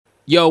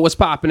Yo, what's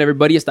poppin',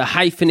 everybody? It's the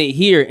Hyphenate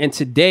here, and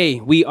today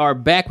we are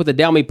back with the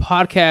Down Me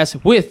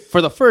podcast with,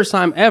 for the first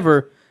time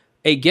ever,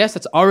 a guest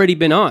that's already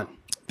been on.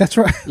 That's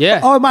right.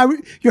 Yeah. Oh,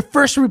 your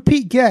first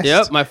repeat guest.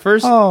 Yep, my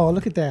first. Oh,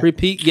 look at that.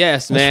 Repeat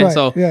guest, man. That's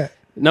right. So yeah.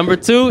 number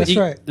two, That's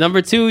right.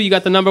 Number two, you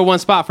got the number one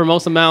spot for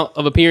most amount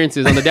of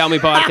appearances on the Down Me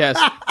podcast.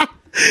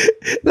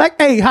 Like,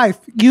 hey, Hype,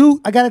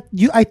 you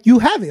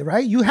have it,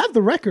 right? You have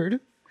the record.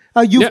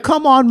 You've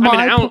come on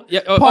my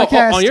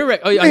podcast. On your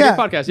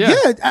podcast,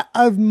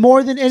 yeah.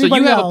 More than anybody else. So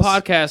you have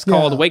a podcast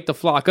called Wake the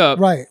Flock Up,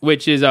 right?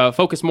 Which is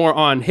focused more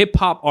on hip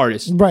hop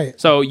artists, right?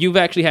 So you've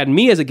actually had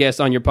me as a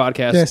guest on your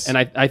podcast, yes. and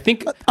I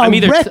think I'm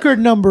either record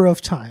number of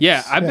times.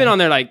 Yeah, I've been on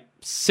there like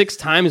 6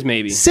 times,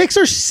 maybe 6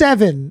 or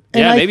 7. And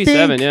yeah, maybe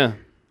 7. Yeah.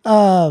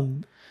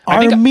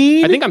 I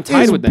think I'm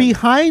tied with them.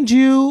 Behind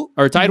you,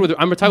 or tied with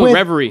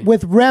Reverie.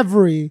 With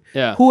Reverie,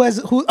 yeah. Who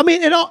I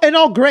mean, and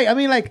all great. I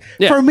mean, like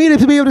for me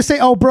to be able to say,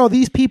 "Oh, bro,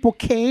 these people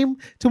came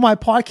to my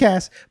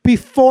podcast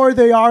before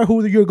they are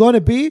who you're going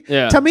to be."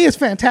 Yeah. To me, it's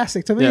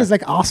fantastic. To me, it's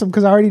like awesome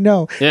because I already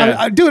know.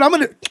 Yeah. Dude, I'm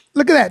gonna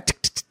look at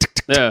that.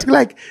 Yeah.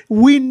 Like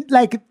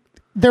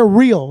they're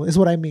real, is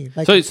what I mean.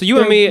 Like, so you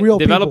and me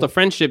developed people. a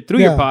friendship through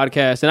your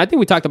podcast, and I think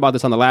we talked about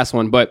this on the last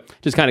one, but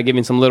just kind of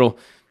giving some little,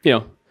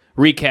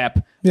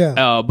 recap.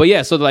 Yeah. But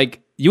yeah, so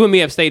like you and me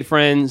have stayed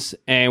friends,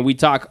 and we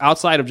talk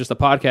outside of just the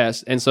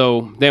podcast. And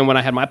so then when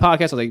I had my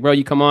podcast, I was like, bro,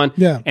 you come on.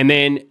 Yeah. And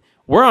then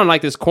we're on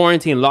like this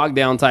quarantine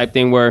lockdown type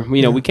thing where,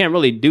 we can't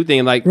really do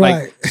things like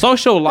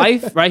social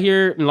life right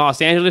here in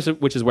Los Angeles,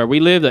 which is where we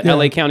live, the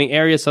LA County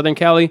area, Southern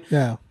Cali.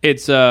 Yeah.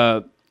 It's,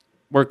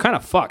 we're kind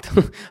of fucked.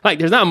 Like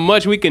there's not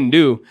much we can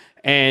do.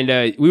 And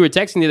we were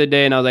texting the other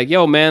day, and I was like,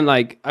 yo, man,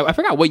 like I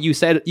forgot what you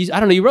said. I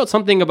don't know. You wrote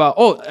something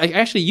about,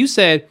 actually you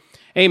said,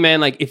 hey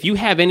man, like if you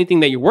have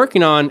anything that you're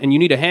working on and you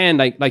need a hand,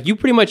 like you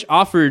pretty much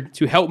offered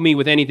to help me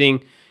with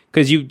anything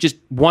because you just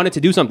wanted to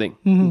do something.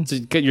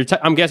 Mm-hmm.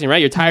 I'm guessing, right?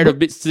 You're tired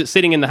of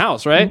sitting in the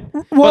house, right?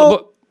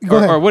 Well, go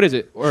ahead. Or what is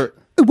it? Or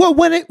well,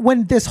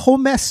 when this whole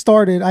mess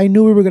started, I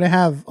knew we were going to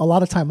have a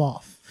lot of time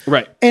off,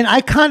 right? And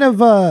I kind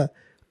of I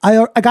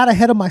got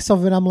ahead of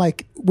myself, and I'm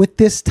like, with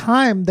this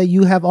time that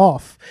you have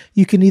off,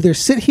 you can either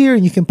sit here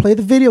and you can play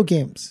the video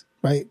games,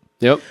 right?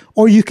 Yep.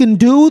 Or you can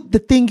do the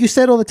thing you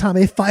said all the time.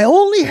 If I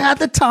only had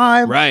the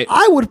time, right,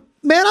 I would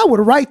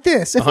write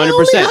this. If 100%. I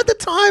only had the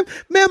time,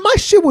 man, my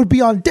shit would be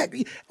on deck.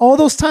 All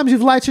those times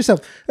you've lied to yourself.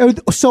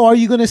 So are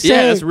you going to say?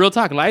 Yeah, that's real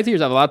talk. Lie to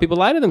yourself. A lot of people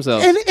lie to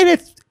themselves. And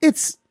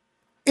it's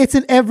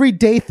an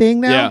everyday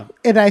thing now. Yeah.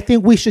 And I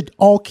think we should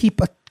all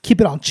keep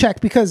it on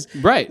check because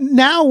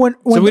now when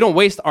so we don't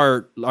waste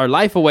our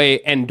life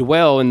away and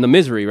dwell in the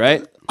misery,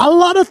 right? A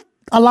lot of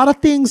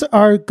things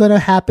are going to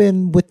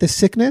happen with this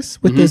sickness,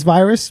 with this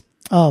virus.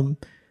 A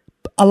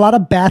lot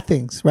of bad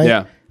things, right?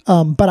 Yeah.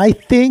 But I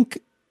think,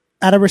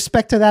 out of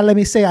respect to that, let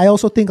me say, I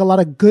also think a lot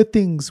of good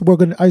things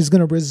is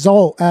going to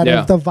result out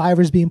of the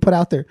virus being put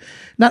out there.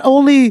 Not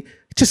only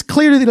just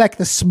clearly like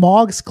the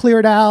smog's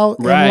cleared out,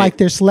 and like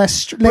there's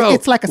less. Bro,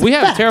 it's like we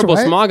have terrible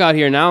right? smog out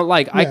here now.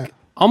 Like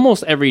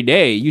almost every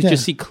day, you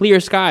just see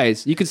clear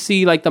skies. You could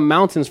see like the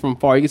mountains from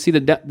far. You could see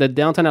the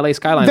downtown LA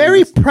skyline.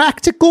 Very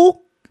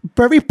practical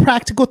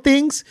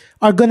things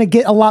are going to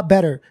get a lot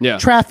better. Yeah.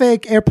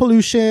 Traffic, air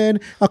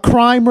pollution, a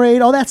crime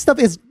rate, all that stuff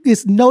is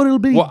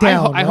notably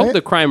down. I hope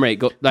the crime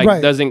rate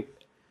doesn't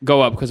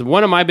go up, because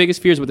one of my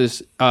biggest fears with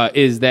this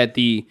is that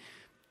the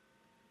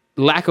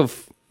lack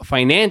of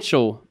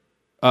financial,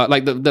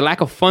 like the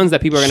lack of funds that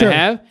people are going to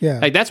have. Yeah.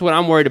 Like that's what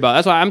I'm worried about.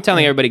 That's why I'm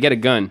telling everybody get a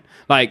gun.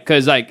 Like,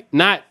 because like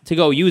not to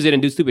go use it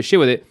and do stupid shit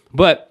with it,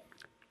 but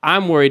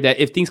I'm worried that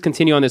if things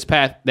continue on this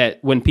path,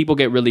 that when people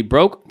get really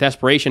broke,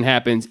 desperation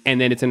happens,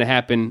 and then it's going to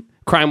happen.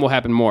 Crime will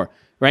happen more.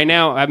 Right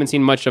now, I haven't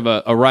seen much of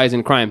a rise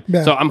in crime.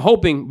 Yeah. So I'm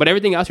hoping, but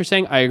everything else you're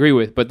saying, I agree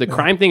with. But the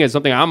crime thing is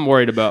something I'm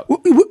worried about.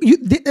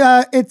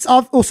 It's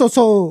also,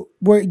 so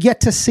we're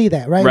yet to see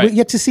that, right? We're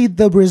yet to see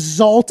the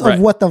result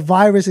of what the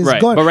virus is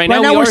going. But right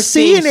now we're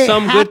seeing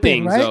some happen, good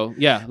things, right? though.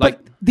 Yeah,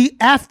 like. But the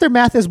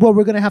aftermath is what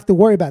we're going to have to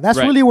worry about. That's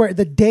really where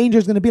the danger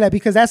is going to be, like,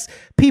 because that's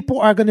people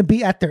are going to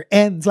be at their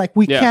ends. Like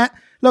we can't.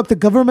 Look, the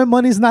government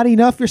money's not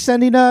enough. You're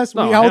sending us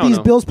all these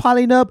bills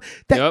piling up.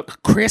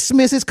 That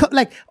Christmas is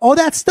like all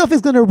that stuff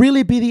is going to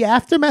really be the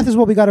aftermath. Is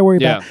what we got to worry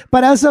about.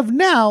 But as of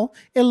now,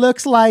 it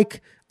looks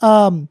like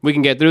we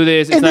can get through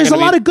this. And there's a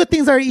lot of good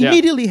things that are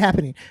immediately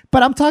happening.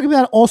 But I'm talking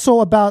about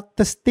also about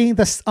this thing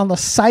that's on the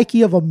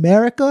psyche of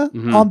America.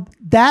 On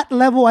that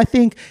level, I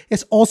think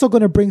it's also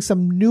going to bring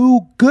some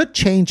new good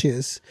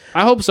changes.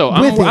 I hope so.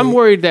 I'm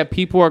worried that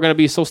people are going to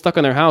be so stuck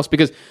in their house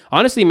because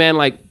honestly, man,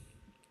 like.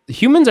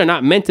 Humans are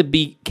not meant to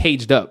be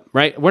caged up,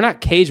 right? We're not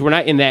caged. We're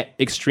not in that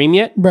extreme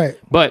yet. Right.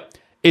 But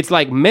it's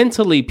like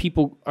mentally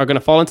people are going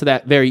to fall into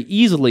that very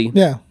easily.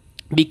 Yeah.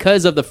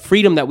 Because of the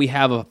freedom that we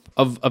have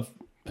of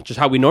just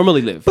how we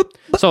normally live. But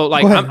so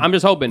like, I'm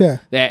just hoping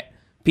that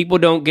people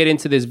don't get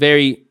into this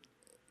because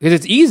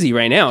it's easy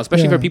right now,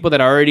 especially for people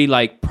that are already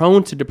like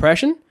prone to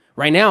depression.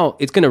 Right now,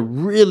 it's going to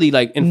really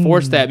like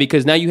enforce that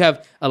because now you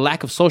have a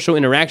lack of social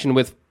interaction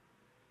with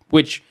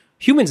which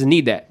humans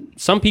need that.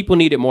 Some people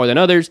need it more than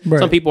others. Right.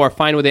 Some people are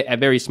fine with it at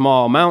very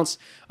small amounts.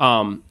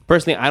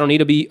 Personally, I don't need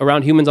to be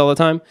around humans all the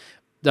time.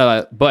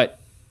 But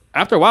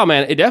after a while,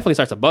 man, it definitely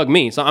starts to bug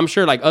me. So I'm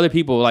sure like other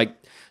people like,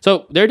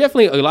 so there are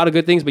definitely a lot of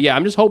good things, but yeah,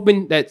 I'm just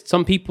hoping that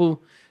some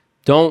people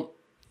don't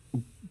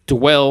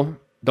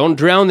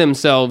drown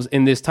themselves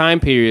in this time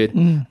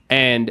period.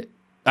 And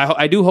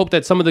I do hope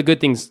that some of the good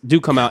things do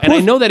come out. And I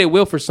know that it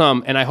will for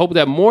some. And I hope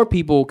that more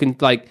people can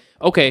like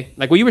what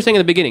you were saying in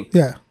the beginning.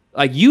 Yeah.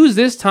 Like use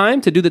this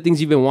time to do the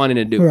things you've been wanting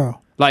to do. Yeah.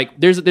 Like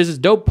there's this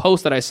dope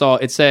post that I saw.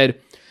 It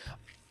said,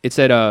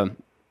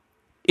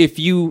 if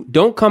you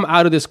don't come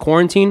out of this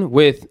quarantine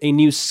with a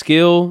new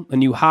skill, a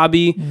new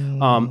hobby,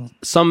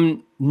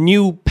 some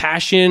new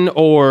passion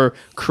or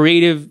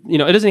creative, it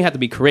doesn't even have to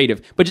be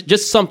creative, but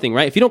just something,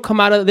 right? If you don't come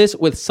out of this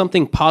with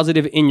something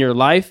positive in your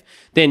life,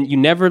 then you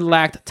never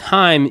lacked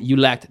time, you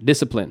lacked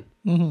discipline.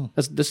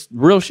 That's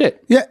real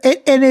shit. Yeah,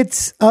 and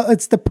it's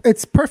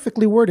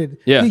perfectly worded.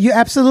 Yeah, you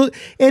absolutely.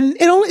 And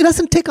it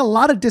doesn't take a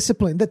lot of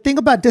discipline. The thing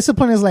about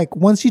discipline is like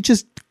once you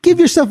just give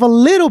yourself a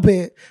little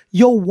bit,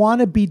 you'll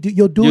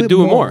do it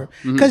more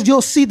because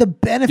you'll see the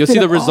benefit. You'll see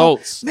the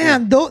results.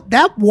 Man,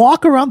 that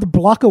walk around the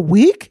block a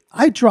week,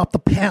 I dropped a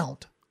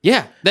pound.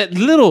 Yeah, that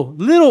little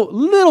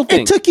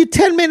thing. It took you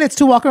 10 minutes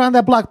to walk around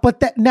that block, but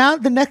that now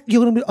the next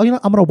you're gonna be, I'm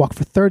gonna walk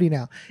for 30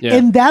 now. Yeah.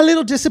 And that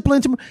little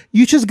discipline,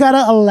 you just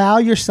gotta allow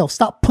yourself.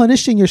 Stop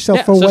punishing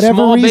yourself for whatever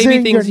small reason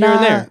baby things you're not.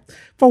 Here and there.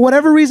 For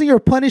whatever reason, you're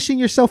punishing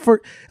yourself for,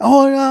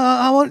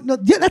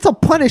 that's a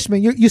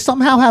punishment. You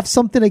somehow have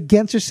something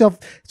against yourself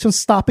from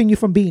stopping you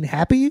from being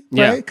happy,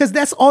 right? Because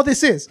that's all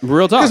this is.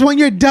 Real talk. Because when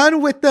you're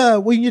done with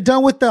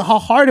how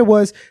hard it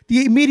was,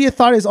 the immediate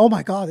thought is, oh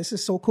my God, this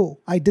is so cool.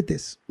 I did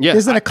this. Yeah.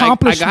 This is an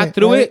accomplishment. I got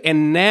through it,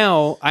 and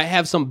now I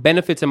have some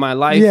benefits in my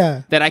life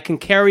that I can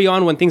carry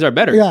on when things are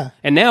better. Yeah.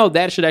 And now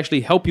that should actually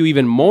help you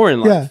even more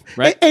in life,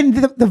 right? And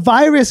the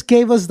virus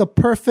gave us the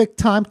perfect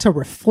time to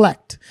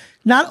reflect.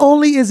 Not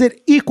only is it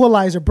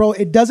equalizer, bro,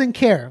 it doesn't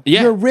care.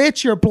 Yeah. You're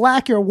rich, you're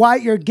black, you're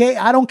white, you're gay.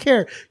 I don't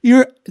care.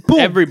 You're boom.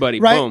 Everybody,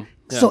 right? Boom.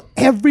 Yeah. So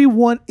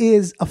everyone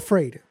is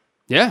afraid.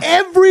 Yeah.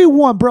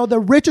 Everyone, bro.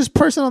 The richest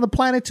person on the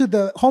planet to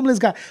the homeless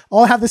guy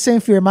all have the same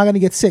fear. Am I going to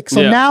get sick?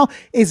 So now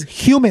it's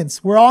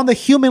humans. We're on the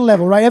human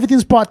level, right?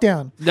 Everything's brought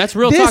down. That's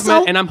real talk,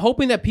 man. And I'm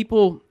hoping that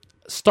people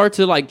start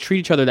to like treat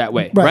each other that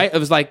way, right? It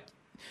was like,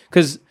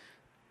 because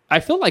I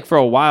feel like for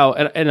a while,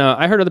 and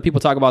I heard other people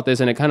talk about this,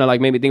 and it kind of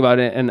like made me think about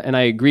it, and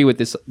I agree with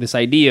this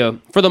idea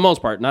for the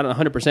most part, not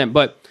 100%,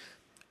 but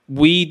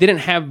we didn't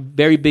have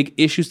very big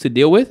issues to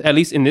deal with, at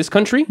least in this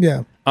country,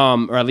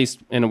 or at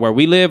least in where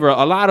we live, or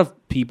a lot of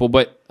people.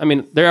 But I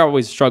mean, there are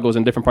always struggles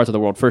in different parts of the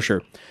world for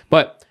sure.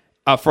 But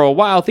for a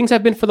while, things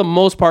have been for the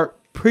most part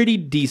pretty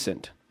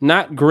decent,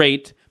 not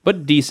great,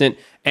 but decent.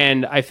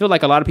 And I feel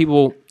like a lot of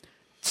people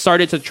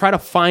started to try to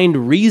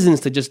find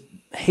reasons to just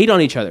hate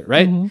on each other,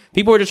 right?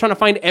 People were just trying to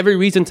find every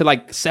reason to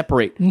like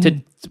separate,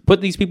 to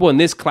put these people in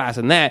this class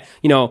and that.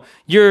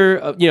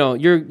 You're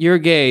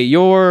gay,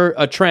 you're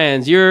a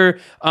trans, you're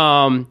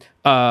white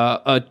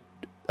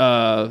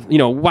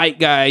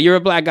guy, you're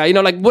a black guy.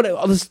 Like what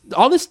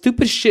all this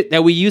stupid shit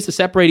that we use to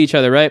separate each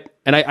other, right?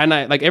 And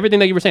I like everything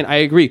that you were saying. I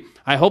agree.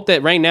 I hope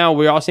that right now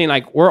we're all saying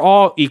like we're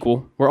all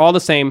equal, we're all the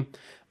same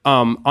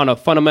on a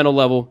fundamental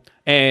level.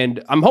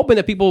 And I'm hoping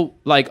that people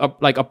like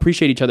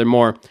appreciate each other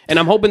more. And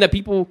I'm hoping that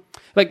people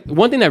like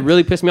one thing that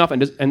really pissed me off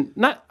and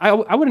not I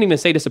wouldn't even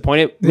say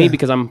disappointed me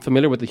because I'm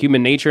familiar with the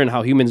human nature and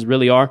how humans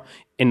really are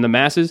in the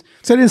masses.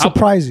 So it didn't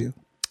surprise you?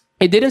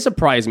 It didn't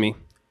surprise me,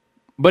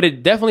 but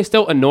it definitely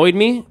still annoyed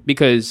me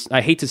because I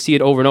hate to see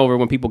it over and over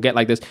when people get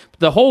like this.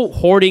 The whole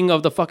hoarding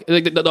of the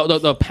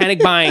the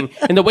panic buying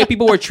and the way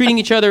people were treating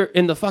each other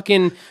in the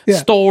fucking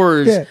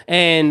stores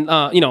and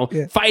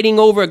fighting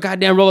over a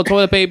goddamn roll of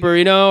toilet paper,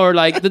 or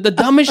like the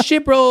dumbest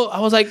shit, bro. I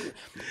was like,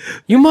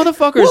 you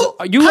motherfuckers,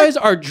 you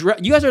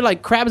guys are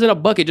like crabs in a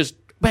bucket, just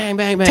bang,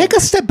 bang, bang. Take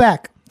a step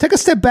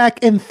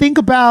back and think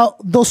about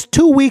those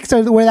 2 weeks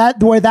where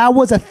that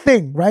was a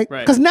thing, right?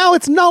 Because now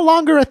it's no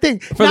longer a thing.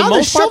 For now the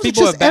most part,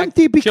 people are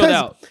empty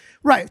because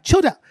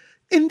chilled out.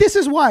 And this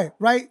is why,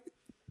 right?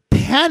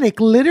 Panic.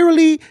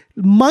 Literally,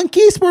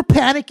 monkeys were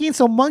panicking,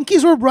 so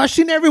monkeys were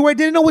rushing everywhere,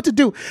 didn't know what to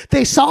do.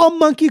 They saw a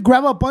monkey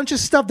grab a bunch of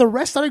stuff. The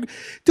rest started.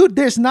 Dude,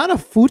 there's not a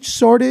food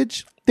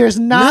shortage. There's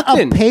not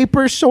a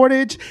paper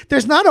shortage.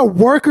 There's not a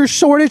worker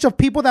shortage of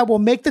people that will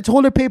make the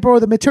toilet paper or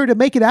the material to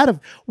make it out of.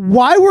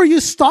 Why were you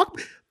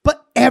stocked?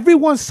 But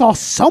everyone saw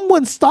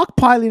someone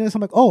stockpiling, and so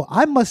I'm like, oh,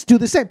 I must do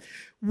the same.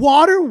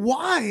 Water,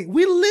 why?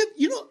 We live,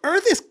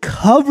 Earth is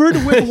covered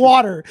with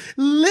water.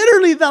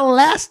 Literally, the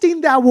last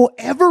thing that will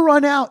ever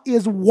run out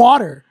is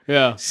water.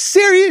 Yeah.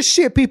 Serious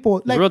shit,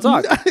 people. Like, real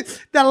talk.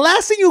 The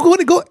last thing you're going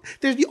to go,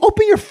 you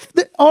open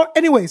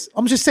anyways,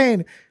 I'm just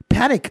saying,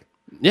 panic.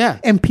 Yeah.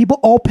 And people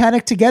all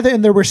panicked together,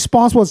 and their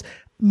response was,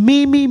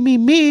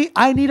 me.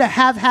 I need a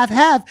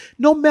have.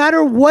 No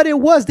matter what it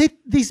was,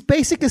 these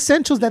basic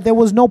essentials that there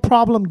was no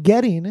problem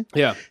getting.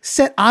 Yeah.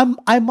 Said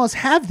I must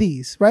have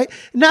these, right?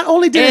 Not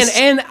only did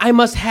and I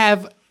must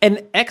have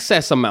an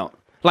excess amount.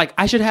 Like,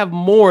 I should have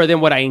more than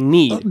what I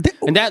need.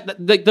 And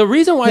the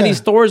reason why these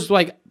stores,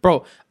 like,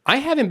 bro, I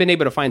haven't been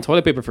able to find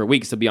toilet paper for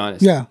weeks, to be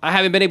honest. Yeah. I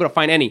haven't been able to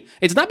find any.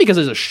 It's not because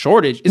there's a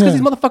shortage. It's because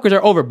these motherfuckers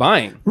are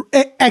overbuying.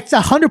 It's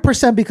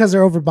 100% because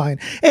they're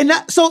overbuying. And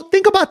so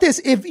think about this.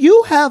 If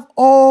you have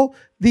all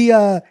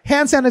the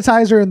hand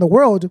sanitizer in the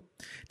world,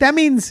 that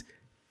means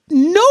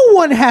no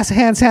one has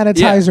hand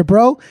sanitizer,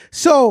 bro.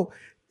 So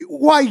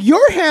while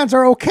your hands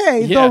are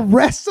okay, the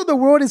rest of the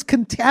world is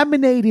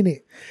contaminating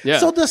it. Yeah.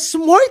 So the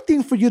smart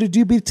thing for you to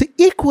do be to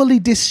equally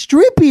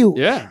distribute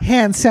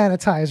hand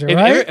sanitizer,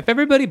 right? If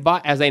everybody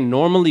bought as they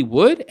normally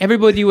would,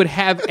 everybody would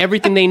have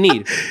everything they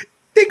need.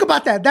 Think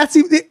about that. That's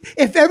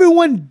if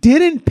everyone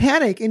didn't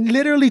panic and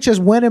literally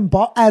just went and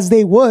bought as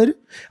they would.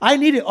 I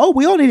need it. Oh,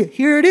 we all need it.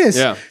 Here it is.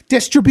 Yeah.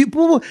 Distribute.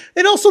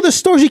 And also the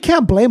stores, you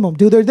can't blame them,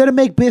 dude. They're there to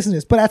make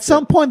business. But at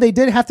some point, they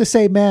did have to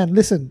say, man,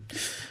 listen,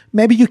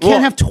 maybe you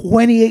can't have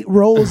 28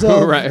 rolls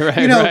of,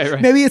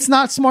 maybe it's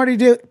not smart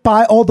to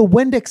buy all the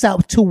Windex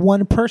out to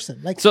one person.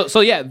 Like,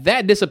 so yeah,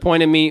 that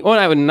disappointed me. Well,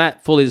 I would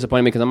not fully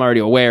disappoint me because I'm already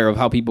aware of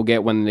how people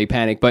get when they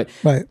panic. But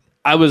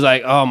I was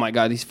like, oh my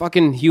God, these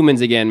fucking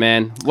humans again,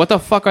 man. What the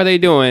fuck are they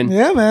doing?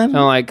 Yeah, man. And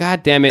I'm like,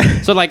 God damn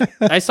it. So like,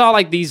 I saw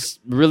like these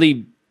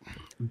really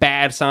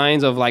bad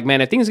signs of like,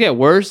 man, if things get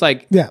worse,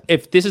 like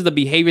if this is the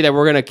behavior that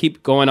we're going to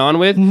keep going on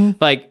with,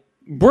 like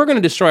we're going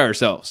to destroy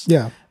ourselves.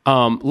 Yeah.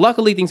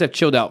 Luckily, things have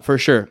chilled out for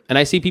sure. And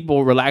I see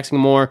people relaxing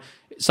more.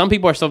 Some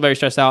people are still very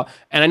stressed out.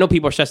 And I know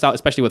people are stressed out,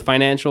 especially with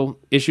financial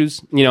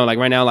issues. You know, like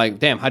right now, like,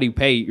 damn, how do you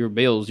pay your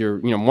bills, your,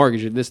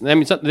 mortgage, this? I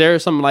mean, there are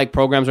some like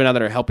programs right now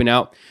that are helping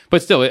out.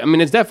 But still, I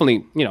mean, it's definitely,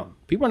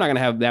 people are not going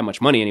to have that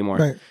much money anymore.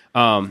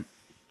 Right.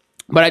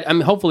 But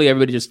I'm hopefully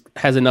everybody just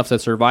has enough to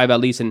survive at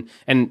least.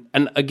 And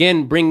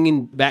again,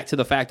 bringing back to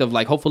the fact of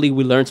like, hopefully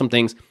we learn some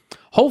things.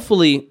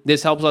 Hopefully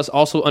this helps us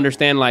also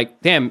understand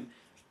like, damn,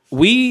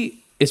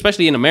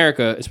 especially in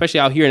America, especially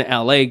out here in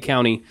LA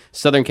County,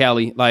 Southern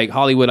Cali, like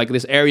Hollywood, like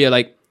this area,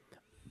 like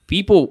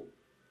people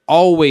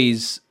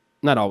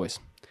not always,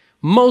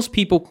 most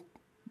people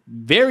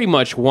very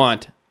much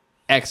want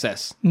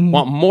excess,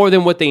 want more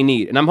than what they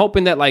need. And I'm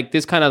hoping that like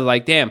this kind of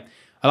like, damn,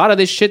 a lot of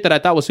this shit that I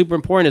thought was super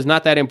important is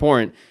not that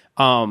important.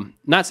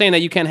 Not saying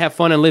that you can't have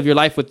fun and live your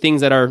life with things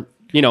that are,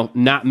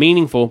 not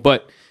meaningful,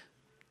 but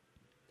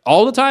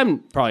all the time,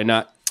 probably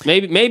not.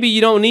 Maybe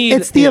you don't need.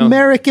 It's the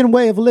American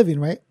way of living,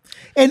 right?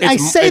 And I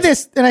say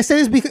this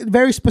because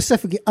very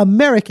specifically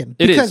American,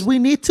 because we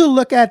need to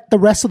look at the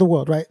rest of the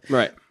world, right?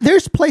 Right.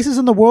 There's places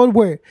in the world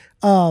where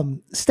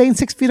staying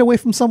 6 feet away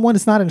from someone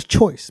is not a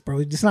choice, bro.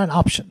 It's not an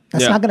option.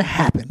 That's not going to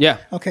happen. Yeah.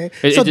 Okay.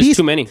 It's just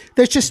too many.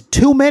 There's just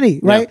too many,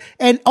 right?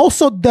 Yeah. And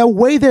also the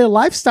way their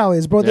lifestyle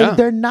is, bro.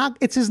 They're not.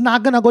 It's just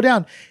not going to go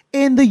down.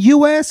 In the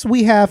U.S.,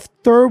 we have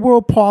third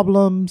world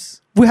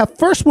problems. We have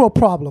first world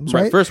problems,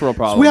 right? First world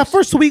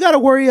problems. So we got to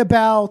worry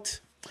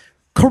about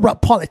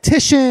corrupt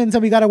politicians,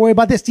 and we got to worry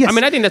about this. Yes, I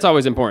mean, I think that's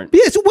always important.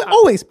 Yes,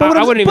 always. But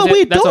I wouldn't even. But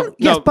we don't.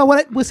 Yes, but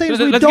what we're saying is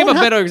let's give a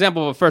better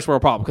example of a first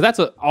world problem, because that's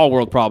an all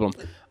world problem.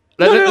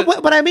 No.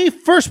 But I mean,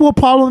 first world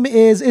problem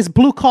is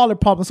blue collar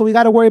problem. So we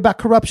got to worry about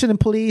corruption in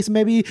police,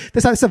 maybe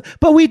this other stuff.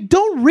 But we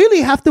don't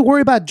really have to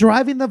worry about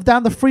driving them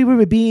down the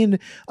freeway being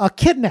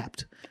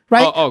kidnapped.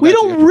 Right? We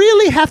don't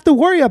really have to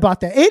worry about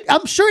that.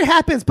 I'm sure it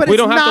happens, but we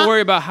don't have to worry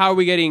about how are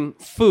we getting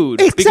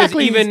food.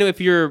 Exactly. Because even if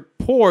you're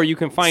poor, you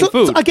can find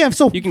food.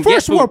 You can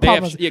first world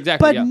problems.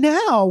 Exactly. But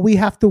now we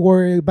have to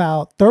worry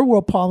about third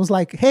world problems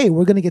like, hey,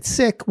 we're going to get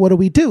sick. What do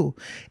we do?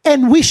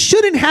 And we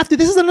shouldn't have to.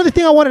 This is another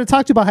thing I wanted to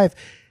talk to you about, Hive.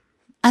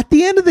 At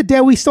the end of the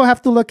day, we still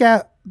have to look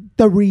at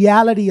the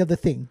reality of the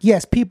thing.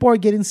 Yes, people are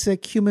getting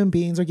sick. Human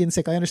beings are getting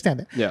sick. I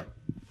understand that. Yeah.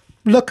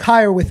 Look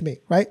higher with me,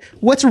 right?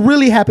 What's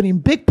really happening?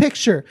 Big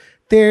picture.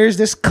 There's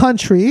this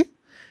country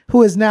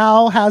who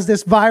has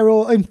this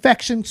viral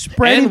infection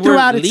spreading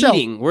throughout itself.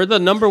 We're the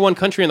number one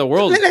country in the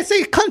world. Let's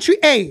say country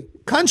A.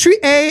 Country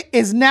A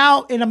is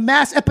now in a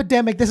mass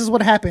epidemic. This is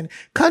what happened.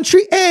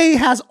 Country A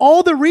has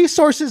all the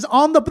resources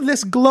on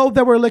this globe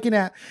that we're looking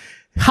at.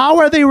 How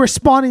are they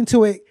responding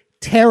to it?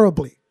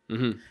 Terribly.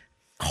 Mm-hmm.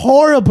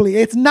 Horribly.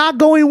 It's not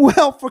going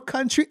well for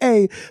country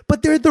A,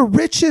 but they're the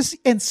richest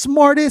and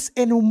smartest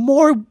and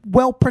more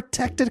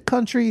well-protected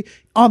country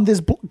on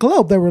this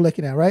globe that we're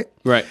looking at, right?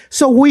 Right.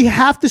 So we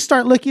have to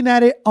start looking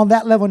at it on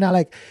that level now.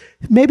 Like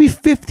maybe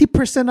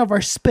 50% of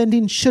our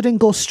spending shouldn't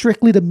go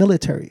strictly to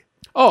military.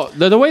 Oh,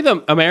 the way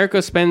that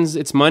America spends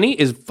its money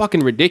is fucking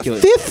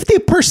ridiculous.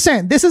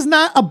 50%. This is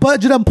not a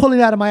budget I'm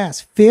pulling out of my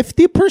ass.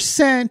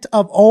 50%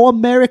 of all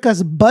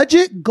America's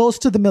budget goes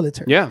to the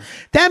military. Yeah.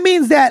 That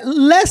means that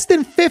less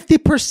than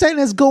 50%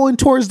 is going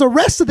towards the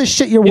rest of the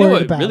shit you're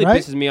worried about, really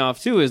right? Pisses me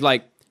off too is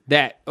like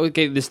that,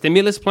 okay, the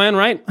stimulus plan,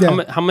 right?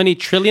 Yeah. How many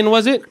trillion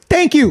was it?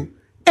 Thank you.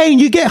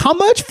 And you get how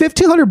much?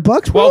 $1,500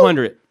 bucks?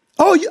 $1,200.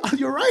 Oh,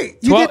 you're right.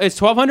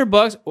 It's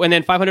 $1,200 and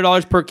then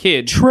 $500 per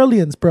kid.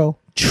 Trillions, bro.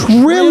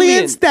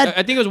 Trillions that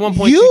I think it was 1.2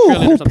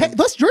 trillion or something.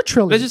 That's your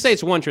trillion. Let's just say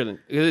it's 1 trillion.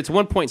 It's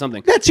 1 point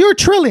something. That's your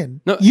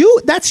trillion. No,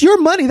 that's your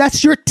money.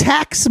 That's your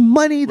tax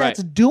money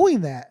that's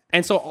doing that.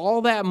 And so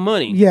all that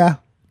money. Yeah.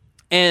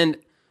 And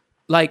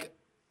like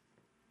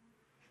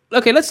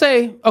okay, let's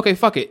say, okay,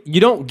 fuck it.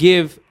 You don't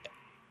give,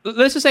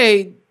 let's just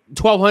say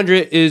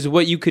 $1,200 is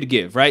what you could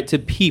give, right, to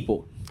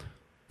people.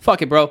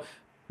 Fuck it, bro.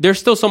 There's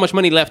still so much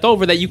money left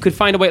over that you could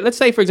find a way. Let's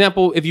say, for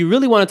example, if you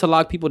really wanted to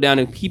lock people down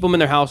and keep them in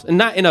their house, and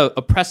not in an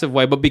oppressive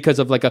way, but because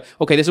of like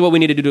okay, this is what we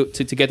need to do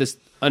to get this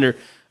under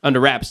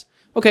wraps.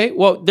 Okay,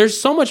 well,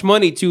 there's so much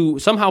money to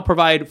somehow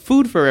provide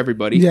food for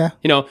everybody. Yeah.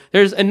 You know,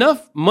 there's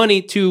enough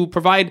money to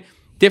provide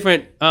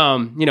different,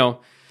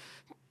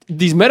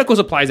 these medical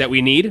supplies that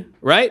we need,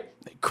 right?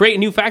 Create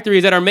new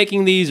factories that are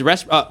making these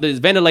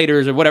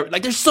ventilators or whatever.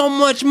 Like, there's so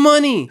much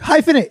money.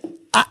 Hyphenate.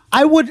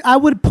 I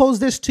would pose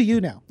this to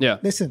you now. Yeah.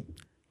 Listen,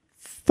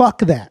 fuck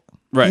that.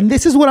 Right. And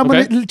this is what I'm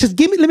gonna just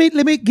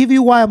let me give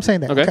you why I'm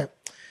saying that. Okay.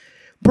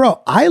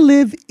 Bro, I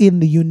live in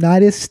the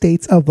United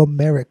States of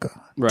America.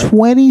 Right.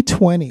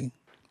 2020.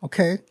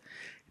 Okay.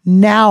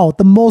 Now,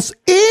 the most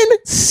in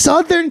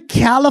Southern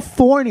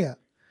California.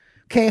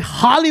 Okay,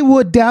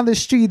 Hollywood down the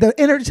street, the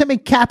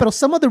entertainment capital,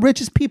 some of the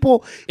richest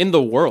people in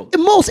the world. The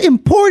most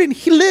important,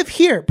 he live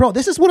here. Bro,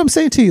 this is what I'm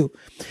saying to you.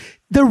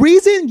 The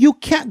reason you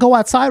can't go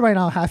outside right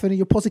now, Hyphenate,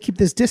 you're supposed to keep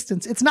this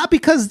distance. It's not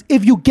because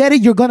if you get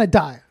it, you're going to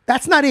die.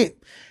 That's not it.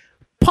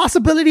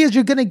 Possibility is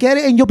you're going to get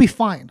it and you'll be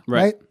fine,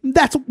 right?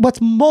 That's what's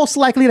most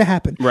likely to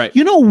happen. Right.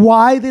 You know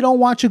why they don't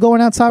want you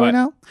going outside right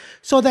now?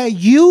 So that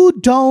you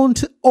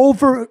don't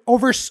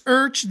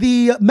oversearch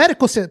the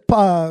medical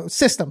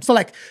system.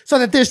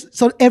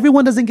 So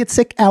everyone doesn't get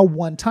sick at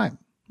one time.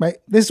 Right?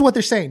 This is what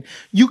they're saying.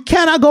 You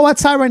cannot go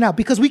outside right now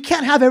because we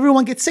can't have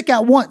everyone get sick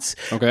at once.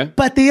 Okay.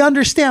 But they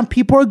understand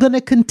people are going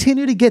to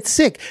continue to get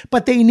sick,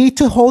 but they need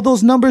to hold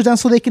those numbers down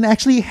so they can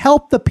actually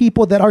help the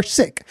people that are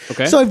sick.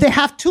 Okay. So if they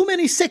have too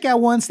many sick at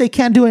once, they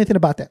can't do anything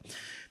about that.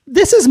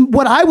 This is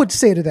what I would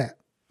say to that.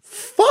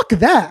 Fuck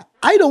that.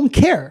 I don't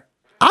care.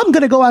 I'm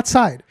going to go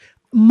outside.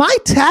 My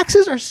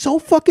taxes are so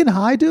fucking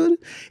high, dude.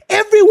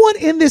 Everyone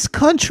in this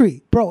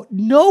country, bro,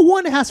 no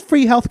one has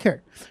free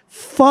healthcare.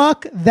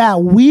 Fuck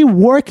that. We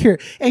work here.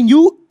 And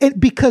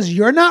because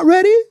you're not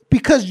ready,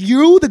 because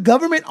you, the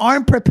government,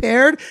 aren't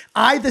prepared,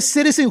 I, the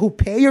citizen who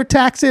pay your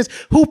taxes,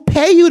 who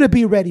pay you to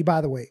be ready,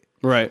 by the way.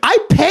 Right. I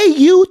pay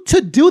you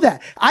to do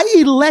that. I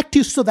elect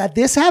you so that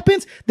this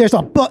happens. There's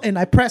a button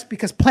I press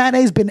because Plan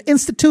A has been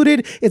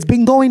instituted. It's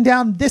been going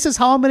down. This is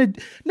how I'm going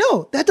to.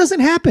 No, that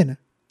doesn't happen.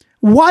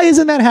 Why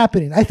isn't that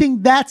happening? I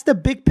think that's the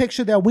big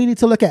picture that we need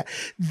to look at.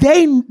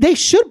 They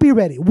should be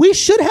ready. We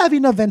should have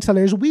enough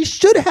ventilators. We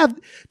should have,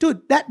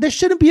 dude, there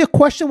shouldn't be a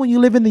question when you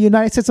live in the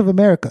United States of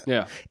America.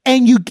 Yeah.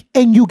 And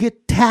you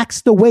get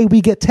taxed the way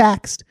we get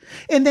taxed.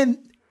 And then,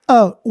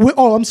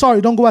 I'm sorry,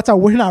 don't go outside.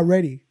 We're not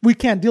ready. We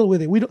can't deal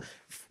with it. We don't.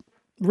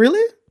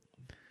 Really?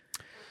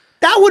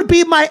 That would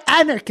be my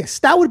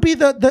anarchist. That would be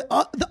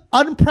the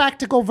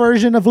unpractical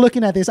version of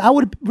looking at this. I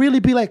would really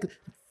be like,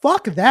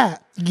 fuck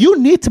that. You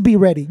need to be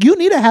ready. You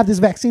need to have this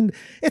vaccine.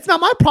 It's not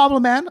my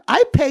problem, man.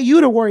 I pay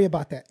you to worry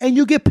about that. And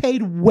you get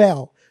paid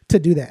well to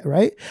do that,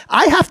 right?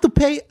 I have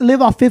to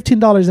live off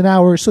 $15 an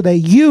hour so that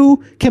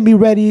you can be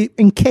ready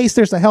in case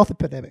there's a health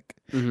epidemic.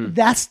 Mm-hmm.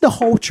 That's the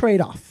whole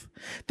trade-off.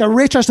 The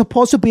rich are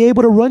supposed to be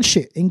able to run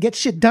shit and get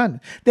shit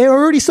done. They're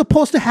already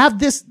supposed to have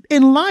this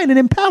in line and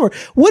in power.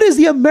 What is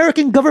the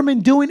American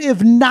government doing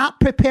if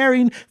not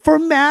preparing for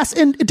mass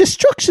and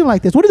destruction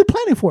like this? What are they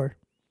planning for?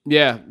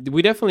 Yeah,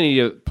 we definitely need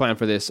to plan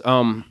for this.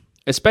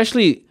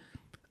 Especially,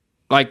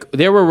 like,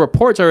 there were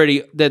reports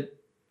already that,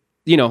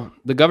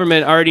 the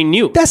government already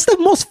knew. That's the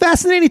most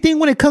fascinating thing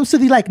when it comes to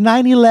the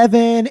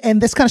 9/11 and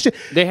this kind of shit.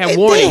 They have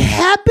warnings. They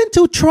happen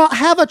to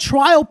have a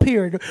trial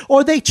period,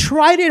 or they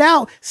tried it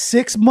out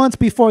 6 months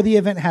before the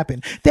event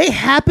happened. They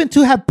happen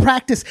to have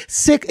practiced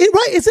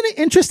right? Isn't it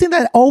interesting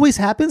that it always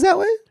happens that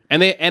way?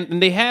 And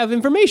they have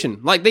information.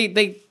 Like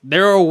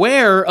they're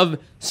aware of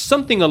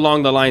something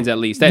along the lines, at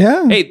least,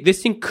 that hey,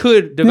 this thing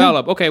could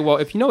develop. Yeah. Okay, well,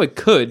 if you know it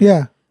could,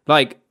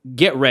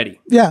 get ready.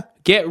 Yeah.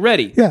 Get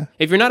ready. Yeah.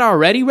 If you're not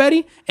already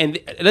ready, and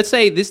let's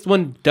say this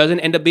one doesn't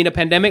end up being a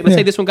pandemic, let's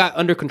say this one got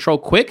under control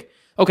quick.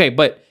 Okay,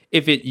 but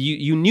if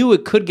you knew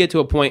it could get to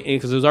a point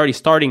because it was already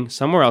starting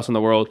somewhere else in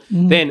the world,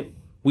 then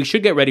we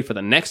should get ready for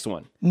the next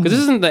one. Because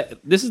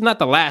this is not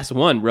the last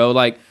one, bro.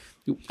 Like,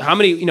 how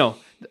many,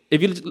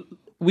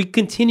 we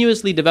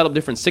continuously develop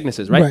different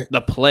sicknesses, right?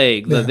 The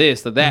plague, the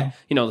this, the that,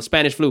 the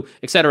Spanish flu,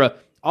 etc.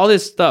 All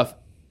this stuff.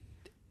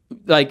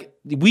 Like,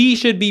 we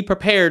should be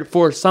prepared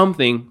for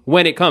something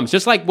when it comes.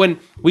 Just like when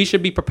we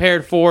should be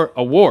prepared for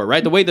a war,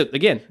 right? The way that,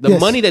 again, the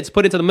money that's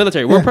put into the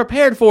military, we're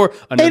prepared for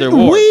another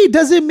war. We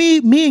doesn't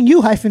mean me and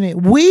you,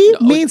 Hyphenate. We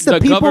means the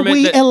people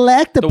we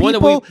elect, the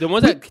people. The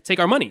ones that take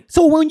our money.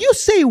 So when you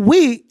say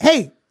we,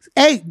 hey,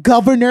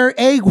 governor,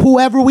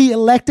 whoever we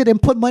elected and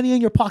put money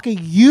in your pocket,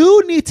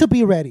 you need to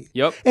be ready.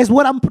 Yep. Is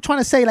what I'm trying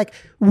to say. Like,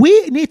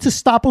 we need to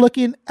stop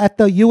looking at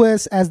the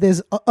U.S. as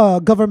this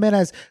government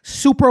as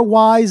super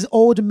wise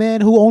old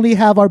men who only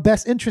have our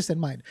best interest in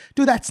mind.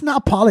 Dude, that's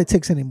not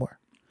politics anymore.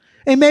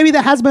 And maybe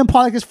that has been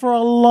politics for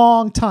a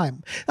long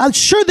time. I'm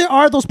sure there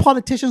are those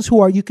politicians who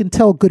are, you can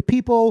tell, good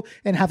people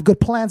and have good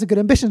plans and good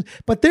ambitions,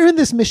 but they're in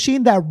this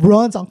machine that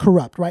runs on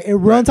corrupt, right? It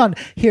runs on,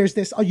 here's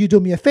this, oh, you do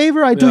me a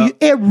favor, I do you.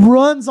 It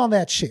runs on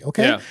that shit,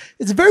 okay? Yeah.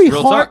 It's very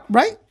hard,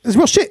 right? It's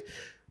real shit.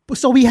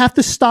 So we have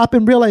to stop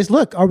and realize,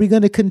 look, are we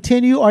going to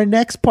continue our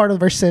next part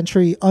of our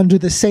century under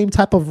the same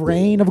type of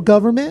reign of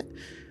government?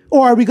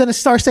 Or are we going to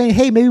start saying,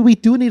 hey, maybe we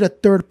do need a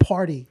third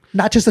party,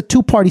 not just a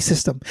two-party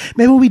system.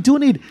 Maybe we do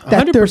need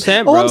that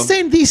 100%, bro. I'm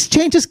saying these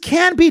changes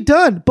can be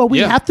done, but we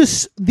have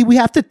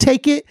to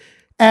take it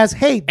as,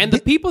 hey. And the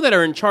people that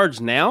are in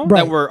charge now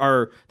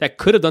that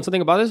could have done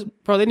something about this,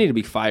 bro, they need to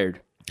be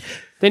fired.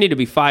 They need to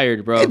be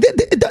fired, bro.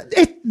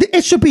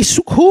 It should be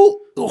who's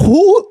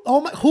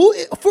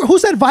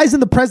advising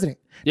the president?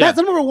 Yeah. That's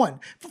number one.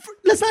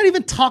 Let's not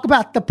even talk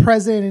about the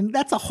president.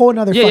 That's a whole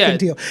nother fucking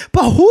deal.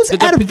 But who's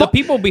the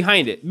people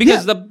behind it?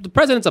 Because the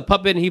president's a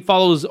puppet and he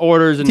follows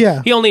orders and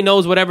he only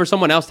knows whatever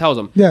someone else tells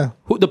him. Yeah.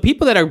 The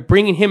people that are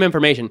bringing him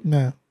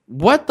information,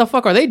 what the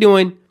fuck are they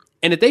doing?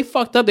 And if they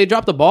fucked up, they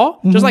dropped the ball,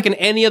 just like in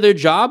any other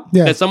job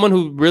that someone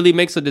who really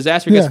makes a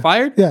disaster gets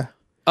fired.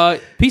 Yeah.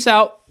 Peace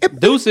out.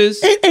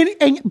 Deuces.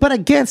 But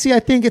again, see,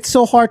 I think it's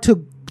so hard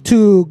to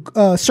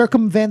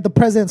circumvent the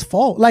president's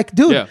fault. Like,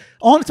 dude,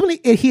 ultimately,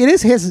 it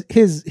is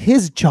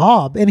his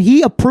job, and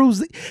he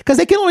approves because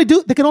they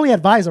can only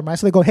advise him, right?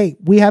 So they go, hey,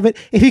 we have it.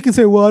 If he can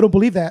say, well, I don't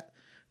believe that.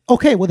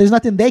 Okay, well, there's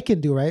nothing they can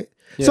do, right?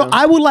 Yeah. So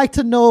I would like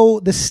to know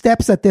the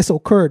steps that this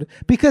occurred,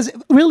 because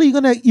really,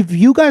 if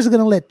you guys are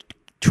gonna let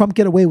Trump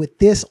get away with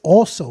this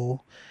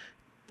also,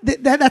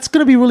 that's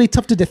going to be really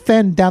tough to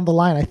defend down the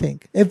line, I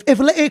think. If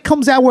it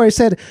comes out where it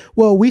said,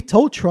 well, we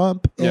told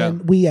Trump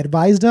and we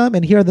advised him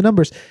and here are the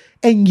numbers,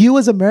 and you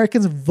as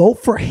Americans vote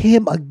for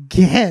him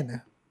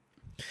again,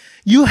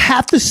 you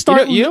have to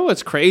start... You know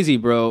what's crazy,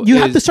 bro? You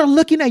have to start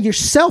looking at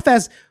yourself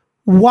as,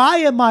 why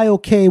am I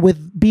okay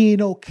with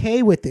being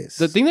okay with this?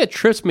 The thing that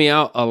trips me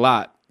out a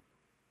lot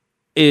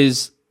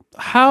is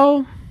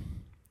how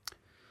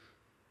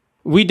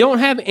we don't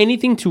have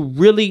anything to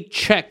really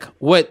check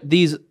what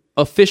these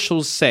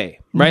officials say,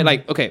 right? Mm-hmm.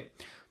 Like, okay,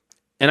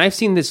 and I've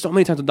seen this so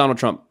many times with Donald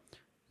Trump.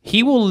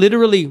 He will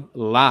literally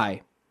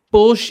lie,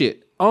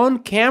 bullshit on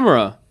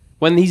camera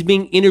when he's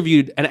being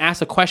interviewed and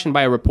asked a question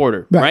by a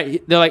reporter,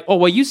 right? They're like, oh,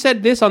 well, you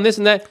said this on this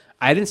and that.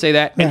 I didn't say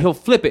that. And he'll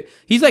flip it.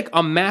 He's like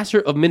a master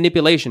of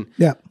manipulation.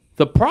 Yeah.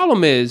 The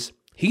problem is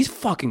he's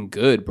fucking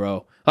good,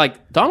 bro.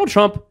 Like, Donald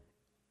Trump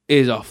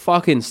is a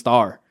fucking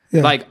star.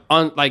 Yeah.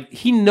 Like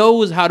he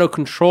knows how to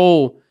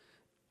control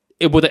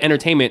it with the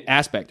entertainment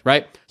aspect,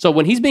 right? So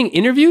when he's being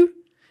interviewed,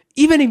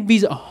 even if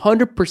he's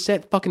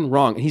 100% fucking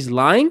wrong and he's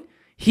lying,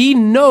 he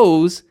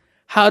knows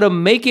how to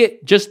make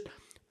it just,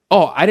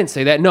 oh, I didn't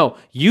say that. No,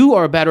 you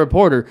are a bad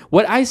reporter.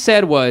 What I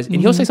said was,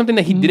 and he'll say something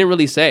that he didn't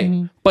really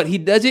say, but he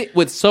does it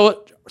with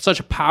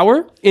such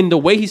power in the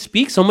way he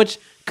speaks, so much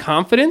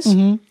confidence,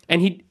 and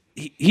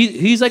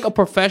he's like a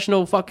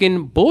professional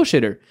fucking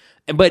bullshitter.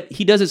 But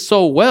he does it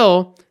so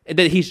well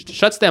that he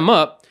shuts them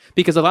up,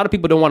 because a lot of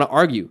people don't want to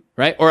argue,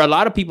 right? Or a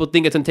lot of people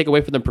think it's going to take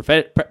away from their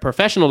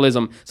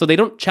professionalism, so they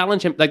don't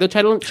challenge him. Like, they'll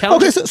try to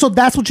challenge. Okay, so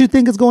that's what you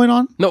think is going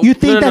on? No, you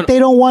think that they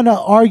don't want to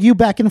argue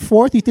back and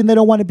forth? You think they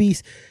don't want to be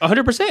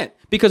 100%?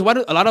 Because a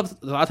lot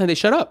of times they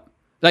shut up.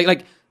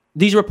 Like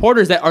these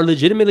reporters that are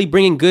legitimately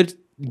bringing good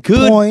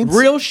points.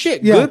 Real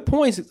shit, good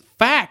points,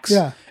 facts.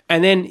 Yeah.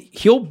 And then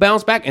he'll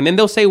bounce back, and then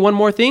they'll say one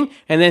more thing,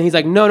 and then he's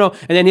like, no,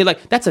 and then he's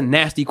like, that's a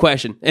nasty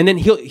question, and then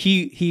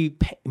he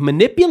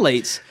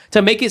manipulates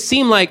to make it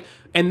seem like,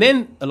 and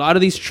then a lot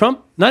of these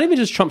Trump, not even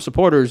just Trump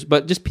supporters,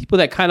 but just people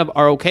that kind of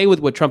are okay with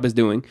what Trump is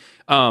doing,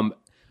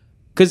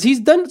 because he's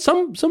done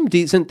some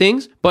decent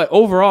things, but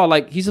overall,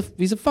 like, he's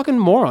a fucking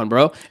moron,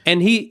 bro,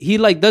 and he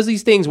like does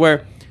these things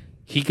where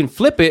he can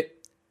flip it.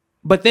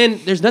 But then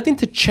there's nothing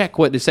to check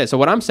what it says. So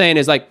what I'm saying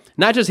is, like,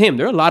 not just him.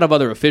 There are a lot of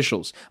other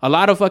officials, a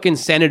lot of fucking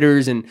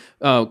senators and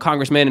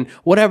congressmen and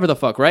whatever the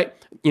fuck, right?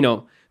 You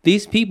know,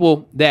 these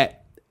people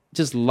that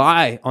just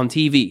lie on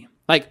TV.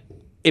 Like,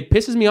 it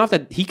pisses me off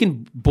that he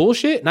can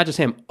bullshit, not just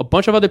him, a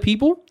bunch of other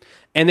people,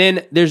 and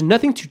then there's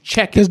nothing to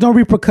check it. There's no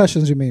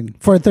repercussions, you mean,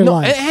 for their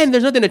lies. And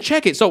there's nothing to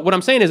check it. So what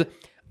I'm saying is,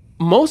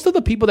 most of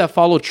the people that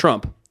follow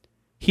Trump,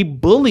 he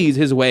bullies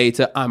his way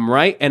to, I'm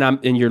right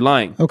and you're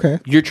lying. Okay.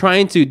 You're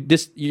trying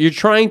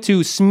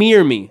to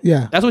smear me.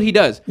 Yeah. That's what he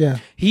does. Yeah.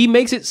 He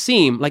makes it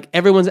seem like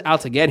everyone's out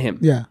to get him.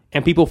 Yeah.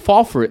 And people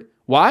fall for it.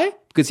 Why?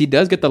 Because he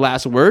does get the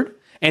last word,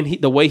 and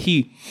the way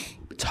he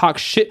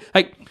talks shit.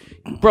 Like,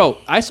 bro,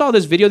 I saw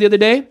this video the other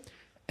day,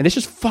 and it's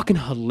just fucking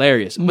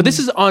hilarious. But this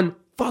is on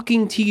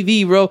fucking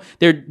TV, bro.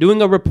 They're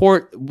doing a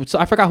report. So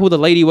I forgot who the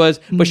lady was,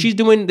 but she's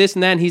doing this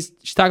and that, and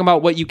she's talking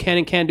about what you can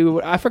and can't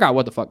do. I forgot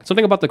what the fuck.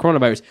 Something about the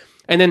coronavirus.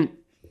 And then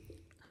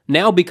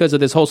now, because of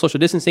this whole social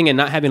distancing and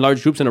not having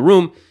large groups in a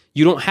room,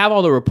 you don't have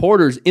all the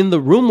reporters in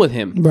the room with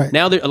him. Right.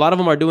 Now, a lot of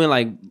them are doing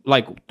like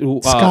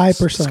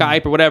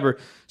Skype or whatever.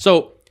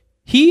 So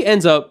he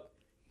ends up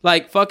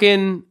like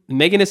fucking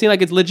making it seem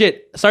like it's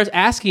legit. Starts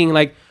asking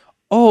like,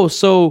 oh,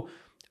 so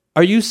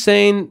are you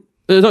saying...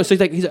 No, so he's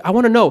like, I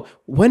want to know,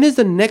 when is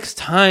the next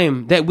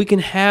time that we can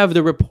have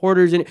the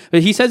reporters in?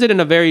 But he says it in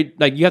a very,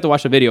 like, you have to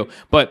watch the video.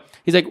 But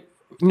he's like,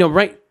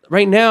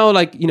 right now,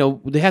 like,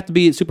 they have to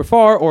be super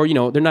far, or,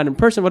 they're not in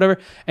person, whatever.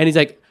 And he's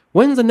like,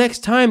 when's the next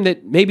time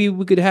that maybe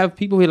we could have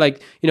people who,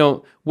 like,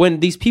 when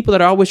these people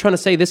that are always trying to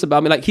say this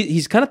about me, like,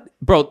 he's kind of,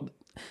 bro,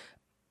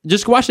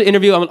 just watch the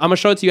interview. I'm going to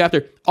show it to you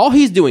after. All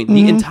he's doing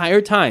the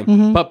entire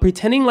time, but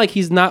pretending like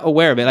he's not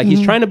aware of it. Like,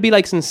 he's trying to be,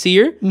 like,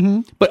 sincere,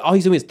 but all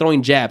he's doing is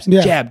throwing jabs.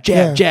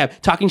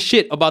 Jab, talking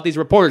shit about these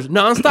reporters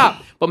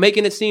nonstop, but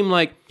making it seem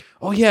like,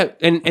 oh, yeah,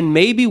 and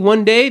maybe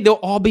one day they'll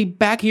all be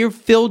back here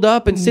filled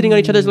up and sitting on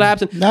each other's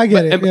laps. And I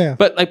get it,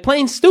 but like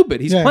playing stupid.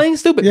 He's playing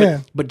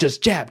stupid, but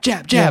just jab.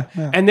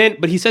 And then,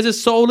 but he says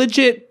it's so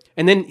legit,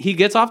 and then he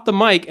gets off the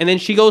mic, and then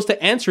she goes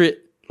to answer it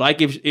like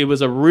if it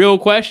was a real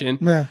question,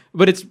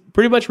 but it's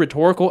pretty much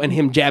rhetorical, and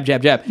him jab.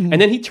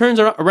 And then he turns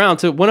around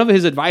to one of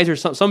his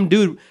advisors, some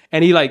dude,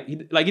 and he does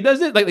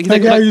it. He's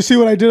like, you see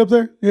what I did up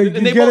there? Yeah,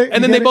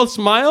 and they both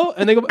smile,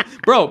 and they go,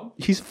 bro,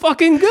 he's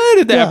fucking good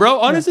at that,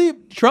 bro. Honestly,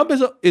 Trump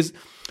is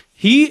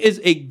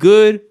a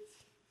good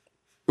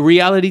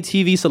reality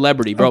TV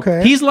celebrity, bro.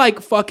 Okay. He's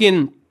like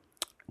fucking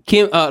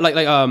Kim,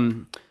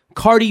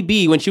 Cardi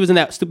B when she was in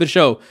that stupid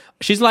show.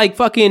 She's like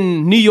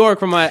fucking New York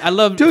from I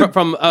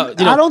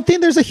don't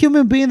think there's a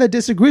human being that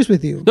disagrees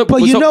with you. No,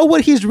 but you know what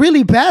he's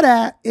really bad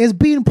at is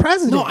being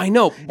president. No, I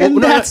know.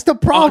 And that's the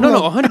problem.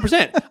 No,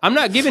 100%. I'm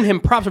not giving him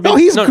props for being... No,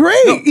 he's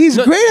great. He's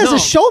great as a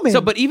showman. So,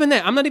 but even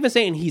that, I'm not even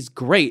saying he's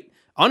great.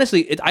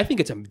 Honestly, I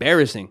think it's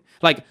embarrassing.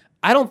 Like,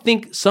 I don't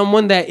think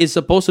someone that is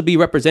supposed to be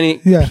representing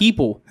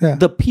people,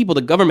 the people,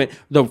 the government,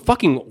 the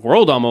fucking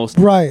world almost,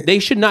 they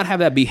should not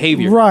have that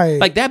behavior. Right.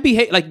 Like that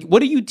like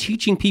what are you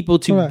teaching people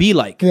to be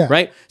like,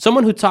 right?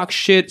 Someone who talks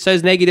shit,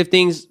 says negative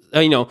things,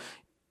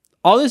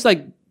 all this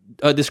like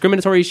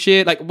discriminatory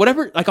shit, like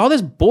whatever, like all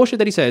this bullshit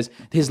that he says,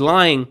 his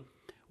lying,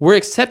 we're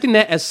accepting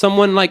that as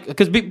someone like,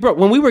 because bro,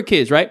 when we were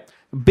kids, right?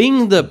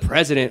 Being the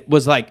president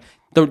was like,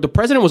 the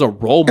president was a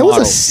role model. It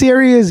was a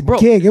serious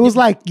gig. It was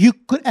like you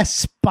could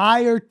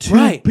aspire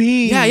to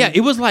be. Yeah.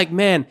 It was like,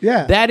 man,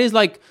 that is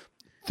like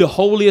the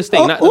holiest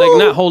thing. Not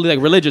holy,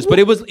 like religious, but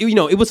it was,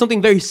 it was something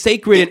very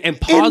sacred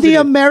and positive. In the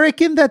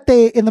American that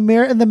in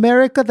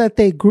America that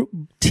they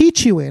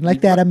teach you in, like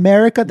that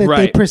America that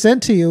they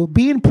present to you,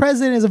 being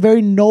president is a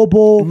very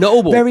noble,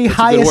 very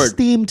high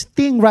esteemed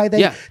thing, right?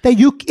 That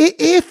you,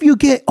 if you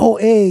get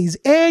OAs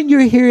and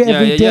you're here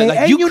every day, like,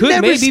 and you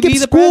never skip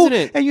school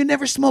and you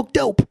never smoke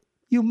dope.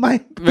 You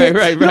might get, you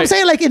know what I'm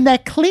saying? Like in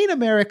that clean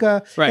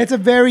America, it's a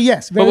very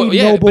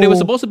noble. But it was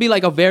supposed to be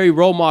like a very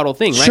role model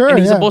thing, right? And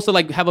he's supposed to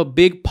like have a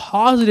big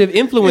positive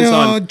influence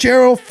on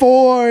Gerald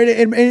Ford,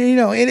 and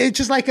and it's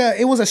just like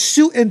it was a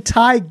suit and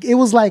tie. It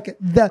was like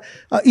the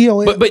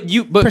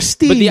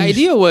prestige. But the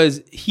idea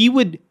was he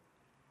would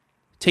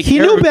take. He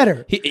knew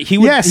better. He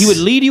would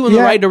lead you in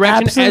the right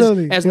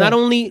direction as not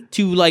only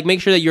to like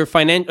make sure that your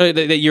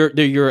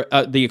that your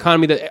the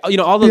economy, that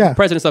all the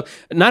president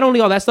stuff. Not only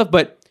all that stuff,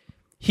 but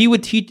he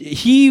would teach.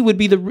 He would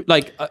be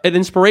an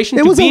inspiration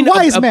to being a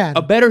wise man,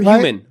 a better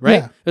human, right?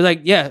 Yeah.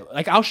 It was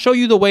like I'll show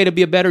you the way to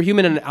be a better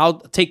human, and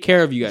I'll take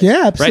care of you guys.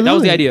 Yeah, absolutely. Right? That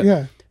was the idea.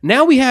 Yeah.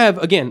 Now we have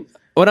again.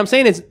 What I'm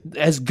saying is,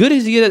 as good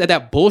as he is at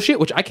that bullshit,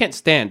 which I can't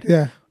stand.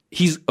 Yeah.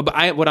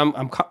 I'm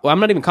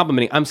not even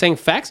complimenting. I'm saying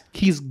facts.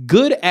 He's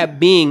good at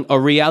being a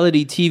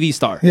reality TV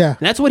star. Yeah.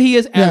 And that's what he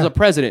is as a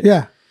president.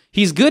 Yeah.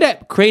 He's good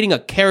at creating a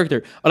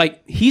character.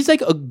 Like, he's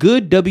like a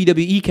good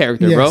WWE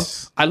character, bro.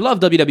 I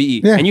love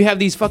WWE. Yeah. And you have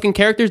these fucking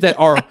characters that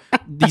are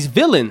these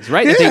villains,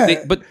 right?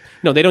 Yeah. But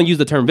no, they don't use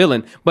the term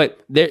villain,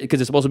 but they're,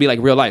 because it's supposed to be like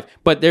real life.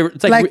 But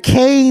it's like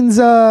Kane's,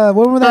 what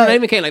were that? No, not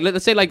even Kane. Like,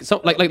 let's say like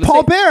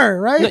Paul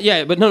Bearer, right? No,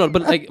 yeah, but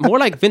but like more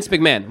like Vince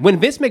McMahon. When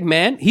Vince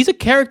McMahon, he's a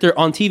character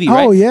on TV,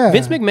 right? Oh, yeah.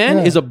 Vince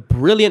McMahon is a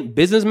brilliant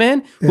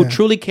businessman who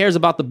truly cares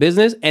about the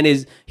business, and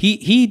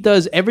he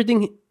does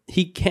everything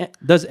he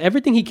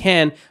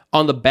can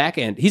on the back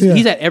end.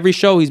 He's at every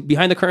show. He's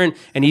behind the curtain,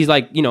 and he's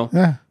like,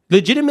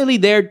 legitimately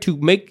there to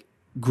make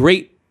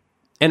great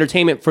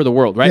entertainment for the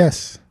world, right?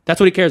 Yes. That's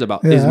what he cares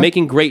about, is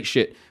making great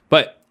shit.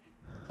 But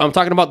I'm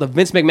talking about the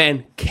Vince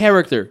McMahon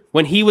character.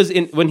 When he's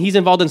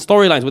involved in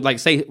storylines with, like,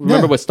 say,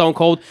 remember with Stone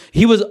Cold?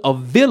 He was a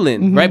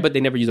villain, right? But they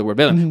never use the word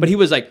villain. But he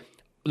was like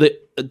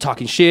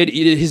talking shit.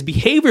 His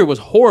behavior was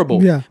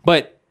horrible. Yeah.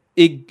 But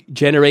it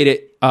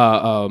generated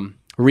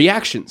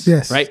reactions,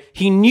 right?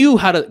 He knew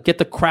how to get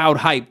the crowd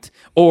hyped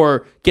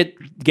or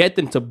get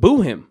them to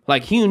boo him.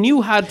 Like, he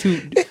knew how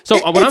to.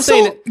 So I'm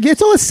saying,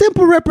 it's all a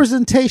simple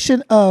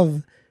representation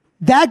of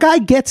that guy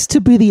gets to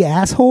be the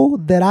asshole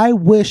that I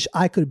wish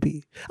I could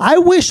be. I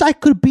wish I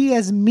could be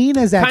as mean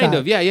as that guy. Kind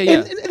of, yeah.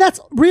 And that's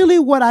really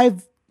what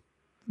I've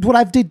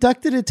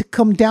deducted it to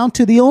come down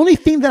to. The only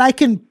thing that I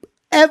can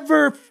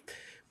ever.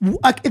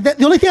 The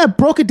only thing I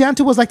broke it down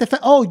to was like the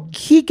fact,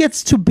 he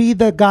gets to be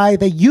the guy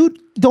that you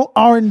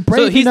aren't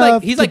brave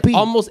enough. So he's like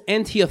almost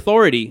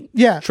anti-authority.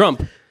 Yeah.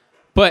 Trump,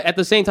 but at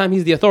the same time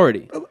he's the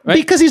authority. right?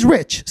 Because he's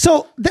rich.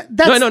 So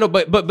that's no.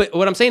 But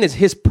what I'm saying is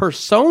his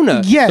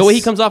persona. Yes. The way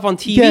he comes off on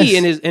TV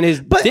and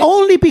his. But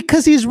only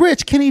because he's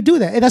rich can he do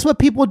that, and that's what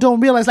people don't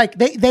realize. Like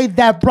they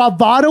that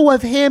bravado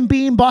of him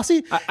being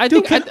bossy. I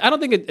don't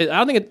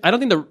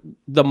think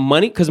the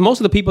money, because most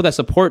of the people that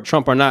support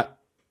Trump are not.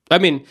 I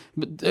mean,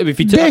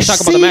 if you talk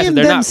about the masses,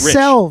 they're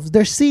not rich.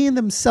 They're seeing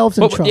themselves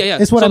in Trump. Yeah.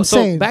 Is what I'm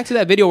saying. Back to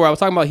that video where I was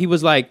talking about, he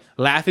was like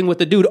laughing with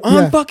the dude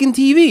on fucking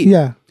TV.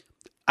 Yeah.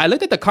 I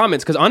looked at the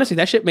comments because honestly,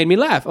 that shit made me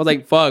laugh. I was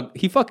like, "Fuck,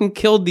 he fucking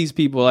killed these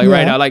people!"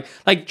 Right now,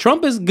 like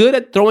Trump is good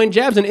at throwing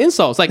jabs and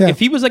insults. Like if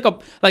he was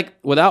like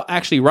without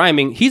actually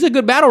rhyming, he's a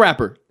good battle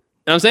rapper. You know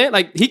what I'm saying?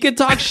 Like he could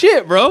talk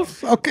shit, bro.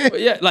 Okay,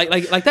 but yeah,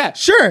 like that.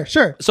 Sure.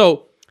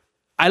 So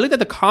I looked at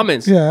the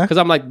comments because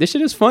I'm like, this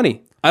shit is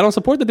funny. I don't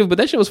support the dude, but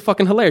that shit was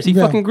fucking hilarious. He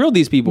fucking grilled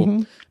these people.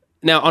 Mm-hmm.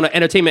 Now on an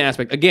entertainment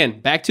aspect,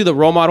 again, back to the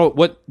role model,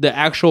 what the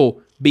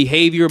actual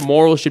behavior,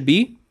 morals should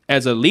be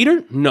as a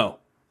leader. No.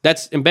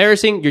 That's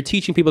embarrassing. You're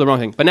teaching people the wrong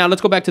thing. But now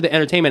let's go back to the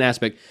entertainment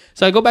aspect.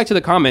 So I go back to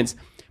the comments.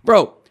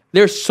 Bro,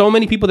 there's so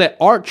many people that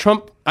are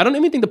Trump. I don't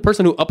even think the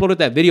person who uploaded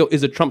that video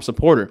is a Trump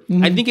supporter.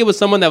 Mm-hmm. I think it was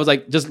someone that was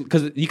like, just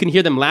because you can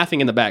hear them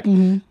laughing in the back.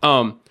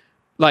 Mm-hmm.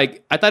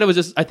 Like, I thought it was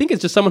just, I think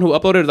it's just someone who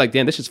uploaded it like,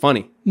 damn, this is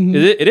funny. Mm-hmm.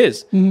 It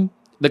is. Mm-hmm.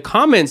 The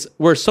comments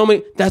were so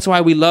many. That's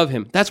why we love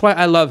him. That's why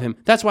I love him.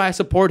 That's why I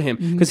support him.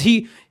 Because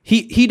he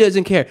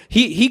doesn't care.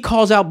 He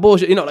calls out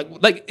bullshit. You know,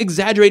 like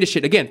exaggerated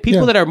shit. Again,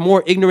 people that are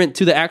more ignorant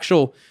to the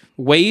actual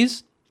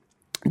ways,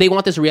 they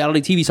want this reality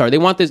TV star. They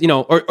want this, you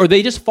know, or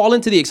they just fall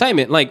into the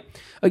excitement. Like,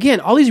 again,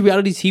 all these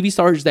reality TV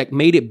stars that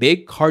made it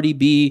big, Cardi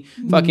B,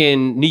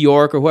 fucking New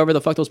York, or whoever the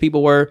fuck those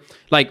people were.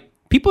 Like,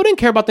 people didn't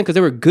care about them because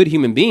they were good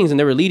human beings and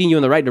they were leading you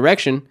in the right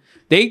direction.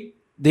 They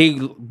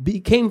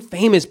became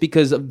famous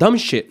because of dumb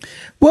shit.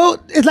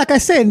 Well, it's like I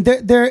said,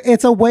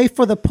 it's a way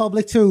for the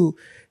public to,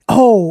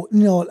 oh,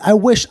 you know, I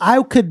wish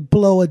I could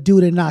blow a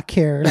dude and not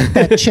care, like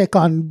that chick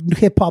on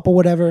hip hop or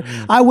whatever.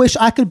 I wish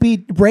I could be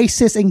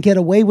racist and get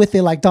away with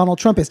it like Donald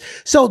Trump is.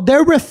 So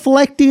they're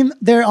reflecting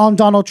there on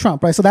Donald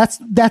Trump, right? So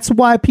that's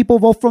why people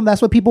vote for him.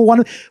 That's what people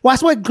want.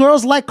 That's why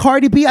girls like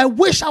Cardi B. I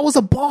wish I was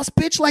a boss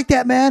bitch like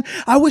that, man.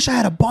 I wish I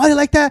had a body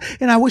like that,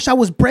 and I wish I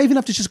was brave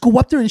enough to just go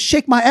up there and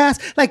shake my ass.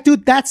 Like,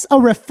 dude, that's a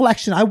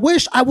reflection. I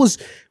wish I was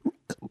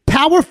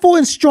powerful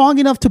and strong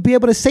enough to be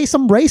able to say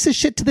some racist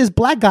shit to this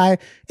black guy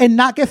and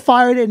not get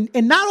fired.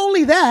 And not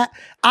only that,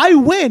 I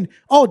win.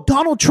 Oh,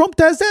 Donald Trump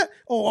does that?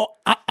 Oh,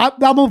 I'm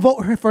gonna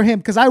vote for him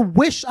because I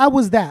wish I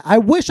was that. I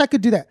wish I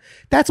could do that.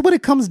 That's what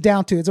it comes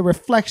down to. It's a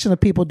reflection of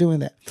people doing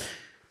that.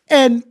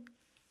 And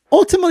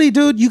ultimately,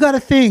 dude, you got to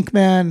think,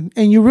 man,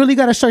 and you really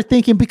got to start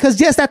thinking, because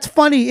yes, that's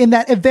funny and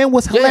that event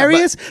was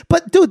hilarious,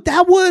 but dude,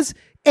 that was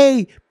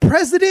a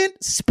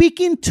president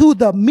speaking to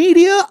the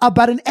media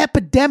about an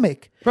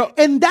epidemic. Bro.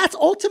 And that's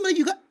ultimately,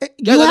 you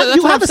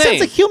have a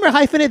sense of humor,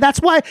 Hyphenate. That's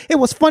why it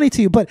was funny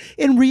to you. But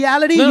in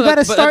reality, you got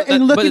to start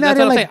looking at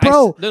it like,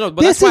 bro,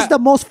 this is the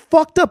most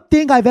fucked up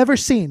thing I've ever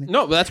seen.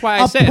 No, but that's why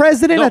I said a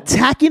president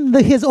attacking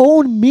his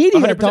own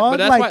media, dog.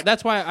 But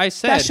that's why I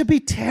said that should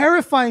be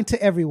terrifying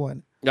to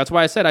everyone. That's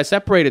why I said I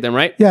separated them,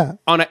 right? Yeah.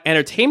 On an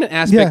entertainment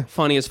aspect,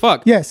 funny as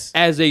fuck. Yes.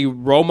 As a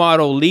role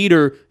model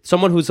leader,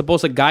 someone who's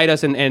supposed to guide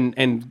us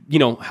and you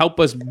know, help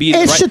us be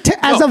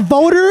as a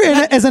voter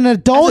and as an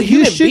adult,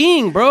 you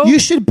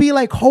should be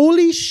like,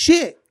 holy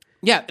shit.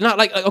 Yeah, not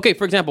like, okay,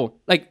 for example,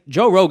 like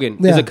Joe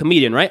Rogan is a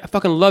comedian, right? I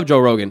fucking love Joe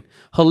Rogan.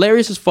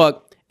 Hilarious as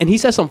fuck. And he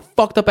says some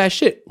fucked up ass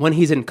shit when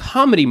he's in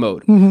comedy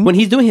mode. Mm-hmm. When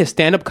he's doing his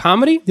stand-up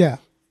comedy. Yeah.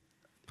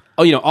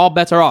 Oh, you know, all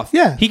bets are off.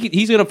 Yeah.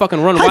 He's going to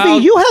fucking run wild. I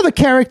mean, you have a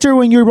character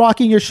when you're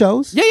rocking your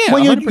shows. Yeah,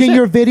 when you're in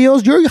your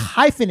videos, you're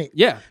Hyphenate.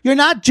 Yeah. You're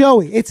not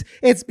Joey. It's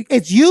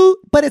you,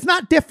 but it's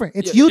not different.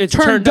 It's you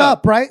turned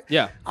up, right?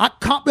 Yeah.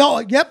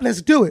 Yep,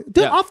 let's do it.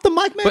 Dude, off the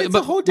mic, man, it's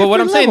a whole different But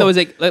what I'm saying, level. though,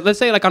 is like, let's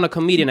say like on a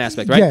comedian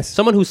aspect, right? Yes.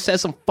 Someone who says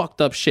some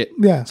fucked up shit.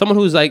 Yeah. Someone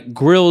who's like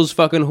grills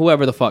fucking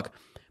whoever the fuck.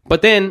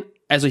 But then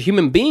as a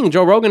human being,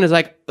 Joe Rogan is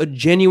like a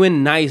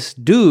genuine nice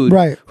dude.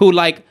 Right. Who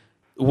like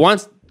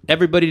wants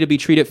everybody to be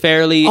treated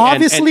fairly,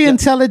 obviously and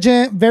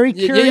intelligent, very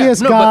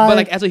curious guy. But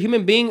like as a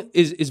human being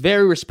is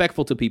very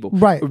respectful to people,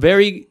 right?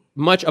 Very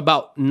much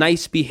about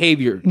nice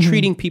behavior,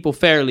 treating people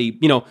fairly.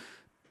 You know,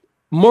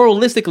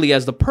 moralistically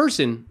as the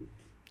person,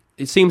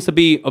 it seems to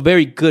be a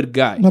very good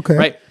guy. Okay,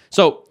 right.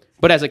 So,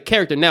 but as a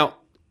character, now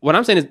what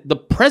I'm saying is the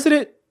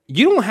president.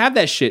 You don't have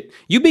that shit.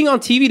 You being on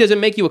TV doesn't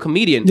make you a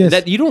comedian. Yes.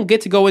 That you don't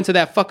get to go into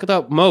that fucked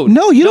up mode.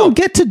 No, you don't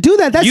get to do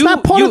that. That's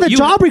not part of the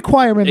job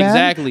requirement, man.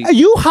 Exactly.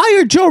 You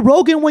hire Joe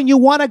Rogan when you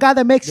want a guy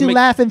that makes you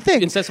laugh and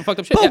think. And says some fucked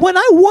up shit. But when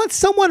I want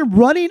someone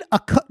running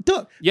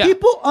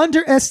people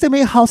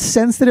underestimate how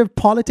sensitive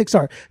politics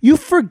are. You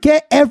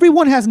forget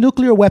everyone has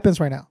nuclear weapons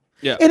right now.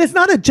 Yeah. And it's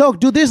not a joke,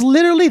 dude. There's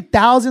literally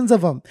thousands of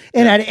them.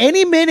 And at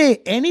any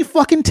minute, any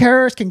fucking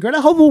terrorist can get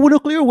a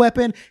nuclear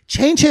weapon,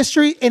 change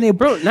history, and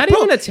not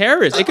even a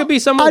terrorist. It could be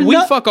someone we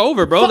fuck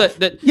over, bro.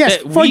 Forget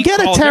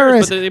a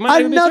terrorist.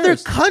 Another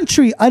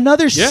country,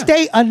 another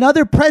state,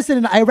 another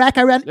president, Iraq,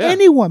 Iran,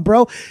 anyone,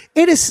 bro.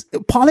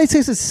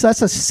 Politics is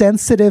such a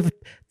sensitive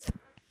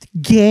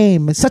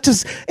game, such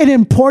as an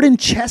important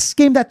chess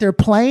game that they're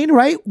playing,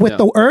 right? With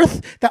the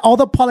earth that all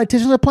the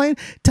politicians are playing,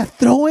 to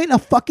throw in a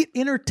fucking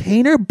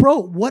entertainer,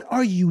 bro. What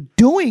are you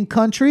doing,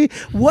 country?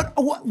 What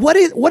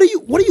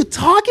are you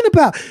talking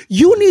about?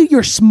 You need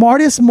your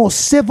smartest,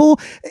 most civil,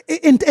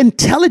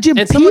 intelligent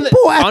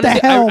people at the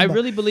helm. I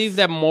really believe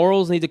that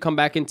morals need to come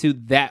back into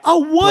that.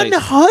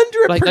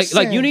 100%.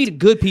 Like you need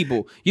good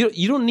people.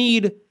 You don't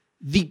need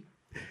the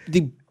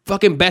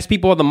fucking best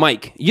people on the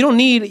mic. You don't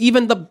need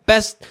even the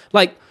best,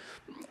 like,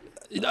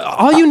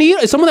 all you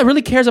need is someone that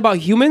really cares about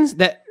humans,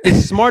 that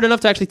is smart enough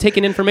to actually take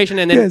in information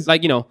and then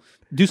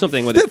do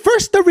something with it.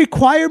 First, the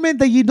requirement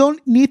that you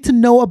don't need to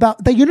know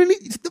about, that you don't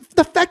need,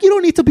 the fact you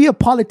don't need to be a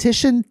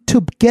politician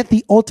to get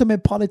the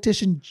ultimate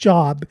politician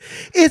job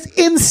is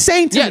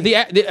insane to me.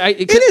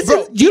 It is.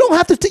 Bro, you don't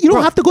have to. You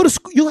don't have to go to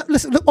school.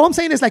 Listen, all I'm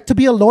saying is, like, to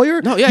be a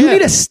lawyer, you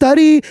need to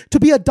study.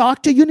 To be a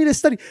doctor, you need to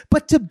study.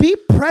 But to be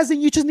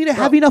president, you just need to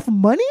have enough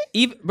money.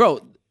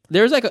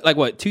 There's like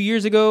what, 2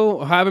 years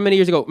ago, however many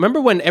years ago. Remember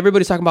when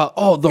everybody's talking about,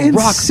 The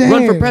Rock,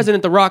 run for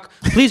president. The Rock,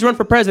 please run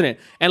for president.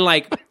 And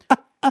like,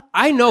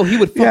 I know he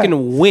would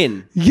fucking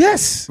win.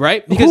 Yes.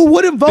 Right? Because who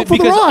wouldn't vote for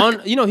The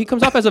Rock? He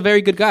comes off as a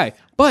very good guy.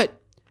 But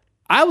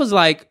I was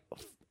like,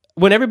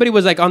 when everybody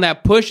was like on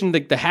that push and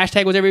the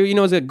hashtag was it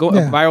was a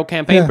viral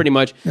campaign pretty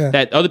much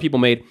that other people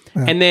made.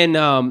 Yeah. And then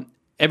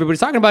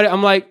everybody's talking about it.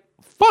 I'm like,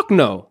 fuck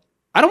no.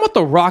 I don't want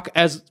The Rock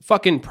as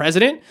fucking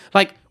president.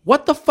 Like,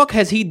 what the fuck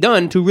has he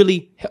done to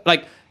really,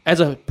 like,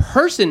 as a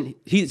person,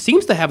 he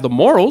seems to have the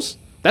morals.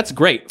 That's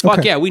great.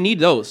 Fuck yeah, we need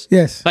those.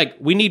 Yes. Like,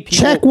 we need people.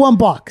 Check one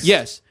box.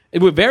 Yes.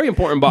 It was a very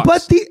important box.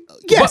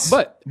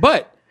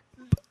 But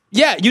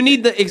yeah, you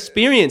need the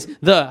experience.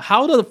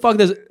 How the fuck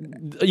does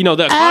the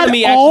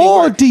economy actually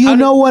work? Do you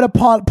know what a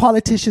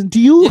politician? Do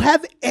you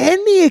have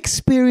any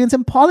experience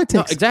in politics?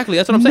 No, exactly.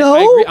 That's what I'm saying.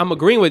 I agree. I'm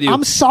agreeing with you.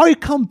 I'm sorry.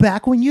 Come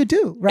back when you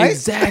do. Right?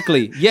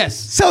 Exactly. Yes.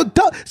 So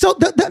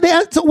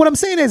what I'm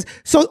saying is,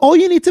 so all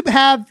you need to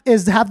have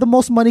is have the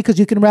most money because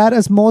you can rad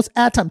as most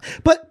ad time.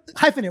 But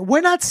Hyphenate,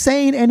 we're not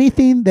saying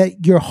anything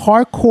that your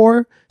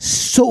hardcore,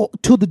 so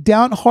to the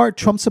down hard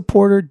Trump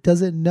supporter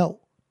doesn't know.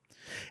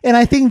 And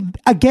I think,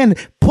 again,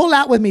 pull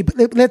out with me.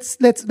 Let's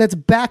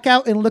back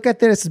out and look at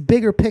this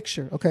bigger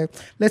picture. Okay,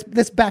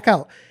 let's back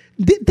out.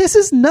 This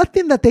is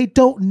nothing that they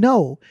don't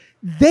know.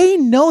 They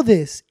know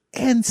this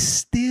and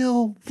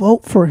still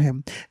vote for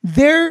him.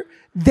 Their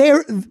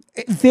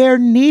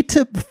need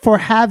for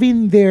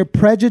having their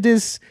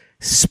prejudice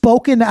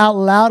spoken out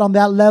loud on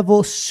that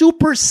level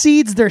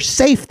supersedes their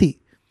safety.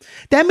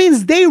 That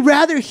means they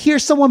rather hear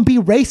someone be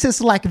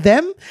racist like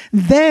them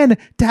than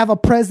to have a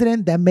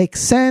president that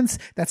makes sense,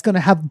 that's going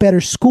to have better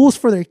schools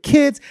for their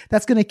kids,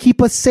 that's going to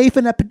keep us safe.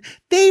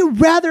 They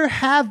rather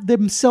have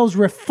themselves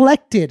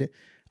reflected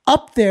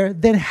up there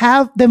than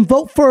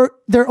vote for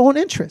their own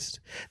interest.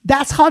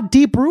 That's how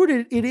deep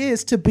rooted it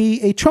is to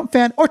be a Trump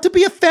fan or to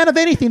be a fan of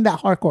anything that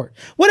hardcore,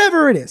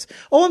 whatever it is.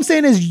 All I'm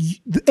saying is,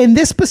 in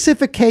this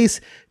specific case,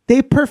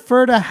 they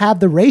prefer to have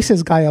the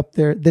racist guy up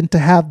there than to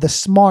have the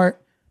smart,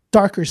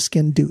 darker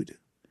skinned dude.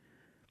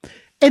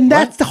 And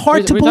that's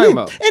hard to believe.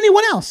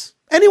 Anyone else.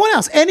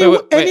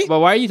 But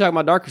why are you talking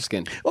about darker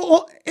skin?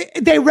 Well,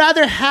 they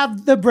rather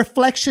have the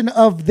reflection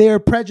of their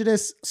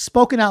prejudice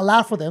spoken out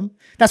loud for them.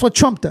 That's what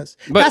Trump does.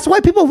 That's why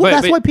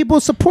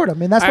people support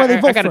him, and that's why they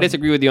vote for him. I gotta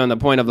disagree with you on the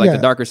point of like the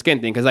darker skin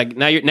thing, because like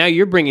now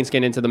you're bringing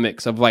skin into the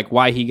mix of like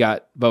why he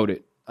got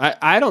voted.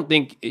 I don't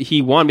think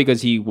he won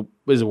because he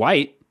was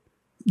white.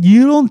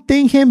 You don't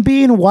think him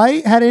being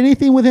white had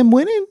anything with him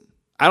winning?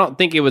 I don't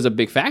think it was a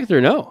big factor,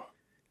 no.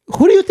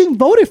 Who do you think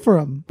voted for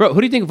him? Bro,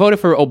 who do you think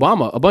voted for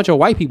Obama? A bunch of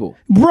white people.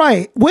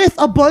 Right. With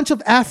a bunch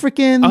of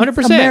African,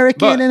 100%,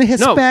 American, and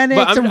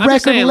Hispanics, and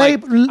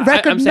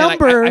record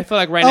number I feel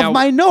like right now, of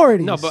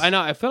minorities. No, but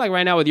I feel like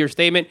right now with your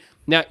statement,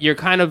 now you're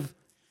kind of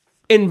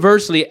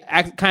inversely,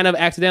 kind of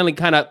accidentally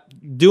kind of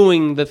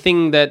doing the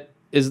thing that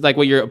is like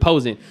what you're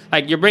opposing.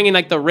 Like you're bringing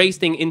like the race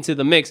thing into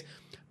the mix.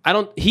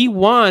 He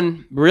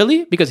won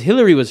really because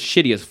Hillary was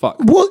shitty as fuck.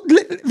 Well,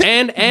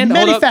 and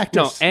many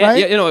factors,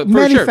 right? For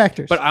many sure.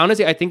 factors. But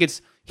honestly, I think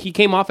he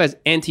came off as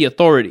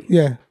anti-authority.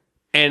 Yeah.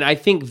 And I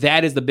think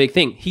that is the big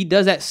thing. He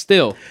does that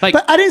still. Like,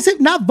 but I didn't say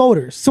not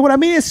voters. So what I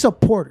mean is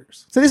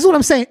supporters. So this is what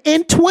I'm saying.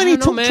 In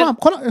 2020, Trump.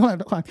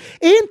 Hold on.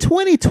 In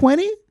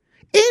 2020,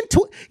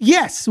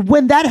 yes,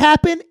 when that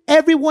happened,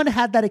 everyone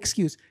had that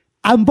excuse.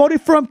 I'm voting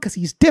for him because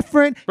he's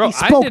different. Bro,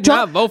 I did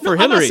not vote for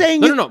Hillary.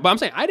 No. But I'm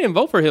saying I didn't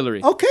vote for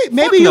Hillary. Okay,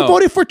 maybe you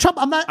voted for Trump.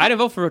 I didn't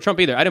vote for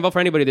Trump either. I didn't vote for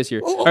anybody this year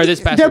or this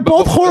past year. They're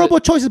both horrible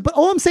choices. But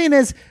all I'm saying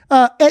is,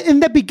 in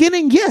the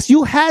beginning, yes,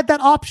 you had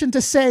that option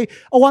to say,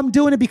 "Oh, I'm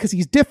doing it because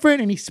he's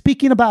different and he's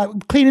speaking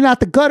about cleaning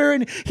out the gutter."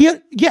 And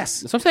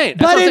yes, that's what I'm saying.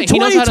 But in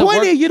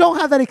 2020, you don't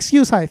have that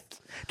excuse, Hype.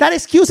 That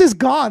excuse is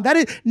gone. That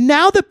is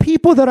now the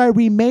people that are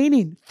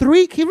remaining.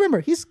 Remember,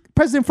 he's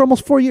president for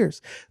almost 4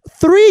 years.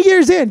 3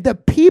 years in, the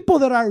people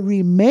that are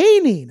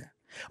remaining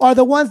are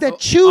the ones that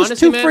choose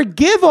to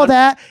forgive all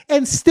that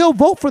and still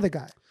vote for the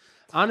guy.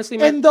 honestly,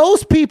 man, and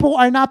those people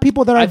are not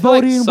people that are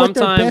voting with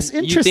their best interest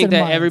in mind. You think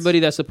that everybody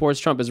that supports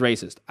Trump is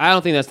racist. I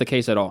don't think that's the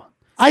case at all.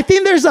 I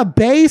think there's a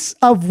base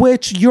of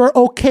which you're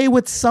okay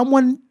with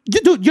someone.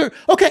 Dude, you're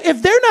okay.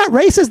 If they're not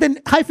racist, then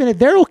Hyphenate,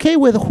 they're okay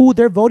with who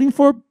they're voting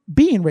for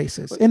being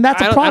racist. And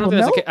that's a problem.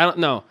 I don't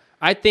know.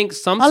 I think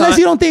sometimes. Unless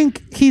you don't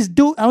think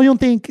I don't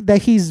think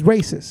that he's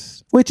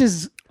racist, which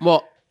is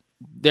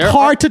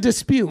hard to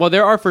dispute. Well,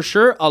 there are for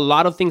sure a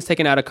lot of things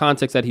taken out of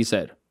context that he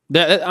said.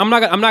 I'm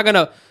not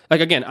gonna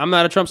like, again, I'm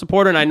not a Trump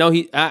supporter, and I know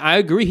I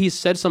agree he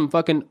said some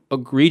fucking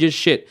egregious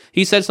shit.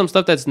 He said some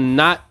stuff that's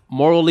not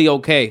morally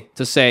okay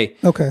to say.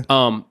 Okay.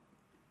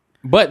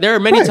 But there are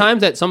many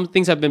times that some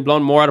things have been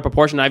blown more out of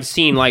proportion. I've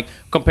seen, like,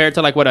 compared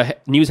to like what a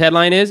news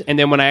headline is, and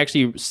then when I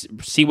actually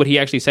see what he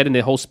actually said in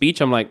the whole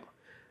speech, I'm like,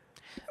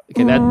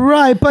 okay,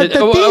 right. But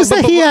the things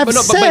that he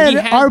has said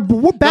are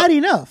bad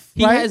enough.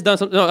 He has done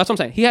some. No, that's what I'm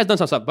saying. He has done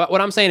some stuff. But what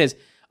I'm saying is,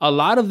 a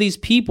lot of these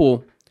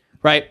people,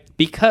 right,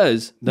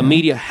 because the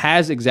media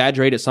has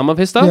exaggerated some of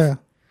his stuff,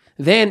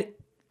 then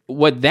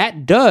what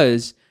that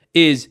does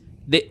is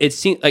it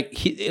seems like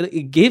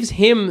it gives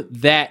him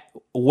that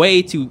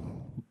way to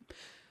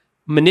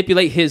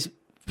manipulate his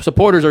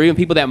supporters or even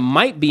people that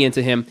might be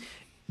into him,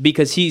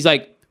 because he's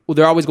like, well,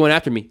 they're always going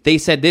after me. They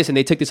said this and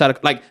they took this out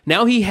of, like,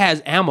 now he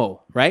has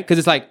ammo, right? Because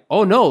it's like,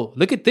 oh no,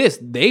 look at this.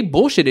 They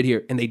bullshitted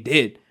here, and they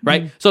did,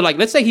 right? Mm-hmm. So like,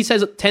 let's say he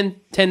says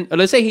 10,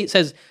 let's say he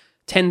says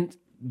 10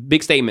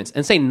 big statements,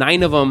 and say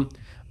 9 of them,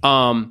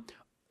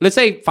 let's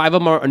say 5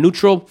 of them are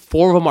neutral,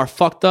 4 of them are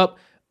fucked up,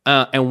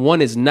 and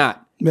 1 is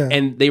not. Yeah.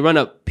 And they run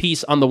a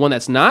piece on the one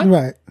that's not.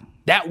 Right.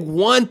 That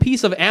one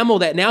piece of ammo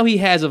that now he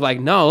has of like,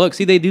 no, look,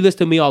 see, they do this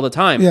to me all the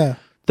time. Yeah.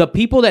 The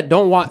people that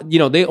don't want,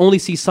 they only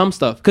see some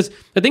stuff. Because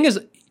the thing is,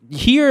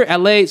 here,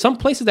 LA, some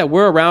places that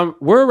we're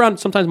around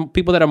sometimes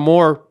people that are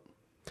more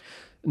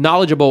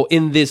knowledgeable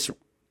in this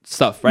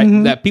stuff, right?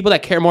 Mm-hmm. That people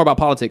that care more about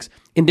politics.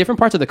 In different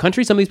parts of the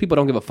country, some of these people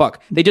don't give a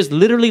fuck. They just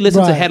literally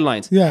listen to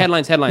headlines. Yeah.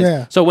 Headlines.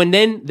 Yeah. So when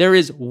then there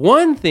is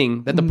one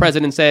thing that the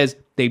president says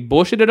they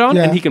bullshitted on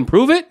and he can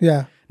prove it,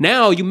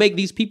 now you make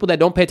these people that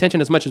don't pay attention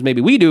as much as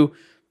maybe we do,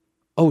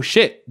 oh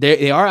shit,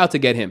 they are out to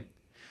get him.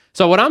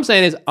 So what I'm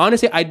saying is,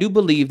 honestly, I do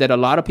believe that a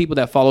lot of people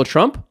that follow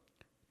Trump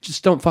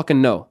just don't fucking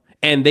know.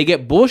 And they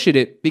get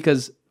bullshitted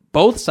because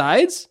both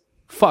sides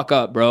fuck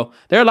up, bro.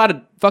 There are a lot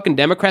of fucking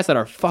Democrats that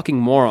are fucking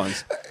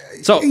morons.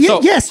 So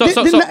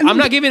I'm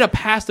not giving a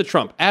pass to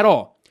Trump at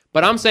all.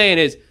 But I'm saying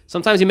is,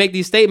 sometimes you make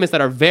these statements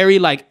that are very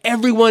like,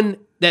 everyone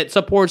that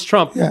supports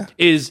Trump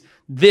is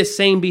this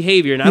same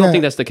behavior. And I don't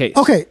think that's the case.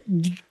 Okay,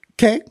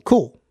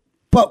 cool.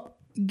 But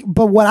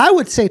what I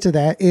would say to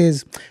that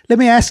is, let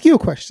me ask you a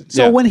question.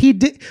 So when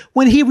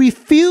he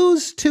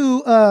refused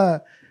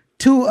to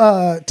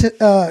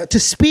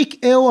speak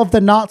ill of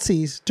the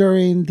Nazis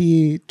during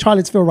the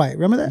Charlottesville riot,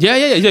 remember that?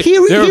 Yeah.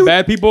 There are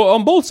bad people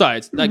on both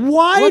sides. Like,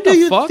 why do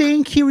you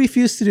think he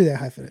refused to do that,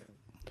 Hyphenate?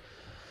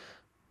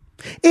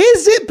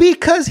 Is it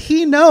because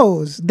he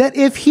knows that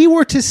if he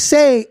were to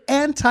say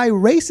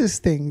anti-racist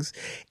things,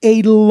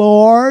 a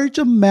large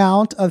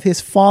amount of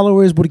his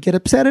followers would get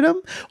upset at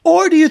him?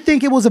 Or do you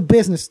think it was a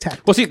business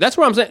tactic? Well, see, that's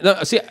what I'm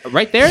saying. See,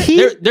 right there,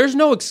 there's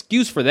no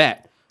excuse for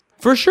that.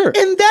 For sure.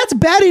 And that's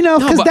bad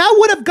enough, because that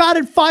would have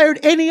gotten fired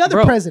any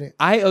other president.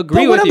 I agree with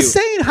you. But what I'm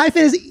saying,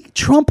 Hyphen, is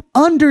Trump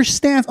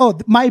understands,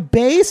 my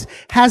base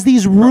has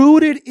these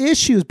rooted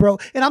issues, bro.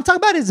 And I'm talking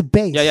about his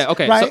base. Yeah,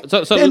 okay. Right?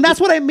 So and that's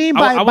what I mean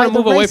by I want to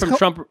move away from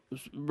Trump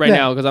right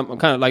now, because I'm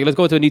kind of like, let's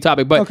go to a new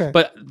topic.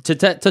 But to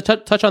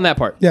touch on that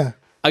part. Yeah.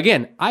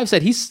 Again, I've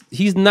said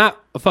he's not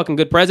a fucking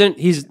good president.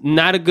 He's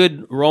not a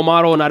good role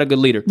model, not a good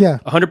leader. Yeah.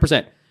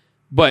 100%.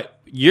 But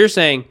you're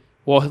saying,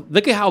 well,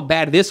 look at how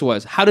bad this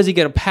was. How does he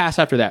get a pass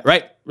after that,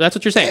 right? That's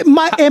what you're saying.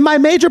 My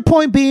major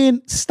point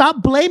being,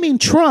 stop blaming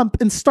Trump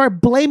and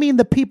start blaming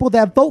the people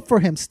that vote for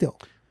him still.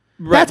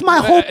 Right. That's my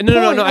whole point.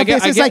 No, I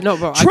get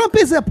Trump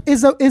is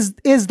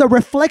the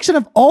reflection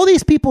of all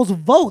these people's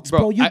votes,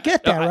 bro. You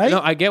get that, right? No,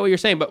 I get what you're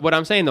saying, but what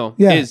I'm saying though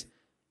is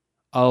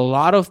a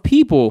lot of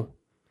people,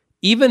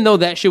 even though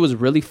that shit was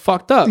really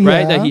fucked up,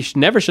 right? That he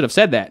never should have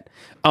said that.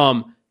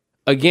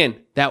 Again,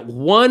 that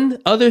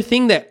one other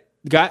thing that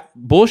got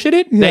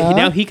bullshitted, that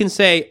now he can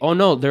say, oh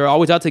no, they're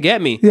always out to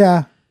get me.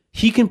 Yeah.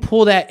 He can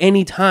pull that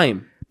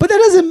anytime. But that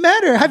doesn't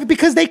matter,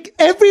 because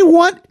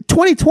everyone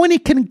 2020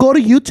 can go to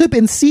YouTube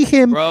and see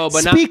him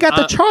speak at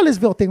the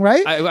Charlottesville thing,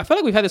 right? I feel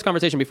like we've had this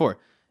conversation before,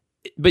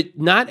 but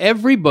not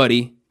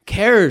everybody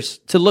cares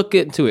to look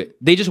into it.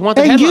 They just want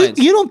the headlines.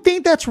 You don't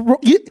think that's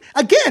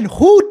again?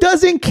 Who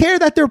doesn't care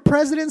that their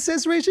president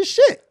says racist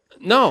shit?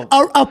 No,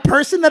 a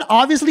person that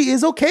obviously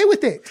is okay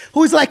with it,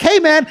 who's like, "Hey,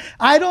 man,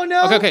 I don't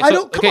know.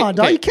 Come on,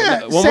 dog. You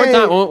can't." One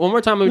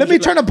more time. Let me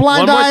turn a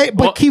blind eye,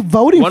 but keep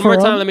voting for him. One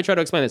more time. Let me try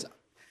to explain this.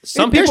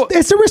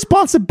 It's a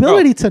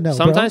responsibility to know.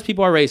 Sometimes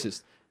people are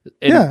racist,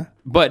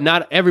 but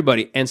not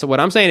everybody. And so what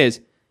I'm saying is,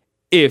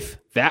 if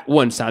that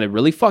one sounded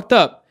really fucked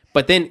up,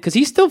 But then, because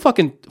he still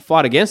fucking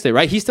fought against it,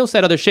 right? He still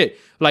said other shit.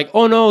 Like,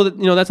 oh no,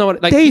 that's not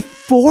what... Like, they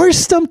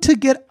forced him to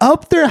get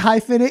up there,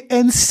 Hyphenate,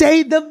 and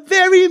say the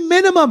very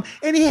minimum.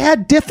 And he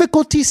had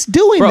difficulties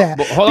doing that.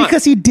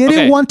 Because he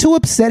didn't want to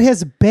upset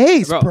his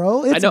base,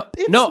 bro.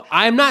 No,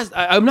 I'm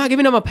not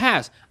giving him a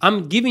pass.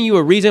 I'm giving you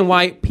a reason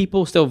why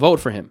people still vote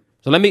for him.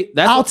 So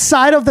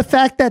outside of the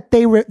fact that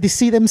they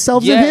see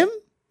themselves in him?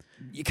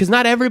 Because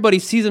not everybody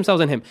sees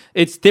themselves in him.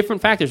 It's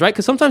different factors, right?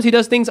 Because sometimes he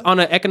does things on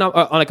an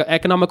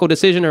economical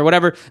decision or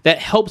whatever that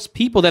helps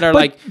people that are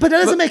But that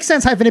doesn't make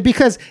sense, Hyphenate,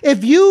 because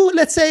if you,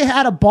 let's say,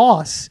 had a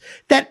boss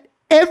that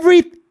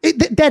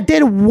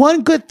did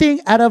one good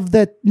thing out of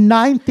the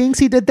 9 things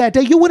he did that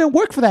day, you wouldn't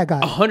work for that guy.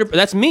 100%.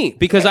 That's me,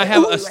 because I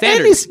have a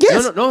standard.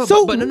 No.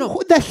 So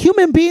the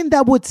human being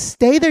that would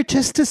stay there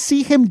just to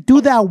see him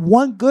do that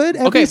one good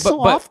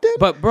often?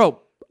 But bro,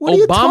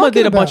 Obama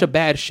did a bunch of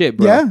bad shit,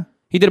 bro. Yeah.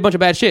 He did a bunch of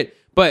bad shit,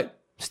 but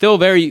still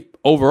very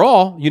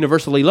overall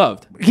universally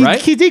loved,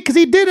 right? He did because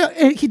he did.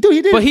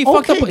 But he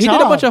fucked up. He did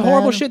a bunch of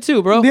horrible shit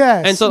too, bro.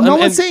 Yeah. And so no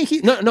one's saying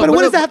he. No. But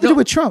what does that have to do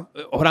with Trump?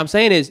 What I'm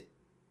saying is,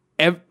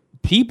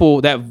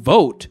 people that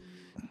vote,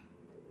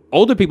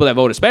 older people that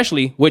vote,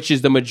 especially, which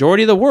is the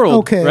majority of the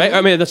world, right?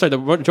 I mean, the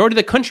majority of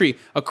the country,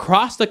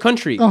 across the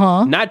country,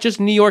 not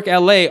just New York,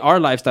 LA, our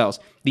lifestyles.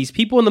 These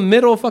people in the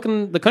middle of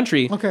fucking the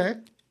country,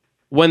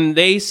 when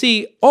they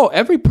see,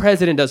 every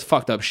president does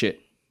fucked up shit.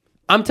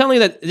 I'm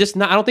telling you that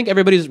I don't think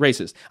everybody's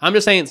racist. I'm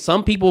just saying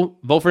some people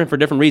vote for him for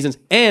different reasons.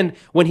 And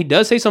when he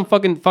does say some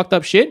fucking fucked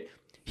up shit,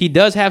 he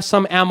does have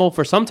some ammo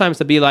for sometimes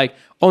to be like,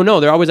 oh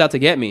no, they're always out to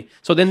get me.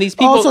 So then these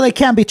people... so they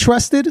can't be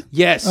trusted?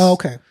 Yes. Oh,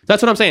 okay.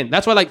 That's what I'm saying.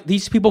 That's why like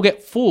these people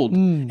get fooled.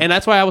 And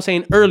that's why I was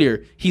saying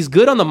earlier, he's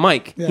good on the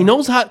mic. Yeah. He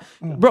knows how...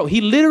 Bro,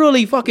 he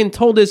literally fucking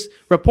told this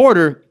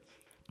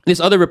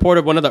other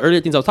reporter, one of the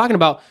earlier things I was talking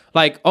about,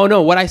 like, oh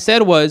no, what I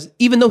said was,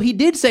 even though he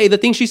did say the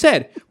thing she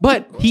said,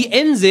 but he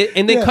ends it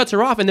and then cuts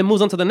her off and then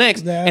moves on to the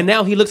next. Yeah. And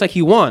now he looks like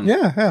he won.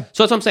 Yeah. So that's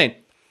what I'm saying.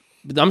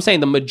 I'm saying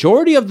the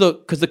majority of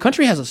because the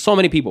country has so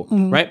many people,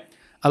 right?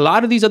 A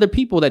lot of these other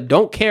people that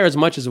don't care as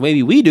much as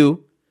maybe we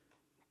do,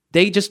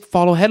 they just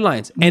follow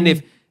headlines. And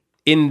if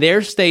in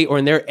their state or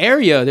in their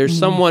area, there's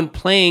someone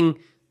playing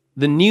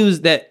the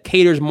news that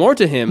caters more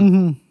to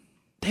him,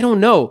 they don't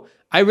know.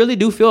 I really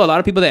do feel a lot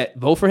of people that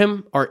vote for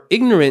him are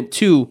ignorant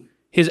to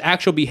his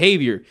actual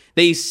behavior.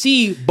 They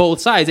see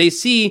both sides. They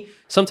see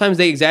sometimes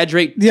they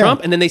exaggerate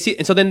Trump, and then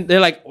then they're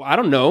like, well, I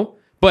don't know,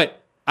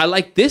 but I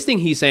like this thing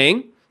he's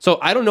saying, so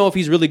I don't know if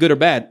he's really good or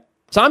bad.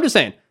 So I'm just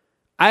saying,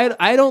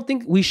 I don't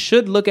think we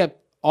should look at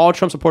all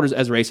Trump supporters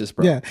as racist,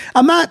 bro. Yeah,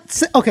 I'm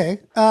not okay.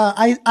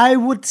 I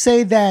would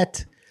say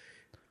that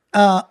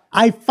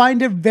I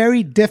find it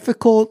very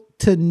difficult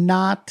to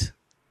not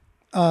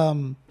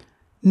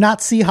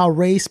see how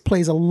race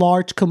plays a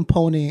large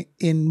component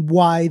in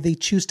why they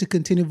choose to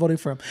continue voting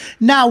for him.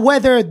 Now,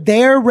 whether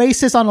they're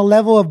racist on a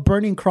level of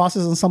burning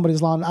crosses on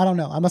somebody's lawn, I don't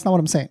know. That's not what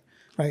I'm saying,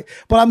 right?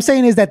 What I'm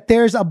saying is that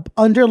there's a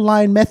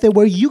underlying method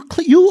where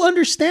you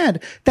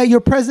understand that your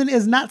president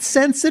is not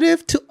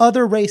sensitive to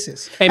other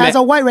races. Hey, as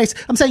a white race,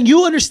 I'm saying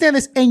you understand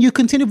this and you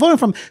continue voting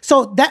for him.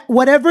 So that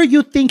whatever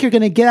you think you're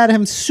going to get out of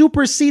him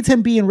supersedes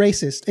him being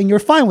racist, and you're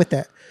fine with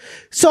that.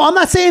 So I'm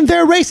not saying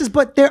they're racist,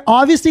 but they're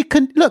obviously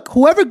look.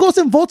 Whoever goes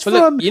and votes for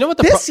him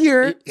this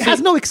year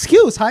has no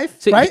excuse,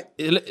 right?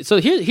 So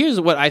here's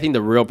what I think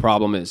the real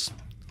problem is.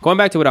 Going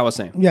back to what I was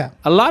saying. Yeah,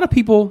 a lot of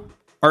people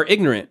are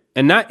ignorant,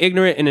 and not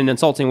ignorant in an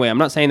insulting way. I'm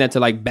not saying that to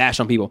like bash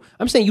on people.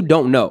 I'm saying you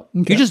don't know.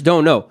 Okay. You just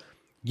don't know.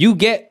 You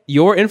get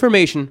your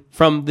information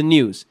from the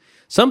news.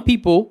 Some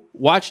people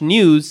watch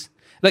news.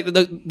 Like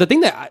the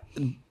thing that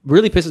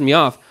really pisses me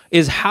off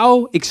is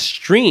how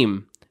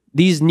extreme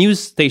these news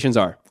stations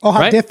are. Oh,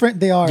 how different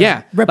they are.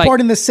 Yeah.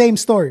 Reporting the same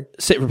story.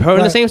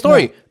 Reporting the same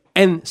story. Right.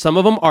 And some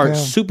of them are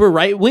super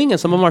right wing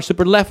and some of them are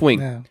super left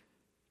wing. Yeah.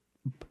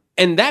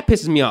 And that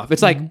pisses me off.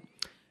 It's like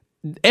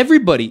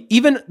everybody,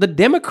 even the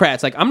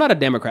Democrats, like I'm not a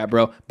Democrat,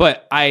 bro,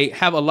 but I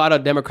have a lot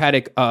of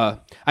Democratic,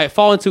 I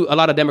fall into a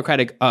lot of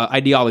Democratic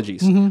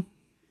ideologies.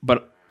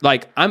 But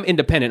like I'm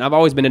independent. I've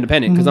always been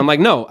independent because I'm like,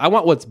 no, I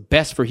want what's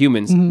best for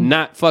humans,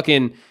 not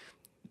fucking...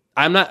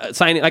 I'm not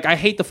signing, like, I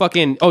hate the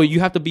fucking, you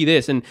have to be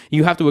this, and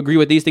you have to agree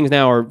with these things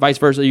now, or vice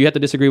versa, you have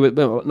to disagree with,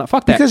 no,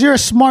 fuck that. Because you're a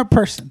smart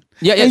person.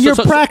 Yeah. And you're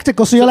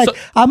practical, so you're like,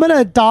 I'm going to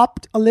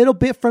adopt a little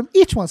bit from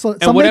each one. So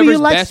maybe you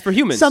like best for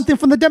humans. Something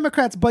from the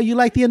Democrats, but you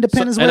like the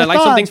independence way of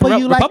thought, but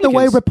you like the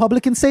way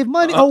Republicans save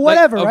money, or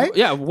whatever, right?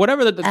 Yeah,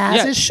 whatever.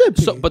 As it should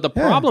be. But the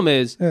problem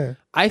is,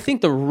 I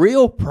think the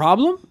real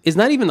problem is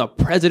not even the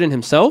president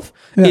himself,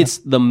 it's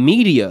the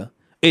media.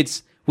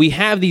 We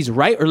have these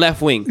right or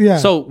left wing. Yeah.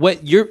 So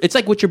it's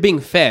like what you're being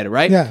fed,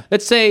 right? Yeah.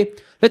 Let's say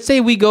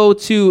we go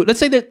to let's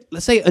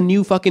say a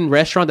new fucking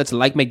restaurant that's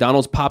like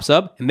McDonald's pops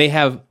up and they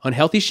have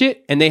unhealthy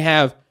shit and they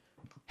have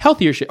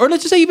healthier shit. Or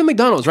let's just say even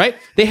McDonald's, right?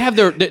 They get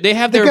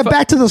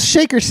back to those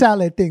shaker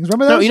salad things.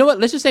 Remember those? No, you know what?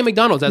 Let's just say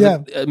McDonald's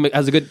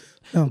as a good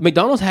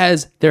McDonald's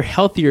has their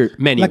healthier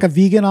menu. Like a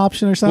vegan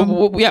option or something?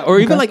 Or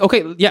even like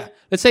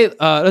let's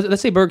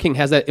say Burger King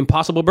has that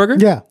Impossible Burger.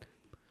 Yeah.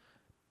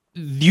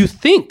 You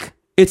think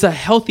it's a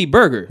healthy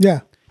burger.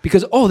 Yeah.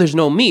 Because, there's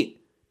no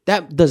meat.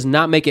 That does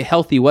not make it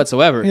healthy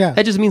whatsoever. Yeah.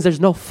 That just means there's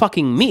no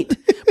fucking meat.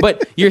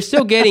 But you're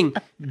still getting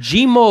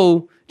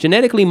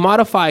genetically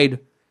modified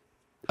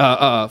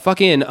not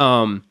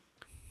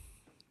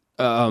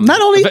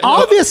only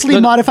obviously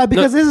modified,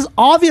 because this is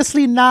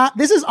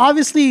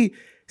obviously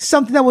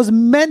something that was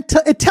meant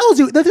to, it tells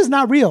you that is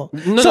not real.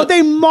 So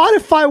they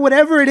modify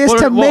whatever it is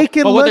to make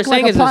it look like a pie. What they're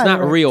saying is it's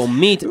not real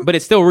meat, but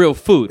it's still real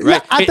food,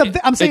 right? Yeah,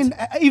 I'm saying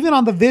even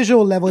on the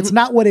visual level, it's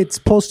not what it's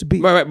supposed to be.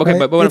 Right. Okay,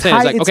 but what I'm saying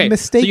is like, okay,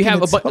 so you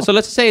have, so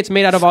let's say it's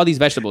made out of all these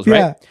vegetables, right?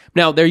 Yeah.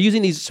 Now they're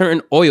using these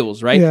certain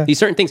oils, right? Yeah. These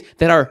certain things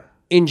that are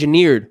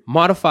engineered,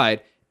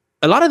 modified.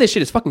 A lot of this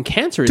shit is fucking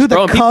cancerous, Dude,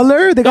 bro. The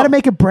color, they got to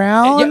make it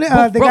brown. They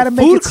got to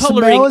make it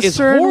smell a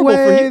certain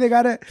way. They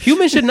got to.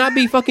 Humans should not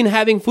be fucking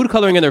having food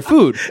coloring in their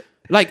food.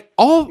 Like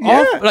all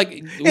like,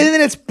 and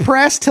then it's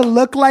pressed to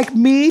look like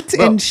meat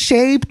and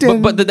shaped.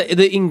 And but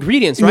the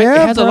ingredients, right?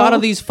 Yeah, it has a lot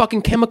of these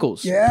fucking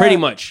chemicals, pretty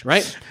much,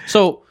 right?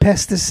 So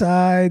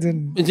pesticides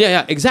and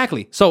yeah,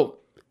 exactly. So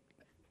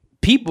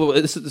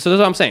people, so that's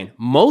what I'm saying.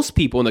 Most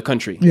people in the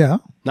country,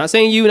 not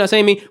saying you, not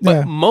saying me,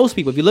 but most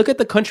people, if you look at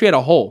the country as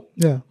a whole,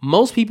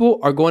 most people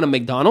are going to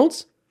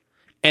McDonald's,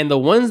 and the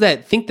ones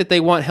that think that they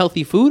want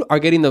healthy food are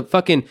getting the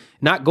fucking,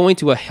 not going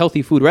to a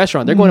healthy food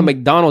restaurant. They're going to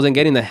McDonald's and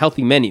getting the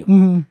healthy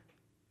menu.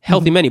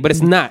 Healthy menu, but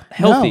it's not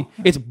healthy. No.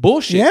 It's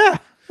bullshit. Yeah.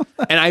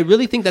 And I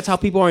really think that's how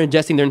people are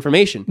ingesting their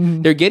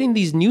information. They're getting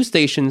these news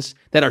stations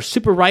that are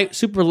super right,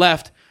 super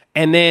left,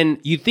 and then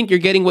you think you're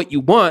getting what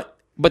you want,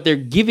 but they're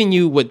giving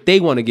you what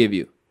they want to give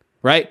you,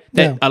 right?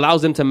 That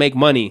allows them to make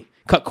money,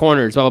 cut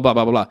corners, blah, blah,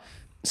 blah, blah, blah.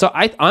 So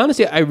I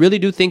honestly, I really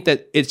do think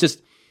that it's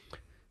just,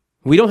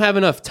 we don't have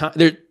enough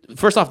time.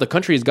 First off, the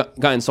country has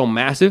gotten so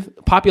massive.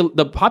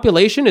 The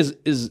population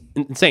is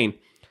insane.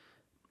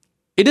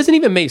 It doesn't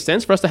even make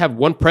sense for us to have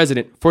one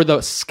president for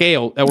the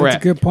scale that we're at.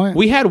 That's a good point.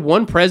 We had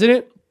one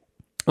president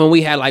when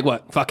we had like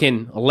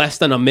fucking less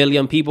than 1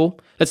 million people.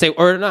 Let's say,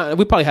 or not,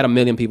 we probably had 1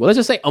 million people. Let's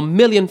just say 1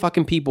 million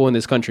fucking people in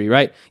this country,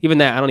 right? Even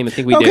that, I don't even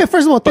think we did. Okay,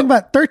 first of all, think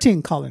about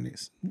 13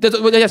 colonies. That's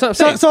what I'm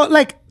saying. So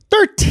like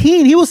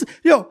 13, he was,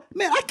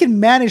 man, I can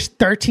manage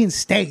 13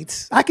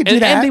 states. I could do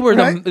that.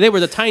 And they were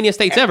the tiniest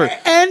states ever.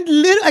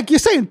 And like you're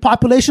saying,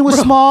 population was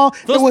small.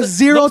 There was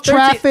zero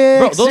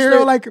traffic.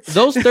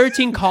 Those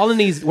 13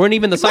 colonies weren't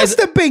even the size.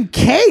 Must have been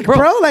cake,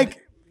 bro. Like,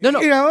 they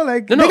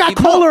got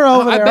cholera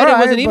over there. I bet it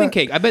wasn't even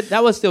cake. I bet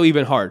that was still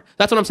even hard.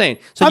 That's what I'm saying.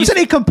 So I'm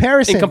saying in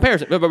comparison.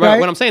 But what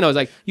I'm saying, I was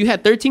like, you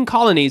had 13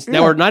 colonies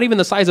that were not even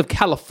the size of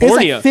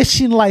California. It's like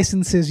fishing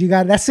licenses. You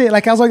got, that's it.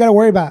 Like, that's all you got to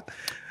worry about.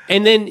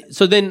 And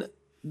then,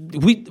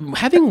 we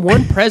having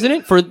one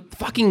president for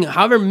fucking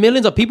however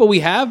millions of people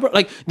we have,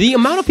 like the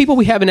amount of people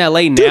we have in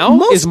LA now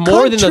is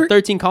more than the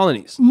 13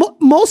 colonies.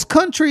 Most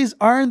countries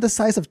aren't the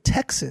size of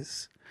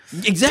Texas.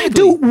 Exactly.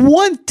 Dude,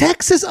 one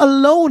Texas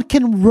alone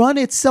can run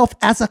itself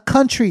as a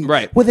country,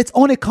 right, with its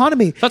own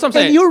economy. That's what I'm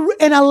saying.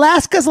 And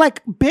Alaska's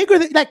like bigger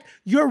than, like,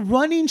 you're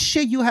running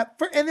shit you have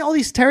and all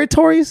these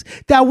territories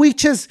that we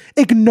just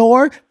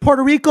ignore.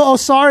 Puerto Rico, oh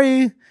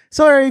sorry,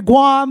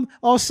 Guam,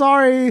 oh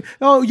sorry,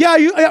 oh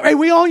yeah,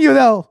 we own you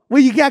though.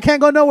 You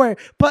can't go nowhere.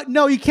 But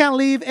no, you can't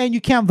leave and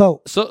you can't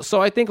vote. So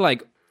I think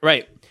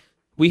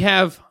we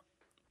have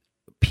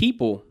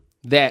people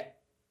that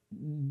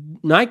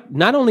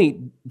not only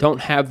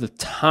don't have the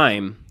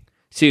time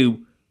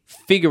to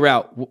figure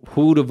out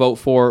who to vote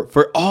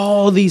for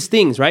all these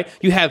things, right?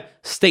 You have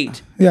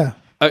state. Yeah.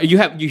 You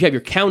have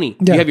your county,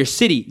 you have your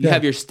city, you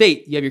have your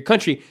state, you have your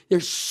country.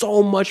 There's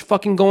so much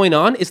fucking going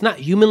on. It's not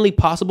humanly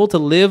possible to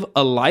live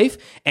a life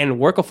and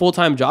work a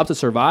full-time job to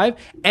survive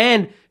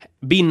and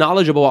be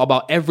knowledgeable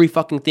about every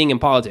fucking thing in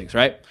politics,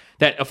 right?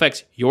 That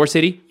affects your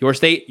city, your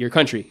state, your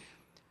country.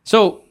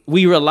 So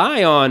we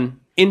rely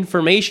on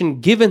information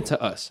given to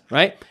us,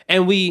 right?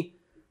 And we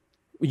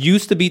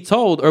used to be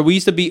told, or we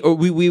used to be, or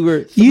we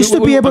were used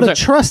to be able to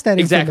trust that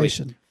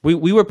information. Exactly.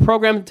 We were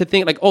programmed to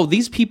think like, oh,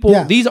 these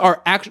people, these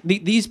are actually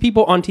these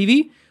people on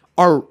TV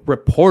are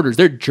reporters.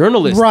 They're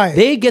journalists. Right.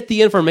 They get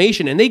the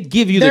information and they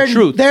give you the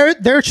truth.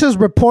 They're just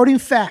reporting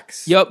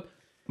facts. Yep.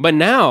 But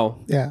now,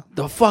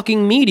 the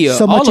fucking media,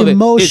 so much all of it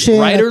emotion is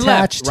right or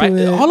left, right? To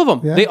it. All of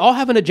them, they all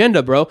have an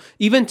agenda, bro.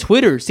 Even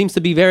Twitter seems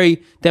to be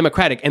very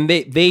democratic, and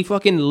they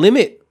fucking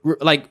limit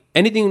like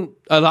anything,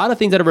 a lot of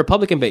things that are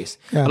Republican based.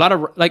 A lot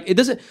of like it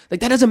doesn't like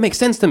that doesn't make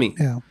sense to me.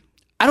 Yeah.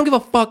 I don't give a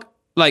fuck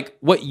like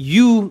what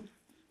you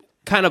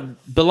kind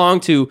of belong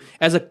to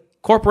as a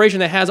corporation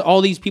that has all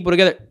these people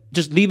together.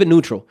 Just leave it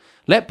neutral.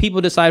 Let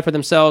people decide for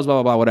themselves.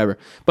 Blah blah blah. Whatever.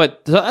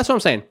 But that's what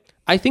I'm saying.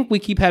 I think we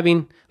keep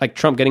having like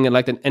Trump getting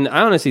elected, and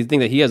I honestly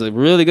think that he has a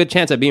really good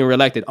chance at being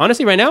reelected.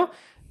 Honestly, right now,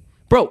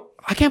 bro,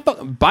 I can't fuck.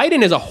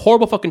 Biden is a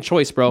horrible fucking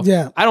choice, bro.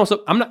 Yeah,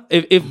 I'm not.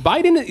 If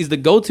Biden is the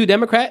go-to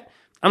Democrat,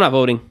 I'm not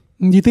voting.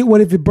 You think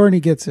what if Bernie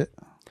gets it?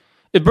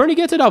 If Bernie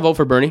gets it, I'll vote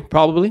for Bernie.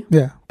 Probably.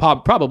 Yeah.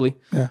 Probably.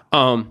 Yeah.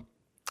 I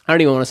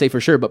don't even want to say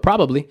for sure, but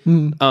probably.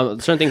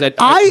 Certain things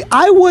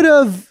I would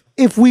have,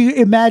 if we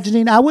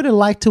imagining, I would have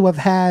liked to have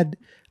had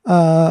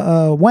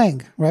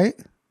Wang, right?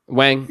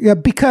 Wang. Yeah,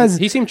 because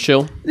he seemed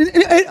chill.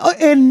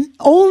 And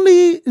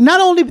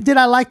not only did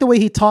I like the way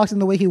he talks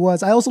and the way he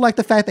was, I also like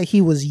the fact that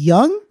he was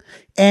young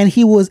and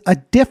he was a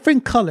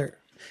different color.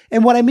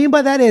 And what I mean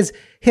by that is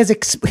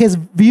his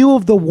view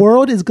of the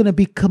world is going to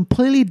be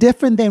completely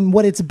different than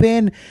what it's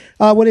been.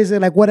 What is it,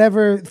 like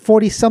whatever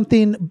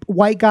 40-something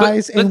white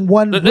guys and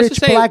one rich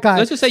black guy.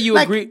 Let's just say you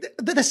agree.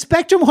 The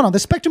spectrum, hold on, the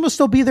spectrum will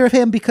still be there of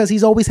him because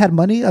he's always had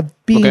money of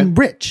being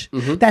rich.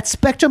 Mm-hmm. That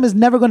spectrum is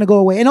never going to go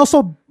away. And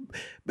also,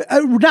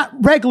 not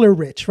regular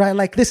rich, right?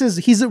 Like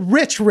he's a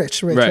rich,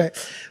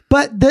 right?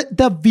 But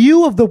the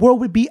view of the world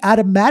would be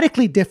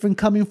automatically different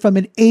coming from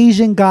an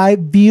Asian guy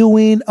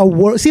viewing a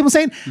world. See what I'm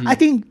saying? Mm. I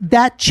think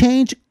that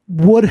change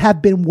would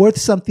have been worth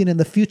something in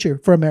the future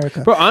for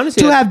America. Bro,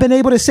 honestly, to have been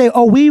able to say,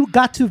 oh, we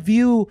got to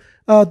view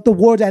the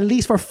world at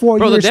least for 4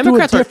 years. The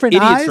Democrats through different are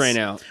idiots eyes. right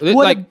now.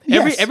 Like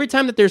every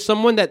time that there's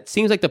someone that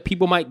seems like the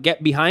people might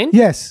get behind.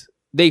 Yes.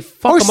 They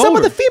fuck them over. Or some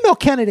of the female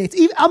candidates.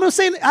 I'm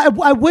saying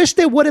I wish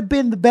they would have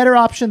been the better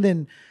option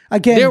than,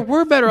 again, there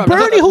were better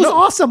options. Bernie, who's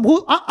awesome.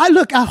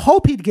 I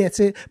hope he gets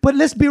it. But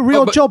let's be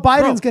real, Joe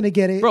Biden's going to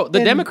get it. Bro,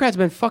 the Democrats have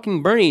been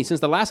fucking Bernie since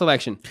the last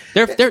election.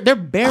 They're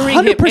burying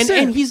 100%. him,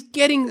 and he's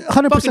getting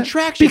 100% fucking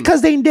traction.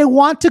 Because they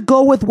want to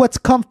go with what's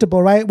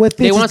comfortable, right?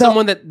 They want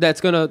someone that's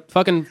going to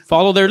fucking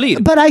follow their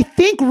lead. But I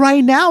think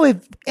right now,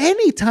 if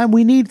any time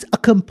we need a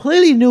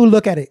completely new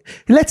look at it,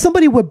 let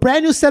somebody with a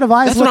brand new set of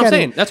eyes look at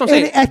it. That's what I'm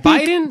saying. I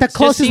think Biden the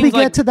closest we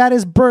get to that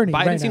is Bernie.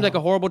 Biden seems like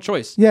a horrible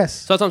choice. Yes.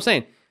 So that's what I'm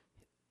saying.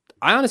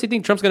 I honestly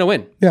think Trump's going to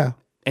win. Yeah.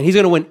 And he's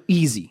going to win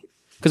easy.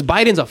 Because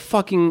Biden's a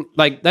fucking,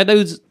 like, that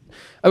dude's...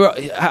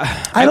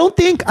 I don't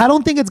think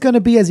it's going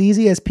to be as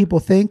easy as people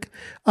think.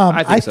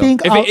 I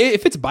think so.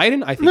 If it's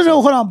Biden, I think so.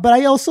 No, hold on. But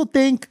I also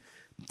think,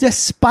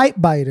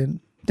 despite Biden,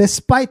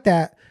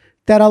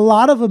 that a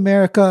lot of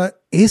America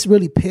is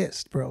really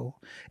pissed, bro.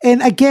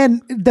 And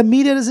again, the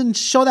media doesn't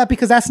show that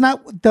because that's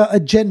not the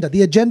agenda.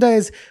 The agenda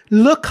is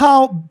look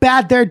how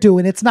bad they're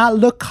doing. It's not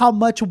look how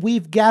much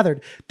we've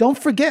gathered. Don't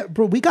forget,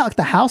 bro, we got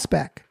the House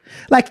back.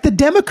 Like the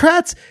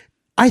Democrats,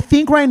 I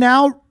think right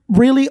now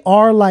really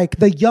are like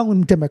the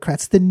young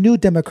Democrats, the new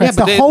Democrats,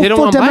 the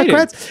hopeful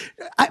Democrats.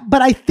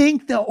 But I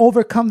think they'll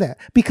overcome that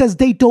because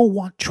they don't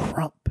want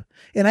Trump.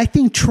 And I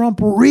think Trump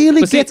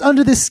really gets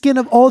under the skin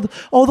of all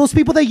those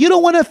people that you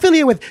don't want to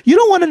affiliate with. You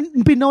don't want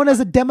to be known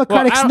as a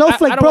Democratic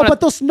snowflake, bro. But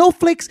those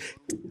snowflakes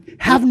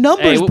have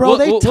numbers, bro.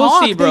 They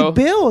talk, see, bro.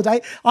 They build.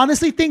 I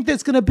honestly think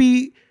that's going to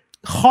be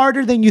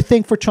harder than you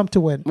think for Trump to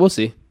win. We'll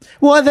see.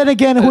 Well, then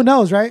again, who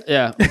knows, right?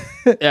 Yeah.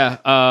 Yeah.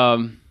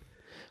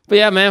 But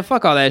yeah, man,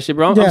 fuck all that shit,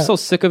 bro. I'm so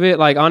sick of it.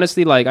 Like,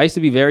 honestly, like I used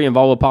to be very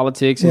involved with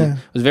politics and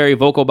was very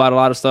vocal about a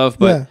lot of stuff,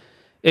 but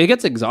it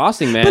gets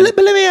exhausting, man. But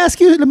let me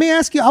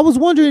ask you. I was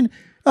wondering,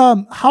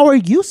 how are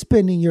you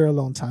spending your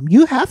alone time?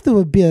 You have to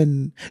have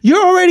been.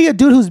 You're already a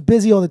dude who's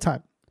busy all the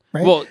time,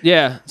 right? Well,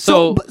 yeah.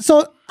 So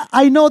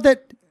I know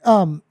that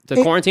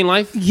the quarantine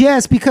life.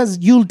 Yes, because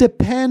you'll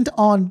depend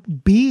on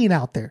being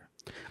out there.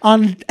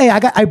 Hey,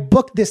 I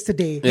booked this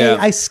today. Yeah.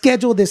 Hey, I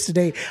scheduled this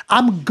today.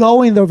 I'm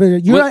going over there.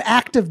 You're an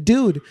active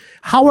dude.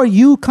 How are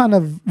you kind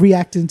of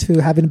reacting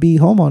to having to be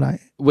home all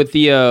night? With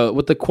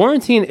the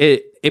quarantine,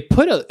 it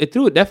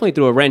definitely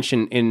threw a wrench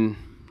in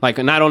like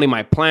not only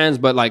my plans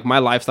but like my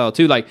lifestyle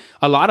too. Like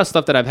a lot of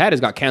stuff that I've had has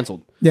got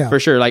canceled. Yeah,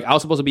 for sure. Like I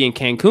was supposed to be in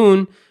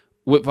Cancun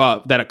with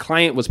that a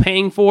client was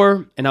paying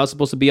for, and I was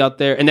supposed to be out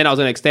there, and then I was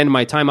going to extend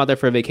my time out there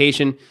for a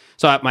vacation.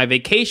 So my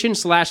vacation /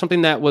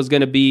 something that was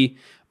going to be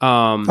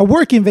a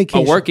working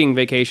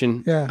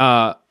vacation.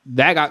 Yeah.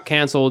 That got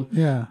canceled.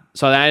 Yeah.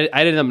 So I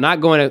ended up not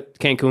going to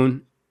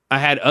Cancun. I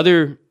had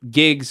other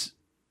gigs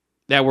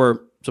that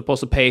were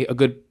supposed to pay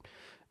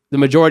the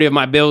majority of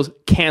my bills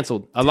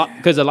canceled a lot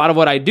because a lot of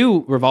what I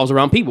do revolves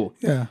around people.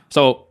 Yeah.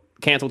 So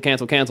canceled.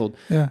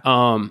 Yeah.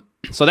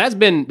 So that's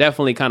been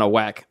definitely kind of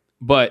whack.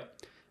 But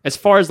as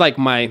far as like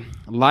my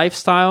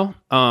lifestyle,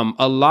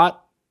 a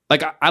lot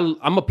like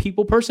I'm a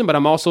people person, but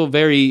I'm also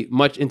very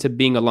much into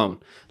being alone.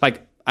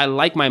 Like I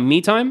like my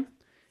me time,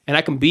 and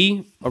I can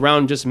be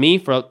around just me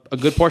for a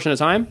good portion of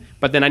the time,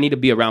 but then I need to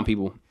be around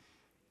people.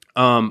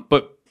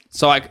 But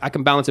so I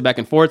can balance it back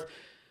and forth.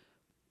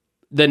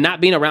 The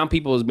not being around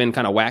people has been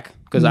kind of whack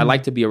because I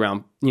like to be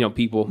around,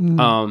 people.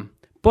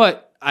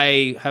 But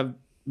I have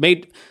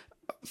made,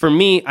 for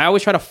me, I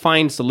always try to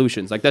find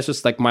solutions. Like that's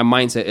just like my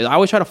mindset. I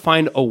always try to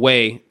find a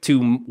way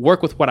to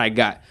work with what I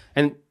got.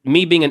 And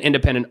me being an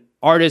independent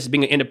artist,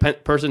 being an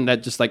independent person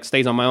that just like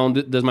stays on my own,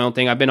 does my own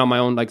thing. I've been on my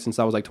own like since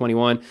I was like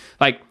 21.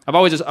 Like I've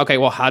always just, okay,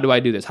 well, how do I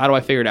do this? How do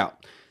I figure it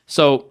out?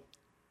 So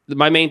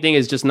my main thing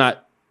is just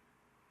not,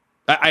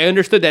 I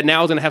understood that now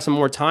I was going to have some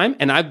more time,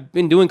 and I've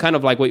been doing kind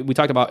of like what we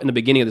talked about in the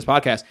beginning of this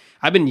podcast.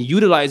 I've been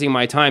utilizing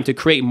my time to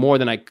create more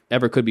than I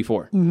ever could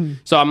before. Mm-hmm.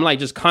 So I'm like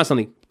just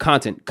constantly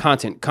content.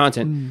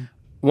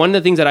 One of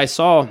the things that I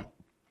saw,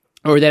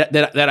 or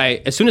that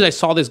I, as soon as I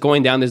saw this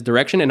going down this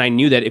direction, and I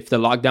knew that if the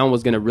lockdown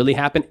was going to really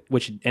happen,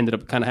 which ended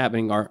up kind of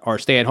happening, or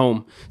stay at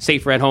home,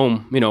 safer at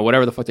home,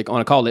 whatever the fuck they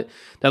want to call it,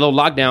 that little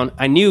lockdown,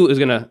 I knew it was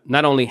going to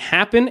not only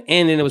happen,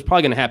 and then it was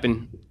probably going to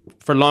happen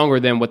for longer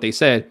than what they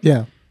said.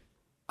 Yeah.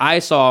 I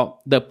saw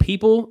the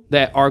people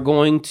that are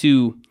going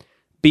to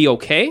be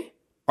okay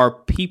are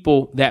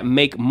people that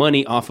make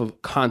money off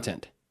of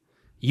content.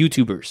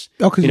 YouTubers.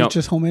 Oh, because you're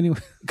just home anyway.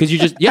 Because you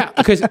just,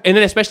 because, and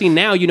then especially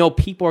now,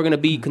 people are going to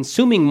be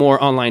consuming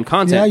more online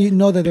content. Yeah, you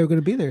know that they're going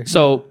to be there.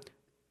 So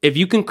if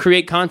you can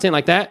create content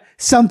like that.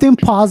 Something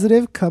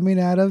positive coming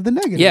out of the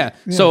negative. Yeah.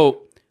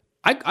 So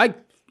I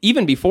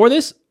even before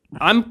this,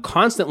 I'm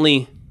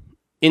constantly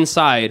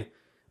inside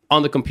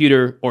on the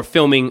computer or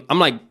filming. I'm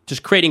like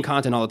just creating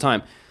content all the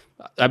time.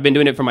 I've been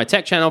doing it for my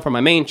tech channel, for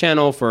my main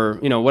channel, for,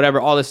 whatever,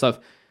 all this stuff.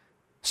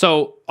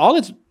 So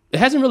it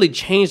hasn't really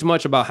changed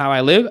much about how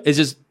I live. It's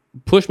just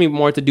pushed me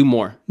more to do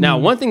more. Now,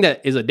 one thing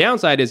that is a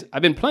downside is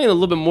I've been playing a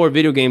little bit more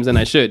video games than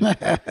I should.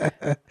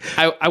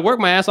 I work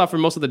my ass off for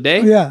most of the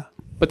day. Yeah.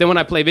 But then when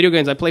I play video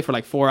games, I play for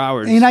like 4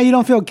 hours. And now you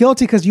don't feel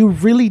guilty because you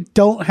really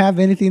don't have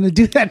anything to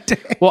do that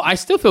day. Well, I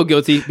still feel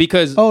guilty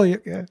because...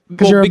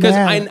 because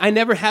I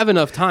never have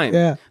enough time.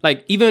 Yeah.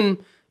 Like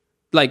even...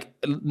 Like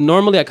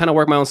normally I kind of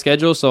work my own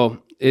schedule, so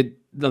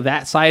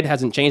that side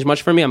hasn't changed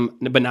much for me.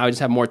 But now I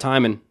just have more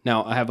time, and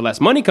now I have less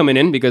money coming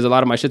in because a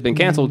lot of my shit's been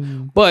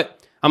canceled. But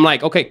I'm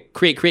like, okay,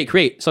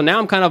 create. So now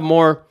I'm kind of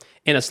more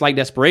in a slight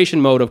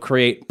desperation mode of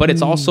create, but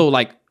it's also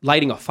like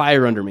lighting a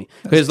fire under me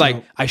because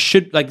like I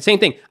should same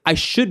thing. I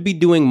should be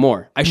doing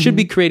more. I should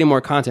be creating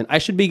more content. I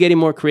should be getting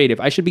more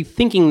creative. I should be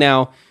thinking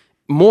now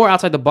more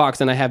outside the box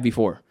than I have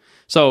before.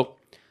 So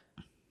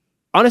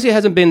honestly, it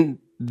hasn't been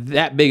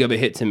that big of a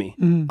hit to me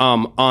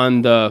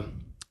on the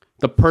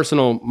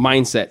personal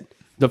mindset.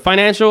 The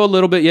financial a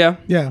little bit,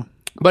 yeah,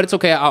 but it's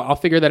okay. I'll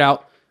figure that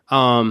out.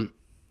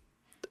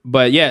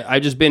 But yeah,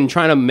 I've just been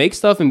trying to make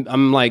stuff, and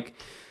I'm like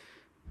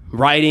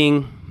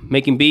writing,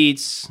 making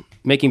beats,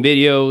 making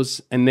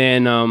videos, and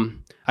then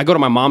I go to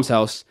my mom's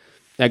house.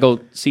 I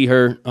go see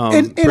her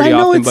pretty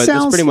often, but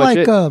that's pretty much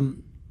it.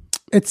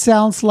 It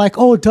sounds like,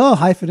 oh, duh,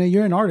 Hyphenate,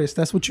 you're an artist.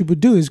 That's what you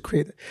would do is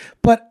create it.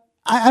 But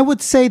I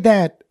would say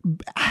that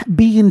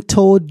being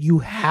told you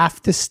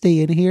have to stay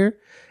in here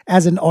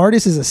as an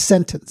artist is a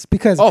sentence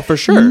because for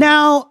sure.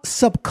 Now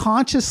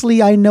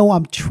subconsciously I know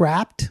I'm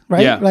trapped,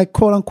 right? Yeah. Like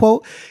quote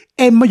unquote.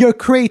 And your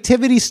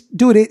creativity,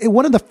 dude,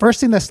 one of the first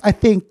things that I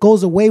think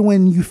goes away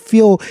when you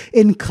feel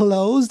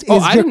enclosed is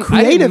your creativeness.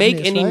 I didn't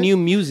make any new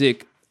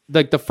music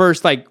like the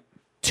first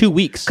 2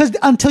 weeks. Because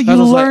until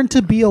you learn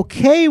to be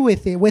okay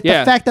with it, with the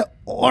fact that,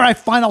 or I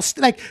find I'll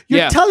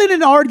you're telling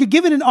you're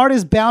giving an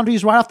artist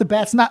boundaries right off the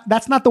bat.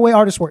 That's not the way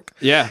artists work.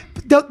 Yeah.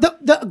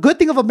 The good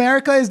thing of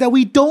America is that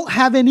we don't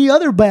have any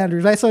other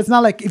boundaries, right? So it's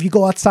not like if you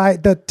go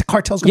outside, the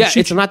cartel's going to shoot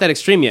you. It's not that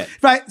extreme yet.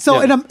 Right.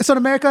 So in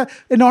America,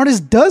 an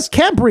artist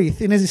can't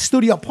breathe in his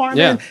studio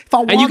apartment. Yeah. If I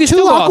want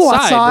to, I'll go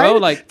outside.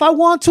 Bro. If I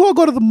want to, I'll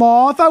go to the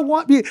mall. If I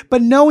want,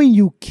 but knowing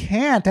you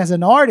can't as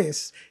an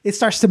artist, it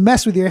starts to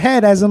mess with your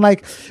head as in I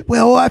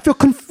feel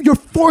you're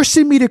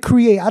forcing me to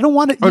create. I don't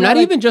want to. Or not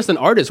even just an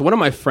artist. One of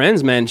my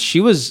friends, man, she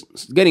was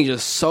getting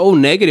just so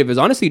negative. It was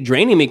honestly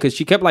draining me because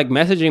she kept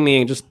messaging me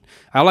and just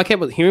all I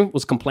kept hearing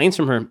was complaints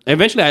from her.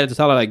 Eventually, I had to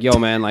tell her yo,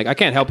 man, I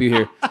can't help you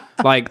here.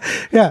 But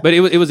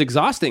it was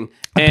exhausting.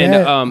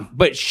 And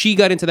but she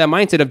got into that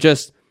mindset of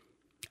just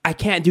I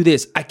can't do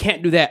this, I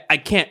can't do that, I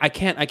can't.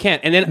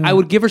 And then I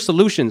would give her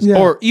solutions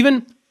or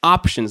even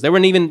options. They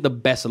weren't even the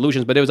best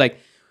solutions, but it was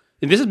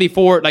this is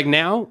before,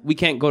 now we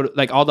can't go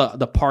to all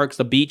the parks,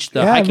 the beach,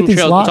 the hiking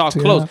trails, it's all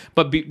closed. Yeah.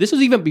 But this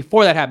was even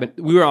before that happened.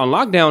 We were on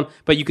lockdown,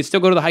 but you could still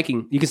go to the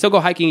hiking. You can still go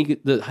hiking.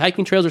 The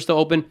hiking trails are still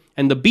open,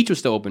 and the beach was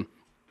still open.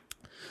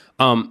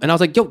 And I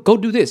was like, yo, go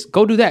do this,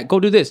 go do that, go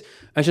do this.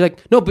 And she's like,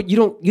 no, but you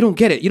don't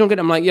get it. You don't get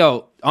it. I'm like,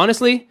 yo,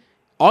 honestly,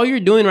 all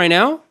you're doing right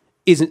now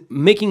is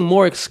making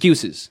more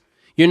excuses.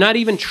 You're not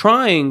even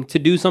trying to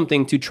do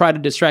something to try to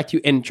distract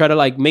you and try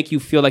to make you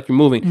feel like you're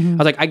moving. I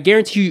was like, I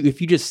guarantee you, if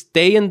you just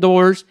stay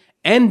indoors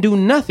and do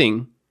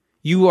nothing,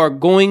 you are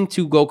going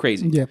to go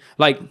crazy. Yeah.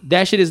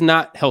 That shit is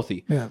not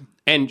healthy. Yeah.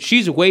 And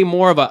she's way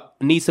more of a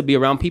needs to be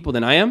around people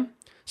than I am.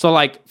 So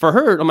for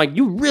her, I'm like,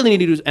 you really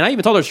need to do, and I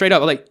even told her straight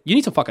up, you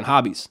need some fucking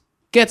hobbies.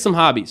 Get some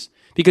hobbies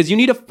because you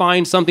need to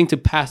find something to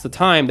pass the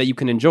time that you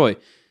can enjoy.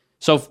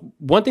 So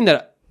one thing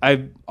that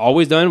I've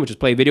always done, which is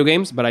play video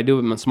games, but I do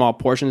them in small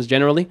portions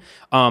generally.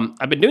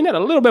 I've been doing that a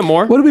little bit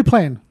more. What are we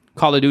playing?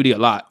 Call of Duty a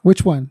lot.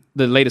 Which one?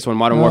 The latest one,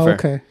 Modern Warfare.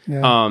 Okay.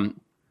 Yeah.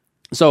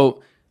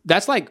 So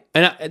that's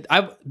and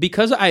I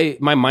because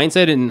my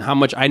mindset and how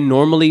much I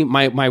normally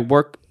my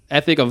work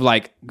ethic of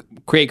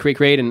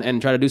create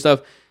and try to do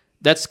stuff.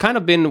 That's kind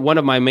of been one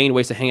of my main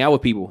ways to hang out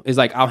with people. Is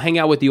I'll hang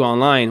out with you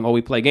online while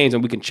we play games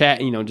and we can chat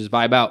and just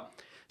vibe out.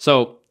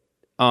 So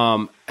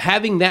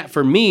having that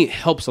for me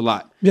helps a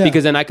lot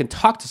because then I can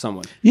talk to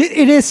someone.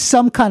 It is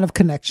some kind of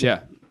connection.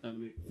 Yeah. Let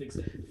me fix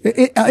it.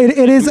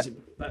 It is.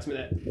 Pass me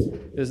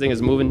that. This thing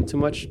is moving too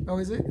much. Oh,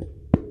 is it?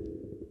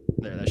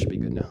 There, that should be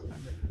good now.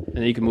 And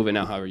then you can move it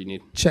now however you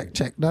need. Check.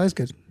 No, that's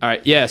good. All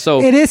right, yeah.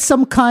 So it is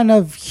some kind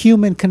of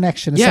human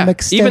connection. Some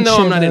extension. Even though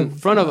I'm not in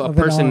front of a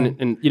person,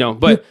 and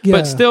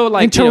but still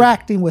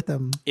interacting with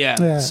them.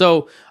 Yeah.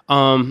 So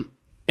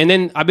and And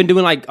then I've been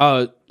doing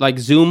like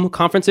Zoom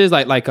conferences,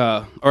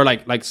 or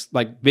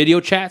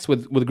video chats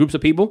with groups of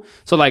people.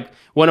 So like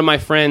one of my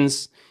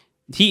friends,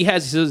 he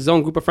has his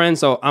own group of friends.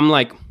 So I'm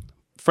like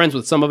friends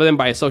with some of them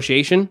by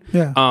association.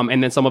 Yeah.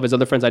 And then some of his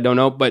other friends I don't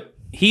know. But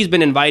he's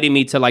been inviting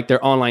me to like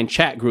their online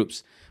chat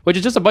groups, which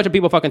is just a bunch of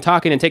people fucking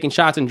talking and taking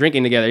shots and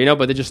drinking together, you know,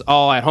 but they're just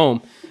all at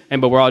home.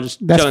 But we're all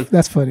just chilling.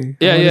 That's funny.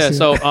 Yeah.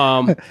 So,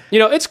 you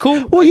know, it's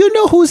cool. Well, you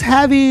know who's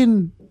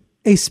having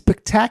a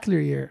spectacular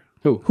year?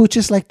 Who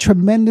just like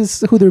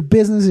tremendous, who their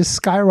business is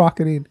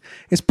skyrocketing?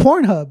 It's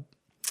Pornhub.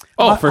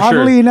 Oh, for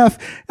sure. Oddly enough,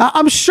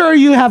 I'm sure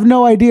you have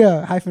no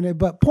idea, Hyphenate,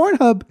 but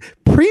Pornhub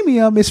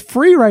Premium is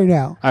free right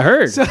now. I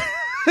heard. So,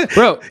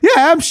 bro.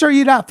 Yeah, I'm sure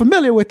you're not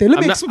familiar with it. Let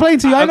me explain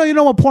to you. I know you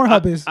know what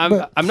Pornhub is.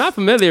 I'm not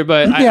familiar,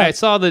 but yeah. I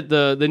saw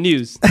the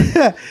news.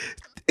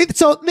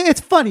 So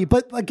it's funny,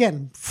 but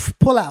again,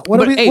 pull out.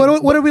 What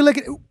are we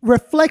looking?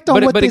 Reflect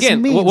on what this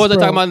means. What was I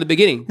talking about in the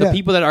beginning? The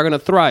people that are going to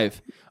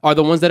thrive are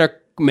the ones that are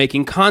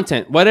making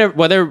content, whether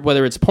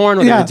it's porn,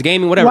 whether it's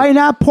gaming, whatever. Right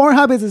now,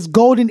 Pornhub is its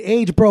golden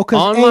age, bro. Because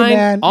online you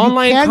can't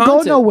content.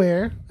 Go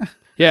nowhere.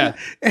 Yeah,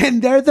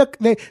 and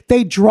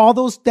they draw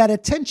that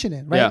attention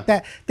in, right? Yeah.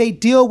 That they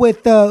deal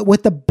with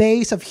the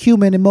base of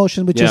human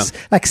emotion, which is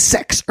like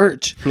sex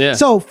urge. Yeah.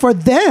 So for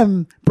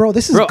them, bro,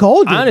 this is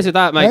golden. I honestly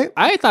thought, right?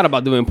 I thought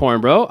about doing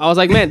porn, bro. I was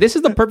like, man, this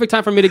is the perfect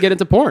time for me to get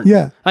into porn.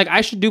 Yeah, like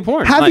I should do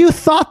porn. Have you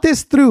thought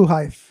this through,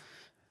 Hyph?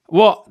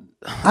 Well,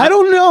 I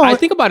don't know. I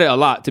think about it a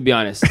lot, to be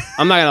honest.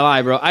 I'm not gonna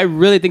lie, bro. I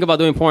really think about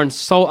doing porn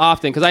so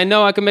often because I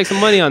know I can make some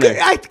money on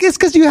there. I guess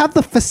because you have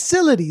the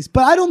facilities,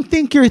 but I don't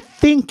think you're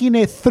thinking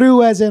it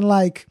through as in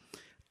like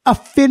a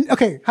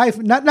Okay,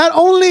 not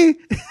only.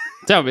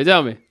 Tell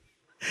me.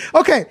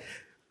 Okay,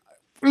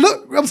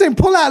 look. I'm saying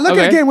pull out. Look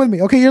at it again with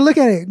me. Okay, you're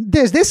looking at it.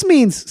 This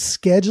means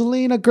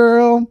scheduling a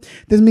girl.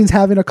 This means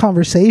having a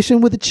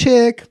conversation with a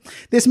chick.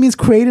 This means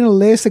creating a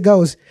list that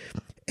goes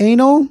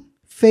anal,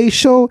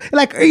 facial,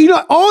 like, you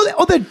know,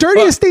 all the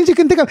dirtiest things you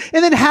can think of,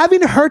 and then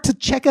having her to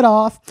check it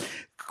off,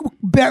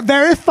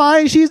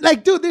 verifying she's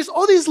like, dude, there's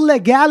all these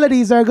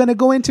legalities that are going to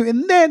go into,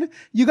 and then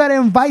you got to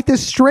invite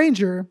this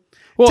stranger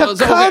to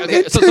come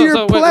into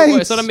your place.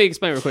 Wait, so let me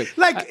explain real quick.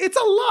 Like, it's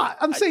a lot.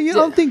 I'm saying you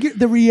don't think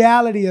the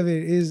reality of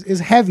it is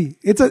heavy.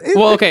 So and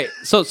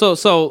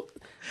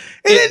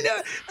then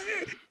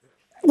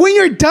when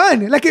you're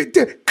done, like,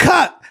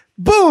 cut,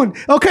 boom,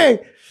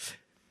 okay.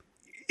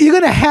 You're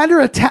going to hand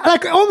her a towel.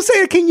 Like, I'm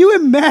saying, can you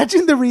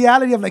imagine the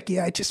reality of like,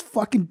 yeah, I just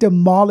fucking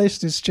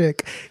demolished this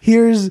chick.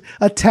 Here's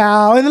a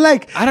towel. And then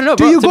like, I don't know,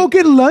 do you go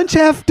get lunch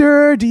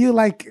after? Do you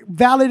like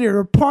validate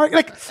her park?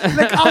 Like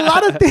a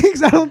lot of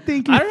things I don't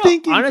think you're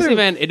thinking honestly, through.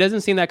 man, it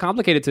doesn't seem that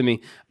complicated to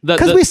me.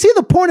 Because we see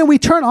the porn and we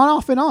turn on,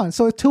 off, and on.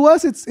 So to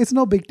us, it's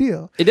no big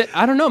deal.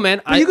 I don't know, man.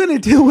 What are you going to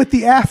deal with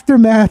the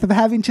aftermath of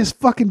having just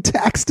fucking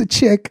taxed a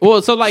chick?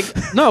 Well, so like,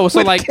 no,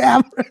 so with like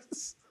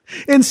cameras.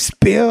 And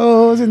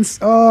spills and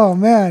oh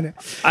man.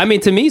 I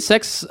mean, to me,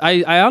 sex.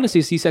 I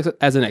honestly see sex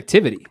as an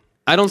activity.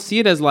 I don't see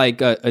it as like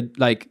to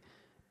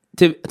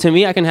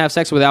me. I can have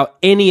sex without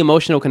any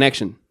emotional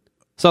connection.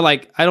 So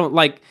like, I don't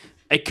like.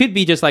 It could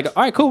be just like,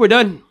 all right, cool, we're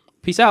done,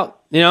 peace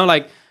out. You know,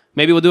 like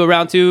maybe we'll do a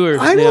round two or.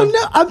 I don't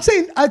know. I'm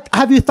saying,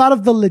 have you thought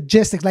of the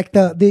logistics, like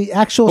the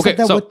actual stuff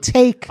that would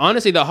take?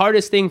 Honestly, the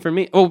hardest thing for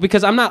me,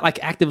 because I'm not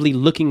like actively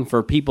looking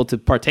for people to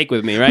partake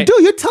with me, right? Dude,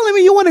 you're telling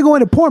me you want to go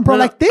into porn, bro? No,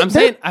 like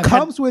that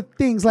comes with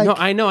things like. No,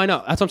 I know.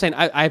 That's what I'm saying.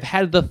 I've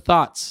had the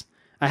thoughts.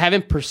 I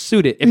haven't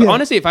pursued it.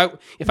 Honestly, if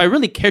I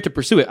really cared to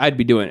pursue it, I'd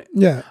be doing it.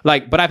 Yeah.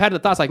 Like, but I've had the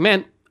thoughts like,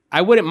 man,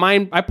 I wouldn't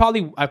mind. I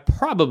probably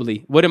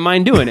wouldn't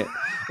mind doing it.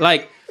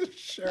 Like,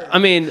 sure. I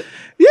mean.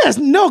 Yes,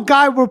 no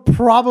guy would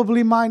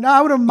probably mind.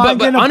 I wouldn't mind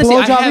getting a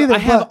blowjob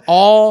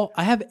either.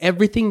 I have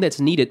everything that's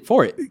needed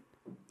for it.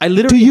 I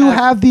literally. Do you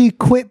have the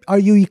Are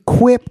you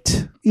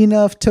equipped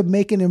enough to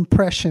make an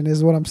impression?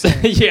 Is what I'm saying.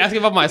 You're asking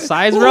about my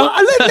size, bro.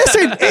 Well,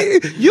 listen,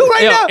 you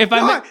now.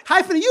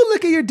 Hyphenate, you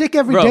look at your dick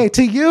every day.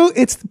 To you,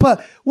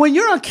 but when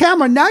you're on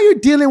camera, now you're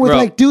dealing with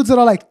like dudes that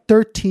are like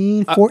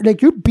 13, 14.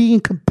 Like you're being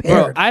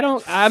compared.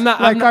 Bro, I'm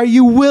not. Are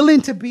you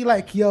willing to be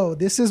like, yo,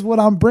 this is what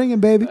I'm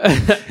bringing, baby?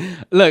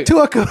 Look,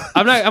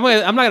 I'm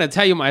not gonna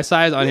tell you my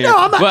size on here. No,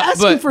 I'm not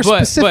asking for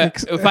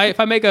specifics. But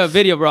if I make a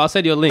video, bro, I'll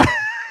send you a link.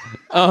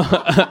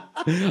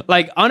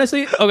 Like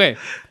honestly, okay.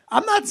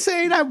 I'm not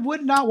saying I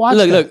would not watch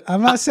it. Look,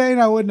 I'm not saying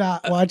I would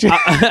not watch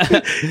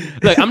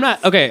it. Look, I'm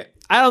not okay.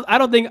 I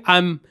don't think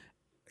I'm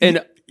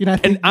I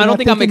don't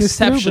think I'm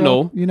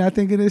exceptional. You're not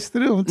thinking this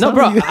through. No,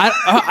 bro.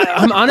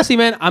 I'm honestly,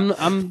 man.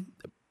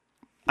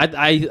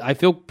 I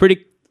feel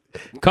pretty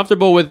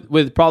comfortable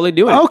with probably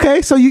doing it.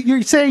 Okay, so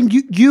you're saying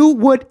you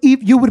would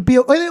be.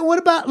 What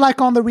about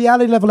like on the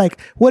reality level? Like,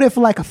 what if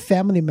like a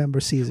family member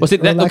sees it? Well, see,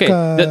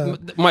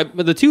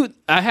 the two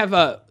I have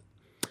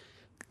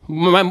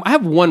I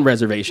have one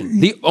reservation.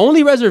 The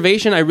only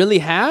reservation I really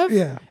have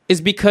is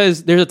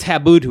because there's a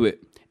taboo to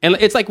it, and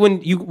it's like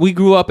when we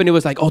grew up and it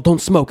was like, oh, don't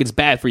smoke, it's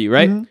bad for you,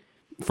 right? Mm-hmm.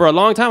 For a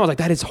long time, I was like,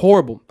 that is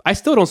horrible. I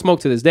still don't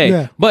smoke to this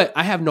day, but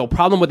I have no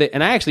problem with it.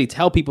 And I actually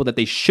tell people that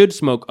they should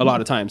smoke a lot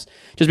of times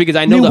just because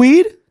I know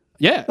weed?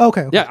 Yeah.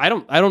 Okay. Yeah, I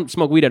don't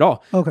smoke weed at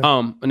all. Okay.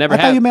 I never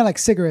thought you meant like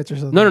cigarettes or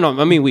something.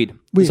 No. I mean weed.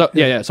 So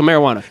yeah. So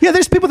marijuana. Yeah,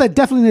 there's people that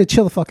definitely need to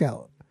chill the fuck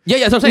out. Yeah.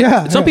 That's what I'm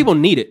saying. Some people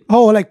need it.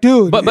 Oh, like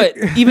dude. But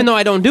even though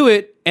I don't do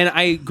it, and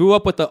I grew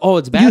up with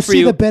it's bad for you.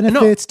 You see the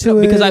benefits to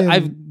it because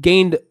I've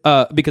gained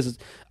because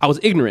I was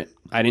ignorant.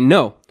 I didn't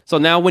know. So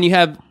now when you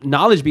have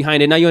knowledge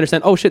behind it, now you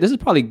understand. Oh shit, this is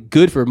probably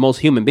good for most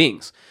human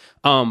beings.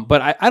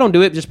 But I don't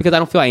do it just because I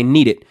don't feel I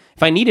need it.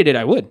 If I needed it,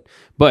 I would.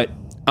 But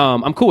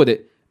I'm cool with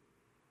it.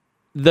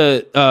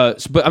 But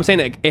I'm saying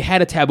that it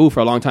had a taboo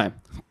for a long time.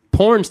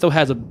 Porn still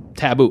has a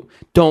taboo.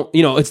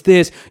 It's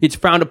this, it's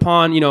frowned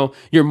upon,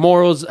 your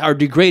morals are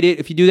degraded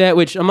if you do that,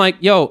 which I'm like,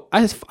 yo,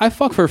 I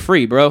fuck for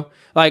free, bro.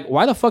 Like,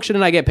 why the fuck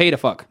shouldn't I get paid to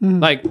fuck?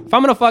 Like, if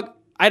I'm gonna fuck,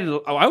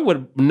 I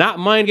would not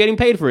mind getting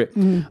paid for it.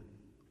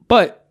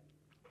 But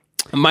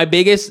my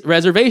biggest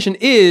reservation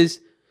is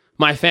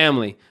my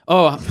family.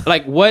 Oh,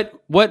 like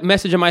what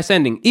message am I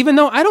sending? Even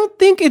though I don't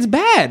think it's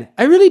bad.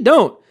 I really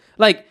don't.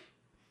 Like,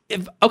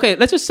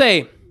 let's just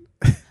say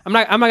I'm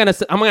not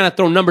gonna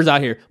throw numbers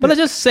out here, but let's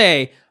just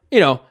say,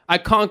 I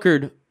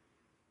conquered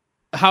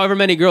however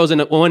many girls in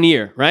 1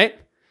 year, right?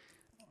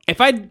 If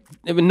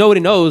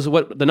nobody knows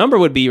what the number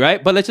would be,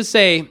 right? But let's just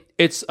say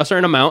it's a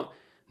certain amount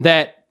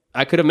that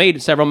I could have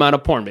made several amount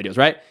of porn videos,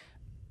 right?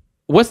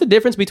 What's the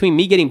difference between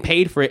me getting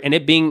paid for it and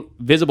it being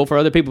visible for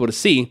other people to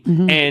see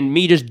and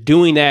me just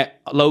doing that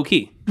low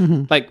key?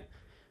 Like,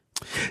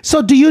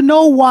 so do you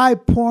know why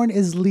porn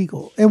is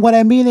legal? And what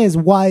I mean is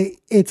why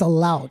it's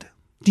allowed.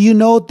 Do you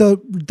know the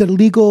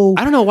legal?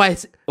 I don't know why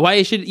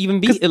it should even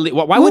be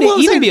illegal. Why would it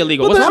even be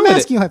illegal? What's wrong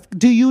with it?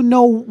 Do you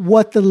know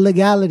what the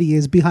legality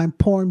is behind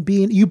porn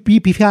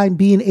behind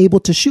being able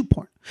to shoot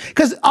porn?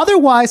 Because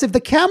otherwise, if the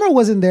camera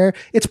wasn't there,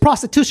 it's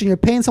prostitution. You're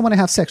paying someone to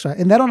have sex, right?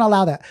 And they don't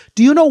allow that.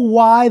 Do you know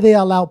why they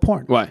allow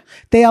porn? Why?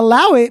 They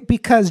allow it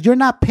because you're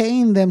not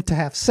paying them to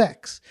have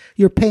sex.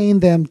 You're paying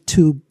them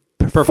to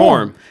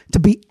perform, to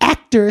be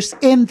actors,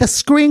 and the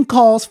screen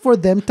calls for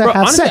them to have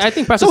honestly, sex. I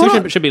think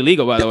prostitution should be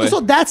legal, by the way. So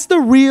that's the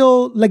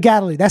real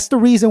legality. That's the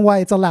reason why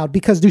it's allowed,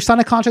 because you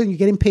sign a contract and you're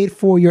getting paid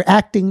for your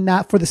acting,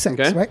 not for the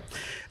sex, right?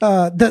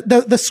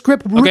 The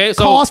script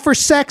calls for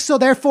sex, so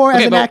therefore,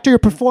 as an actor, you're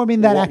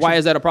performing that action. Why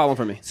is that a problem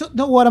for me? So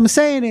no, what I'm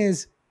saying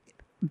is,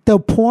 the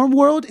porn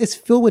world is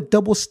filled with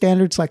double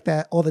standards like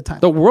that all the time.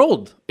 The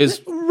world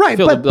is right,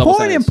 filled but with double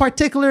porn standards. in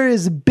particular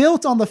is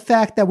built on the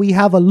fact that we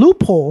have a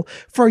loophole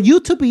for you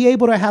to be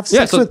able to have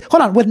sex with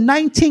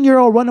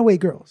 19-year-old runaway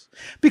girls.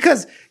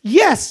 Because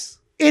yes,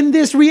 in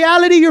this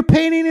reality you're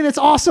painting and it's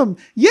awesome.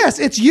 Yes,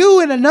 it's you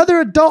and another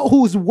adult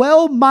who's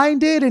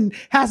well-minded and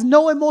has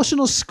no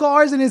emotional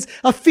scars and is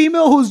a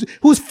female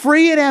who's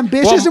free and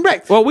ambitious and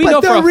right. Well, we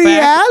know for a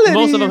fact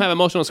most of them have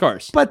emotional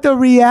scars. But the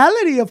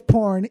reality of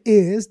porn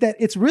is that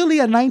it's really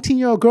a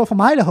 19-year-old girl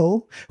from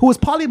Idaho who was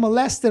probably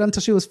molested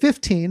until she was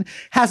 15,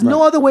 has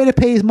no other way to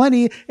pay his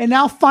money, and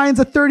now finds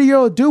a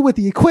 30-year-old dude with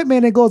the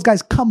equipment and goes,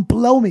 guys, come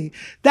blow me.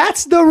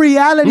 That's the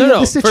reality of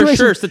the situation. For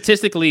sure,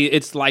 statistically,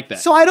 it's like that.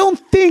 So I don't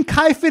think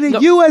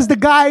Hyphenate, you as the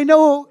guy, I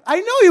know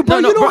you, bro.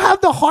 You don't have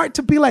the heart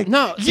to be like,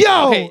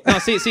 exactly.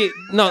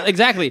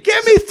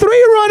 Give me 3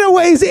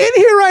 runaways in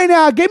here right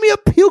now. Give me a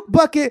puke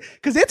bucket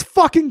because it's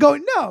fucking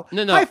going. No.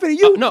 Hyphenate,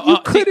 you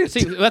couldn't.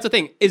 See, that's the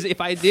thing is,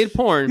 if I did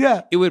porn,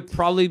 it would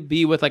probably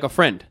be with like a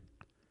friend.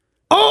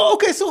 Oh,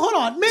 okay. So hold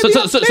on. Maybe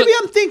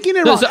I'm thinking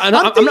it wrong.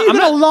 I'm thinking you're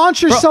going to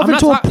launch yourself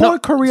into a porn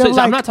career.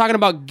 I'm not talking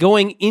about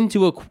going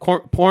into a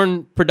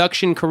porn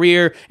production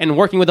career and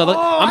working with other.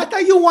 I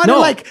thought you wanted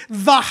like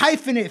the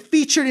Hyphenate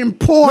featured in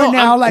porn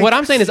now. What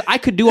I'm saying is I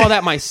could do all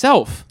that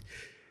myself.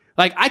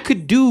 Like I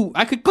could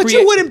create. But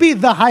you wouldn't be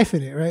the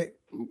Hyphenate, right?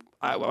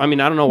 I mean,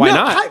 I don't know why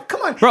not.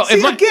 Come on, bro.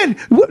 See, again,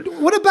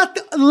 what about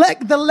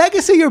the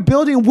legacy you're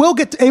building? Will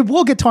get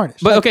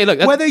tarnished. But okay,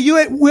 look, whether you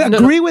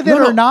agree with it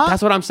or not.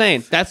 That's what I'm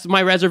saying. That's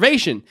my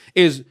reservation.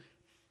 Is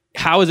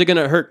how is it going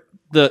to hurt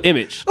the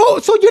image? Oh,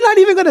 so you're not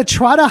even going to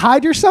try to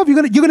hide yourself?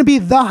 You're gonna be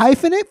the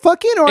Hyphenate,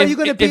 fucking, or are you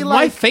going to be if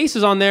my face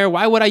is on there?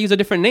 Why would I use a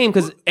different name?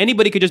 Because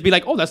anybody could just be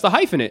like, oh, that's the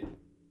Hyphenate.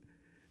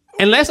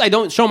 Unless I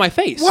don't show my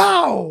face.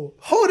 Wow.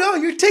 Hold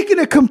on. You're taking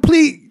a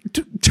complete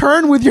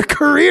turn with your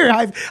career.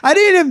 I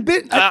didn't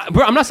even...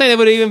 bro, I'm not saying it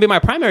would even be my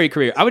primary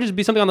career. I would just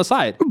be something on the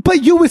side.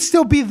 But you would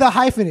still be the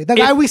Hyphenate. The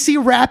guy we see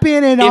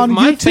rapping and on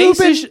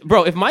YouTube.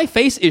 Bro, if my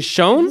face is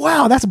shown...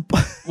 Wow, that's...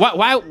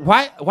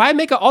 Why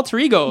make an alter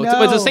ego?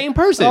 No. It's the same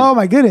person. Oh,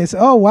 my goodness.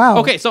 Oh, wow.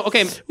 Okay.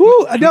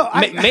 Ooh, no,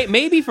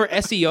 maybe for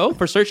SEO,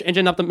 for search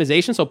engine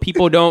optimization, so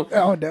people don't...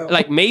 Oh, no.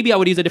 Like, maybe I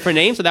would use a different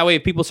name, so that way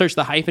if people search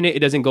the Hyphenate, it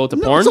doesn't go to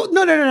porn.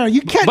 No.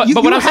 You can't...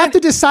 You have to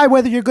decide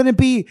whether you're going to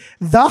be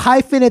the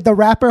Hyphenate, the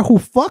rapper who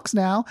fucks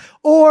now,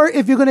 or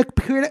if you're going to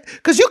create...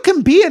 Because you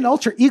can be an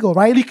alter ego,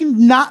 right? You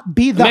can not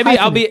be the Maybe Hyphenate.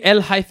 I'll be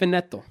El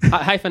Hyphenato.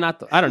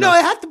 Hyphenato. I don't know. No,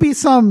 it has to be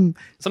some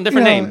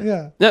different name.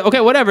 Yeah.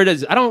 Okay, whatever it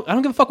is. I don't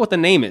give a fuck what the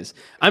name is.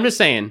 I'm just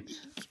saying.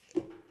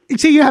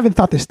 See, you haven't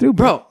thought this through,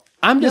 bro.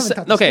 I'm just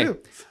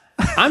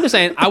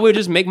saying I would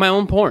just make my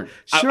own porn.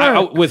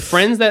 Sure. With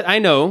friends that I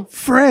know.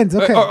 Friends,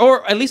 okay.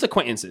 Or at least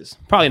acquaintances.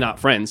 Probably not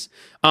friends.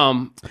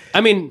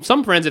 I mean,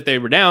 some friends if they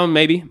were down,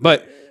 maybe.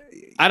 But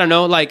I don't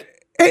know, like.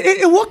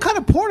 And what kind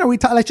of porn are we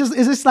talking? Like, just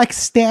is this like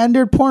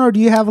standard porn, or do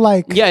you have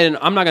like? Yeah, and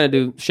I'm not gonna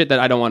do shit that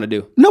I don't want to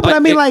do. No, but I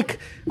mean, like,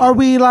 are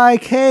we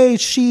like, hey,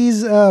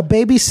 she's a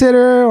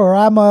babysitter, or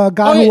I'm a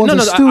guy who owns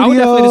a studio? I would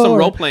definitely do some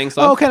role playing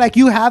stuff. Okay, like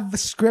you have the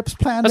scripts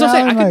planned. That's what I'm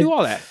saying. I like, can do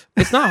all that.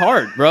 It's not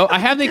hard, bro. I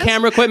have the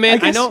camera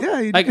equipment. I know,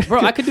 like, bro,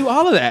 I could do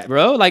all of that,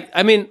 bro. Like,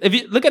 I mean, if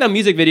you look at a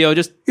music video,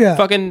 just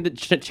fucking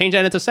change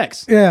that into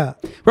sex. Yeah,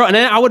 bro, and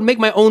then I would make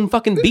my own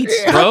fucking beats,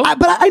 bro.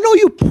 But I know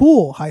you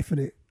pool,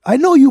 Hyphenate. I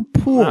know you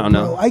pool, I don't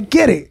know. bro. I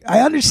get it.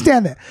 I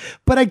understand that.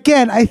 But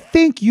again, I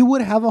think you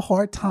would have a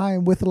hard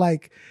time with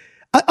like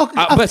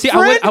but see,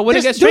 I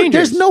wouldn't get strangers. Dude,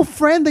 there's no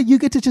friend that you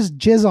get to just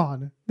jizz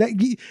on. That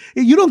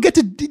you don't get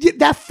to.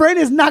 That friend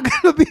is not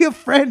going to be a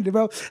friend,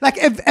 bro. Like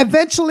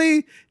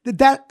eventually,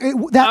 that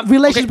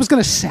relationship is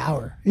going to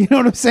sour. You know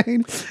what I'm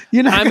saying?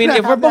 I mean,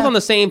 if we're both on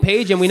the same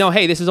page and we know,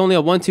 hey, this is only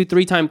a 1, 2,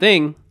 3 time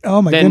thing.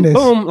 Oh my then goodness!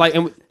 Boom, like,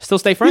 and we still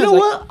stay friends. You know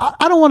what?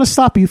 I don't want to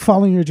stop you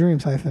following your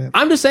dreams, Hyphenate.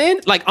 I'm just saying,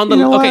 like on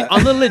the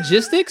on the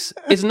logistics,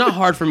 it's not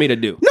hard for me to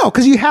do. No,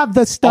 because you have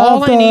the stuff.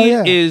 All I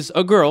need is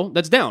a girl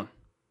that's down.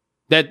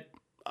 That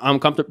I'm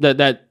comfortable.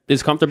 That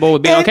is comfortable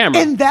with being on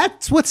camera, and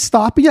that's what's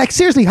stopping you. Like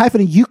seriously,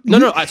 Hyphenate, you.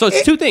 No. So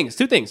it's two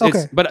things.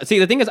 Okay. But see,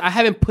 the thing is, I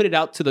haven't put it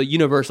out to the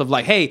universe of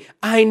like, hey,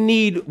 I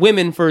need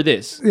women for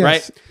this,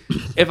 right?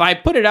 If I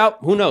put it out,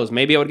 who knows?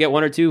 Maybe I would get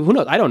 1 or 2. Who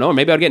knows? I don't know. Or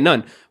maybe I would get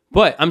none.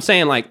 But I'm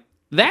saying like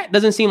that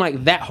doesn't seem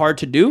like that hard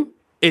to do.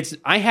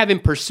 I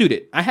haven't pursued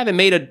it. I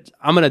haven't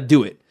I'm gonna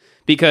do it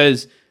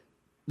because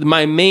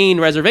my main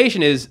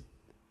reservation is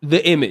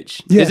the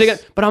image.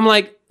 Yes. But I'm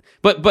like,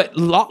 but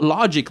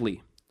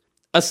logically.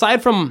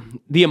 Aside from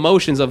the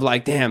emotions of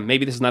like, damn,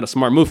 maybe this is not a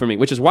smart move for me,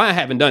 which is why I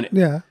haven't done it.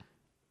 Yeah.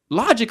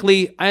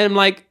 Logically, I am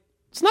like,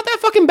 it's not that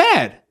fucking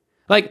bad.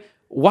 Like,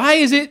 why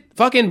is it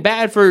fucking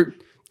bad for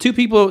 2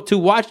 people to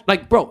watch?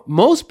 Like, bro,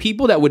 most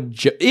people that would,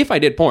 if I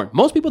did porn,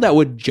 most people that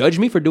would judge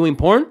me for doing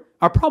porn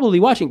are probably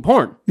watching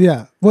porn.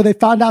 Yeah. Well, they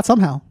found out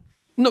somehow.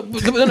 No,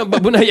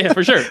 but yeah,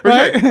 for sure.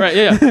 Right?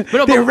 Yeah.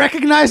 They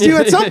recognized you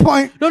at some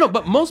point. No,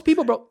 but most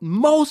people, bro,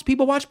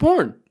 watch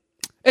porn.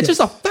 It's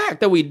just a fact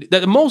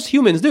that most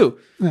humans do.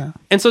 Yeah.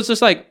 And so it's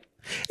just like,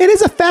 it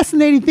is a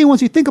fascinating thing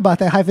once you think about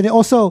that, Hyphenate.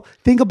 Also,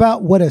 think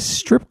about what a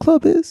strip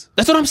club is.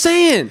 That's what I'm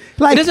saying.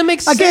 Like, it doesn't make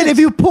sense. Again, if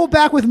you pull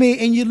back with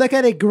me and you look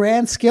at a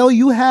grand scale,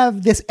 you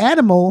have this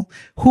animal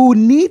who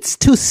needs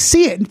to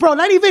see it. Bro,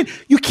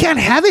 you can't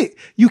have it.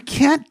 You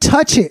can't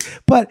touch it.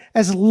 But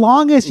as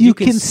long as you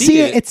can see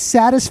it, it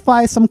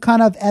satisfies some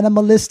kind of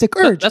animalistic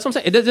urge. That's what I'm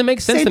saying. It doesn't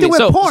make sense to me. Same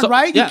thing with porn,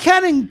 right? Yeah. You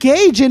can't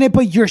engage in it,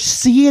 but you're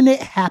seeing it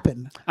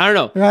happen. I don't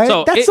know. Right?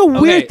 So that's a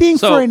weird thing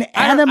for an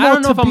animal. I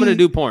don't know if I'm going to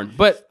do porn,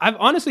 but I've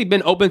honestly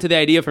been open to the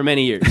idea for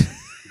many years.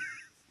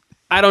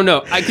 I don't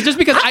know. Just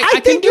because I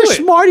think you're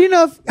smart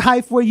enough,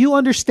 Hyph, where you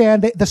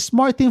understand that the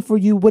smart thing for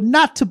you would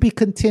not to be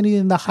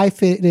continuing the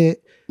Hyphenate.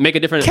 Make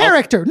a different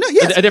character. No,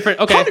 yes. A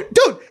different, okay.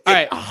 Dude, all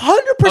right.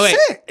 100%.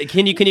 Okay.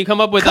 Can you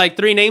come up with like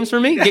 3 names for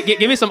me?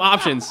 Give me some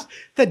options.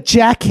 The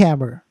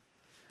Jackhammer.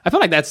 I feel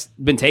like that's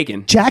been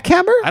taken.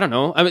 Jackhammer? I don't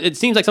know. I mean, it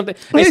seems like something.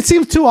 It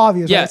seems too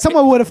obvious. Yeah, right?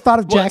 Someone would have thought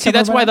of Jackhammer. See,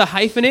 that's why the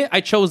Hyphenate.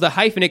 I chose the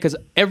Hyphenate because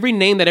every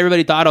name that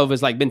everybody thought of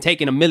has like been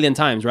taken a million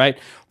times, right?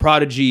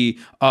 Prodigy,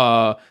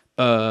 fucking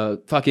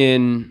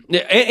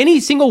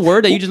any single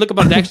word that you just look up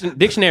on a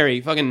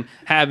dictionary, fucking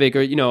Havoc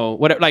or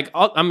whatever. Like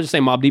I'm just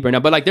saying Mobb Deep right now,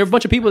 but like there are a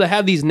bunch of people that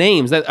have these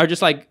names that are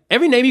just like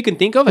every name you can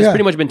think of has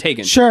pretty much been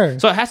taken. Sure.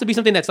 So it has to be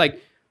something that's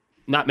like.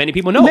 Not many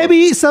people know.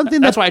 Maybe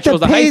something that's why I chose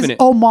the Hyphenate.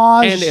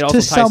 Homage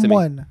to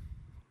someone.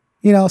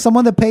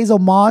 Someone that pays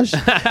homage,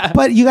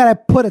 but you gotta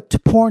put a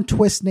porn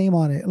twist name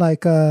on it.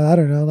 Like I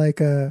don't know, like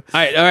All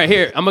right.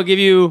 Here, I'm gonna give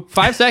you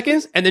 5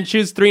 seconds, and then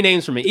choose 3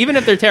 names for me, even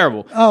if they're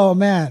terrible. Oh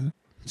man!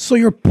 So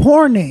your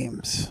porn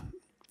names.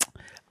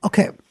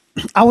 Okay,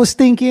 I was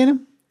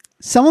thinking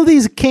some of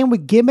these came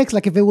with gimmicks.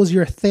 Like if it was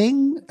your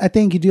thing, I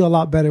think you do a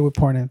lot better with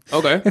porn names.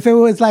 Okay. If it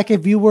was like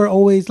if you were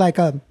always like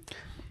a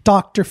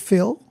Dr.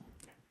 Phil.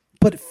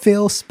 But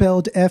Phil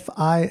spelled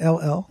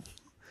Fill,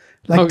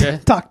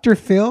 like Dr.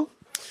 Phil.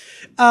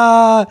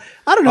 I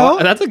don't know.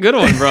 Oh, that's a good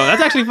one, bro.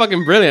 That's actually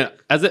fucking brilliant.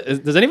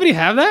 Does anybody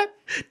have that?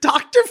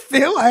 Dr.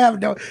 Phil? I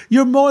have no.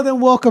 You're more than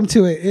welcome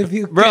to it if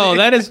you. Bro,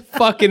 that is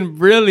fucking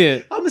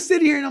brilliant. I'm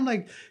sitting here and I'm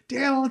like,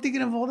 damn, I'm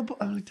thinking of all the.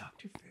 I'm like,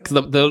 Dr.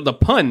 Phil. The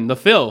pun, the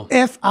Phil.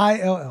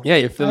 Fill. Yeah,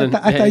 you're feeling.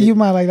 I thought you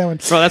might like that one,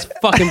 bro. That's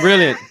fucking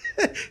brilliant.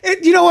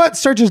 You know what?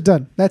 Search is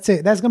done. That's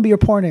it. That's gonna be your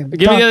porn name.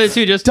 Give me the other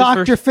 2. Just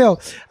Dr. Phil.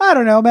 I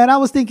don't know, man. I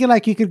was thinking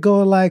like you could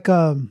go like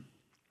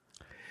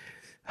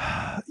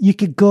you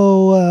could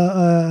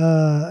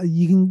go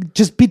you can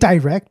just be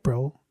direct,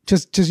 bro.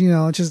 Just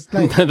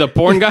like the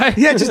porn guy.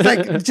 Yeah, just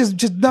like just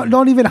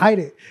don't even hide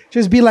it.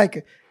 Just be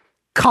like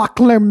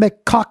Cockler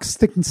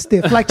McCockstick and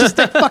stiff. Like just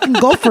like fucking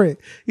go for it.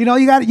 You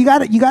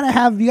gotta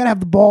have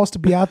the balls to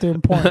be out there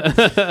in porn.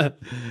 No,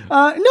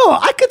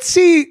 I could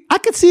see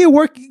it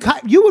work.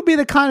 You would be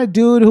the kind of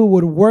dude who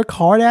would work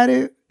hard at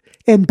it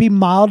and be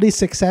mildly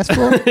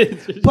successful.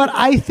 But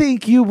I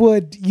think you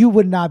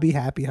would not be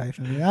happy,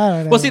 Hyphenate. I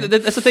don't know. Well, see,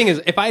 that's the thing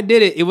is, if I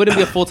did it, it wouldn't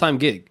be a full-time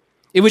gig.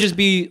 It would just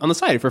be on the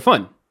side for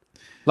fun.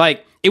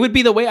 Like, it would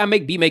be the way I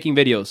make beat making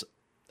videos.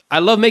 I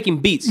love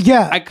making beats.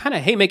 Yeah. I kind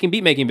of hate making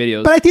beat making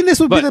videos. But I think this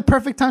would be the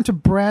perfect time to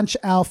branch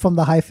out from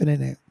the Hyphenate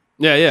name.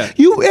 Yeah.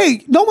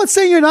 Hey, no one's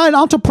saying you're not an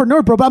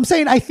entrepreneur, bro. But I'm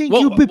saying I think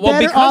you'd be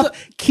better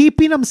off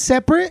keeping them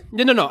separate.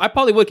 No. I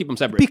probably would keep them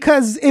separate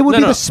because it would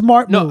be the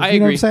smart move. No, I agree. You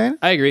know what I'm saying?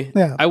 I agree.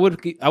 Yeah, I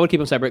would keep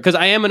them separate because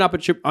I am an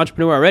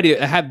entrepreneur already.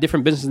 I have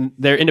different businesses.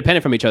 They're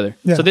independent from each other.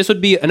 Yeah. So this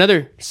would be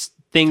another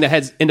thing that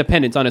has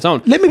independence on its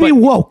own. Let me be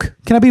woke.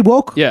 Can I be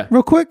woke? Yeah.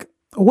 Real quick.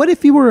 What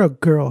if you were a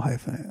girl,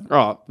 Hyphenate?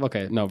 Oh,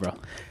 okay. No, bro.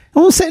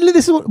 I'm saying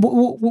this is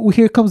what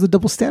here comes the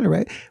double standard,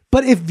 right?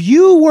 But if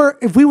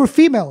we were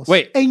females,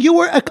 and you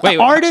were an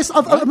artist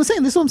of, I'm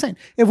saying this is what I'm saying.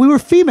 If we were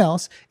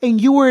females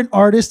and you were an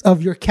artist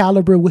of your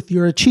caliber with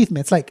your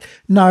achievements, like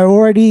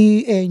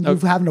notoriety and you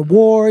have an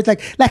award,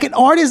 like an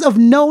artist of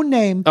no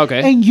name,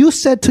 and you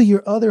said to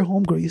your other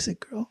homegirl, you said,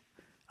 "Girl,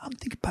 I'm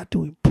thinking about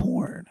doing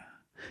porn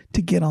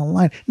to get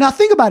online." Now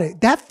think about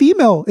it. That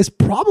female is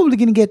probably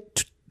going to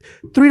get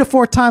 3 to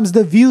 4 times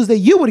the views that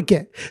you would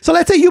get. So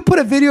let's say you put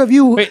a video of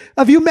you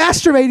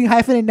masturbating,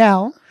 Hyphenate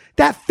now.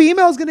 That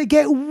female is going to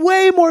get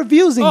way more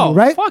views than you,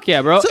 right? Fuck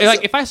yeah, bro. So,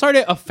 if I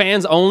started a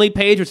fans only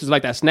page, which is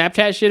like that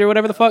Snapchat shit or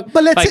whatever the fuck,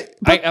 but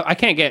I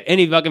can't get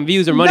any fucking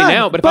views or money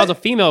now. But if I was a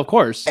female, of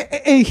course.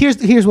 And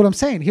here's what I'm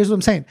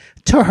saying.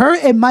 To her,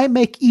 it might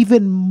make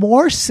even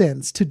more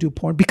sense to do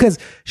porn because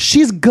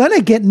she's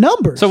gonna get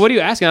numbers. So what are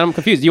you asking? I'm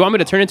confused. Do you want me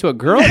to turn into a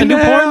girl and do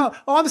porn? No.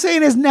 All I'm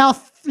saying is now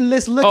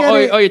let's look at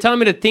it. Oh, you're telling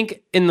me to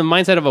think in the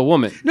mindset of a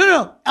woman?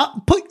 No.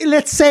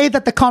 Let's say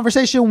that the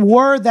conversation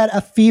were that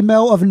a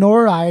female of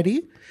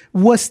notoriety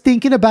was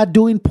thinking about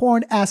doing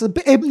porn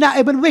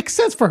it would make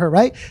sense for her,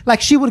 right? Like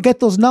she would get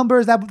those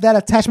numbers, that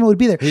attachment would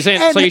be there. You're saying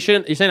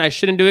you're saying I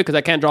shouldn't do it because I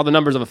can't draw the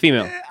numbers of a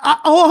female.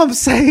 All I'm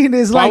saying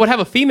is I would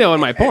have a female in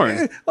my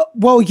porn.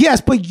 Well,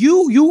 yes, but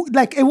you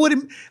like it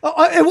wouldn't.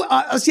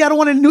 See, I don't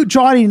want to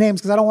draw any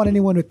names because I don't want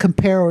anyone to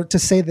compare or to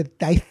say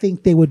that I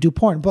think they would do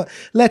porn. But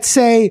let's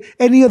say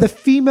any of the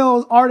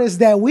female artists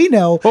that we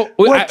know.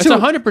 It's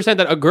 100%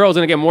 that a girl's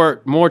gonna get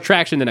more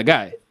traction than a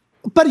guy.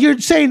 But you're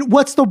saying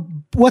what's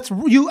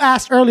you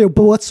asked earlier,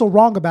 but what's so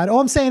wrong about it? All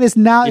I'm saying is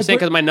now you're saying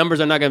because my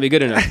numbers are not going to be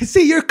good enough.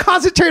 See, you're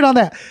concentrating on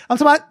that. I'm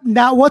talking about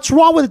now what's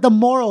wrong with the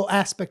moral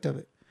aspect of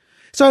it.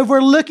 So if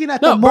we're looking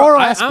at the moral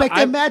aspect,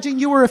 imagine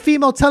you were a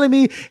female telling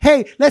me,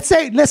 "Hey, let's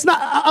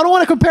not. I don't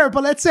want to compare it,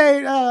 but let's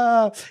say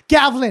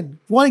Gavlin.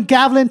 One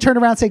Gavlin turn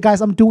around and say, guys,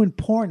 I'm doing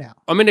porn now.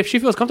 I mean, if she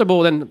feels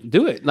comfortable, then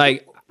do it.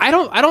 Like." I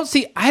don't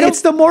see.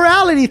 It's the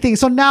morality thing.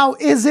 So now,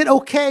 is it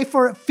okay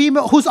for a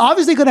female who's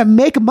obviously going to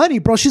make money,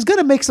 bro? She's going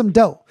to make some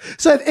dough.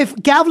 So if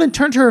Gavlin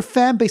turned to her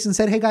fan base and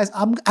said, "Hey guys,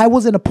 I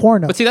was in a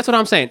porno," but see, that's what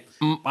I'm saying.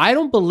 I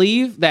don't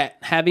believe that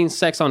having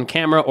sex on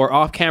camera or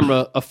off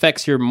camera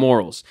affects your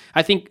morals.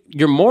 I think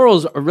your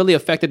morals are really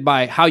affected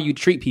by how you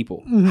treat people.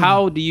 Mm-hmm.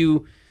 How do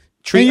you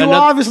treat? And you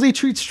obviously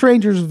treat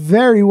strangers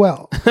very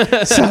well.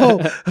 So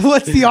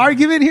what's the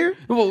argument here?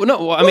 I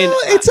mean,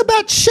 it's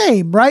about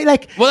shame, right?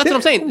 Like, that's what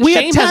I'm saying.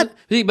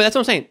 But that's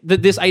what I'm saying.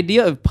 This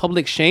idea of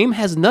public shame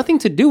has nothing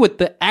to do with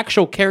the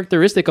actual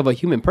characteristic of a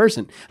human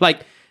person.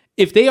 Like,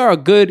 if they are a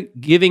good,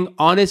 giving,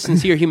 honest,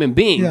 sincere human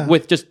being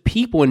with just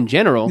people in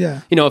general,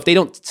 if they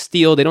don't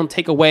steal, they don't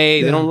take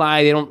away, they don't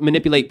lie, they don't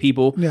manipulate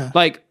people,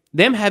 like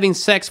them having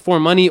sex for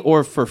money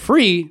or for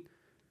free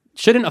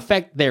shouldn't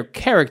affect their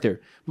character.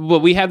 But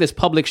we have this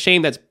public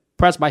shame that's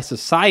pressed by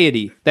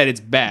society that it's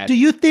bad. Do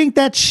you think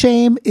that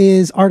shame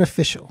is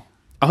artificial?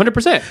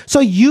 100%. So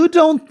you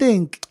don't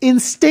think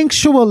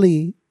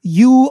instinctually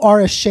you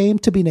are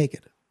ashamed to be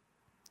naked?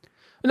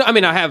 No, I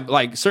mean, I have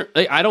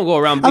I don't go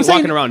around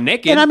walking around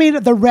naked. And I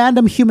mean, the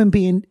random human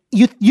being,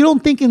 you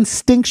don't think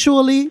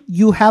instinctually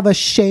you have a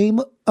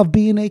shame of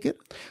being naked?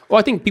 Well,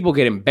 I think people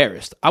get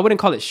embarrassed. I wouldn't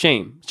call it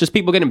shame. It's just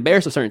people get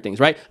embarrassed of certain things,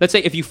 right? Let's say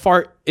if you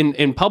fart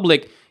in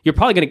public, you're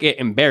probably going to get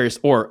embarrassed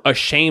or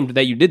ashamed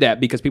that you did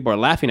that because people are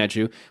laughing at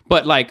you.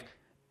 But like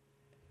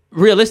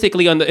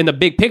realistically, in the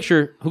big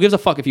picture, who gives a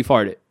fuck if you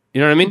farted? You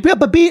know what I mean?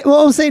 But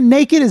I'm saying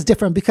naked is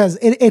different because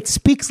it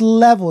speaks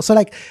level. So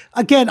like,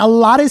 again, a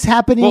lot is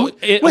happening.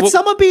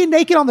 Someone being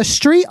naked on the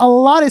street, a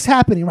lot is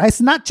happening, right?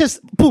 It's not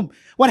just boom.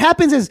 What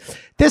happens is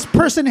this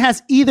person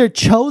has either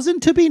chosen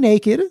to be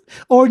naked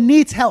or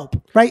needs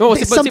help, right?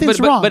 Something's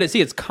wrong. But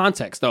it's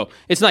context though.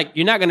 It's like,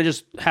 you're not going to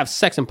just have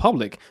sex in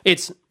public.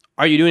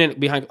 Are you doing it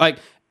behind, like,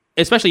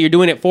 especially you're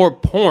doing it for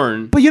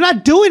porn. But you're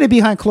not doing it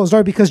behind closed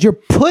door because you're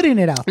putting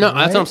it out there. No,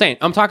 that's what I'm saying.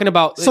 I'm talking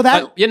about. So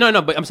that.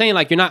 But I'm saying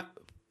like you're not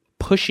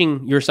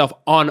pushing yourself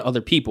on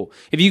other people.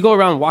 If you go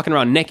around walking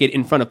around naked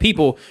in front of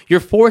people, you're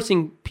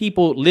forcing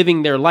people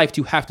living their life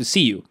to have to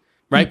see you,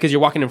 right? Because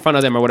you're walking in front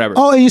of them or whatever.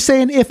 Oh, and you're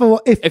saying if porn,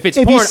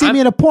 you see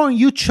me in a porn,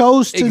 you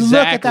chose to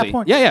look at that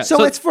porn. Yeah.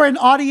 So it's for an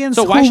audience.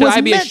 So why should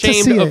I be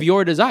ashamed of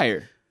your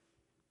desire?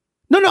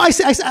 No.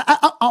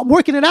 I'm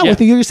working it out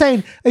with you. You're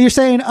saying.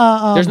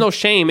 There's no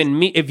shame in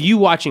me if you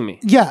watching me.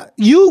 Yeah,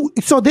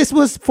 So this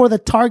was for the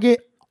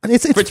target.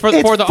 It's for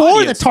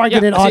the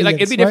targeted audience. Like,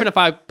 it'd be different if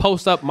I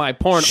post up my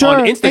porn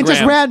on Instagram. And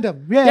just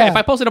random. Yeah. If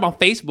I post it up on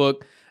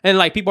Facebook and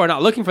like people are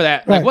not looking for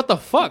that. Like, what the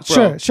fuck,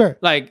 bro? Sure.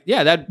 Like,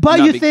 yeah, that. But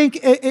you think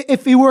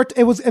if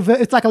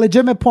it's like a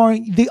legitimate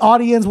porn, the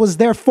audience was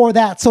there for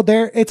that, so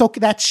it's okay.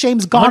 That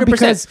shame's gone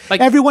because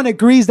like, everyone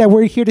agrees that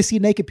we're here to see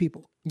naked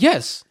people.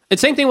 Yes.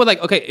 It's same thing with like,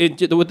 okay,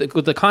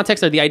 with the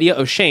context of the idea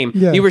of shame.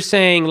 Yeah. You were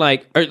saying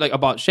like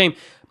about shame.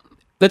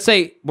 Let's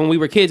say when we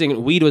were kids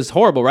and weed was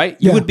horrible, right?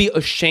 You would be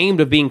ashamed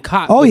of being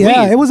caught. Oh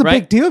yeah, weed, it was a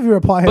big deal if you were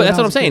applying. But that's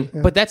what I'm saying.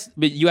 Yeah. But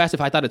you asked if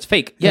I thought it's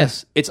fake.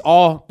 Yes, it's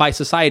all by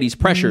society's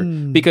pressure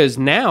because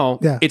now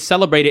it's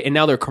celebrated and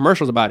now there are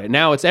commercials about it.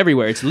 Now it's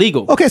everywhere. It's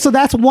legal. Okay, so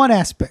that's one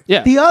aspect.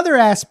 Yeah. The other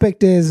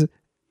aspect is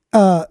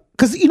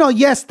because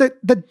yes,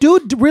 the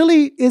dude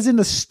really isn't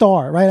a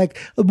star, right? Like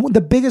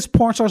the biggest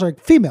porn stars are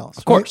females,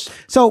 of course.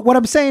 Right? So what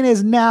I'm saying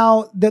is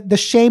now the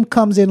shame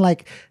comes in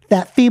like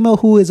that female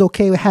who is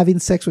okay with having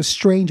sex with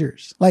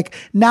strangers. Like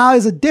now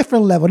is a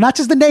different level, not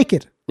just the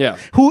naked. Yeah.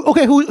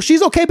 Who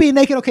she's okay being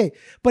naked, okay.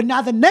 But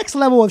now the next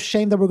level of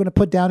shame that we're going to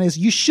put down is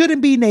you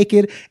shouldn't be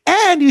naked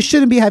and you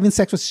shouldn't be having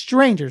sex with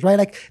strangers, right?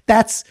 Like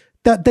that's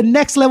the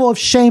next level of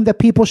shame that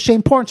people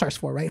shame porn stars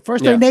for, right?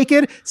 First, they're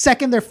naked.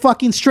 Second, they're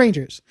fucking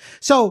strangers.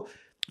 So,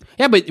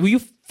 yeah, but you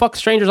fuck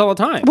strangers all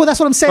the time. Well, that's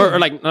what I'm saying. Or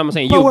like, I'm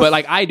saying you, but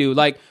like I do,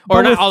 like,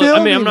 or not all.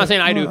 I mean, I'm not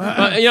saying I do. You know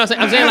what I'm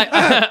saying? I'm saying like,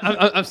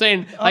 I'm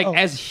saying like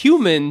as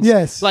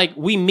humans, like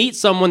we meet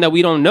someone that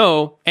we don't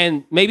know,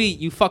 and maybe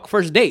you fuck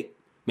first date,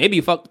 maybe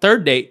you fuck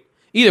third date.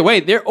 Either way,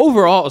 they're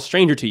overall a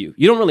stranger to you.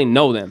 You don't really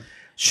know them.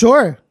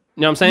 Sure.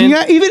 You know what I'm saying?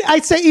 Yeah,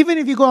 I'd say even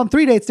if you go on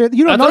 3 dates, you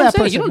don't know that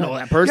person. You don't know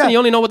that person. You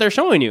only know what they're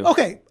showing you.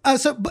 Okay,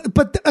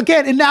 but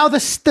again, and now the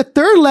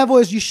third level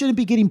is you shouldn't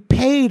be getting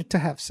paid to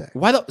have sex.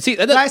 Why see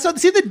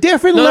the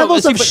different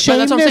levels of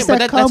shameness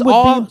that come with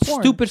all being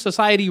porn. Stupid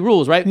society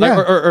rules, right? Like,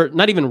 or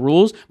not even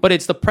rules, but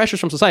it's the pressures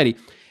from society.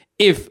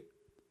 If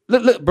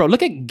bro,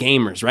 look at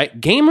gamers, right?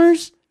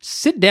 Gamers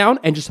sit down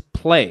and just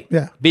play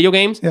video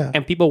games,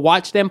 and people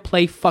watch them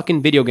play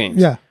fucking video games.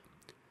 Yeah,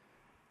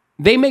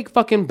 they make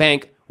fucking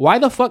bank. Why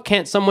the fuck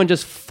can't someone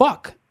just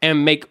fuck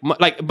and make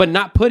but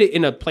not put it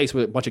in a place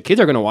where a bunch of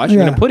kids are going to watch?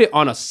 You're going to put it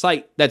on a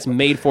site that's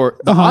made for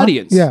the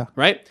audience,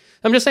 right?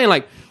 I'm just saying,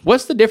 like,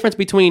 what's the difference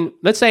between,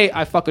 let's say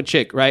I fuck a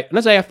chick, right?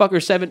 Let's say I fuck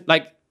her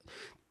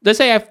let's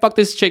say I fuck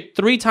this chick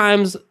 3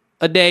 times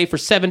a day for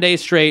 7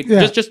 days straight,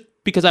 just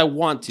because I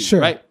want to,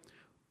 right?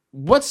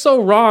 What's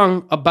so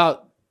wrong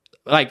about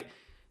like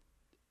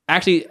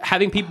actually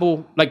having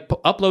people like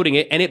uploading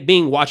it and it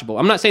being watchable?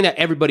 I'm not saying that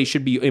everybody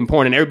should be in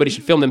porn and everybody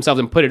should film themselves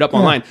and put it up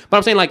online, but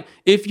I'm saying like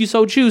if you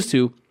so choose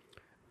to,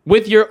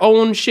 with your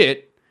own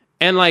shit,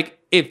 and like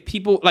if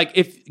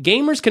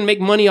gamers can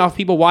make money off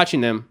people watching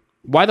them,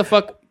 why the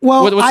fuck?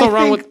 Well, what's so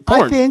wrong with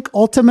porn? I think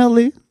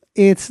ultimately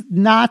it's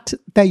not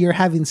that you're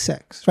having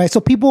sex, right? So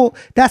people,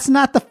 that's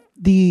not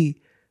the.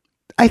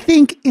 I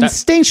think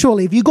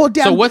instinctually, if you go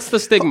down. So what's the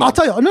stigma? I'll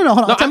tell you. No,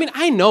 hold on. I mean,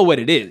 I know what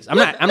it is. I'm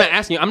not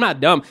asking you. I'm not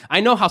dumb.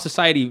 I know how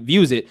society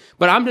views it,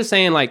 but I'm just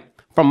saying, like,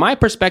 from my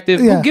perspective,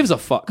 who gives a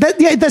fuck?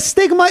 The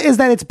stigma is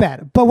that it's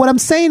bad. But what I'm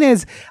saying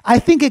is, I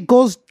think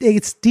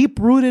it's deep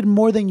rooted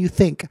more than you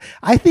think.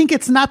 I think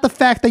it's not the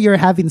fact that you're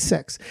having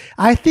sex.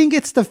 I think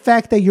it's the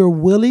fact that you're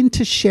willing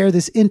to share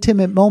this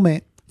intimate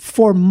moment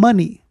for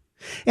money.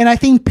 And I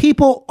think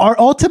people are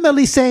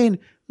ultimately saying,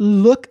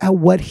 look at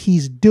what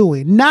he's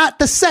doing. Not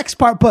the sex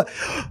part, but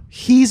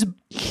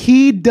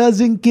he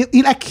doesn't give,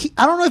 like,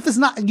 I don't know if it's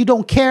not, you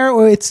don't care,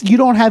 or it's, you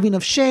don't have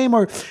enough shame,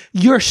 or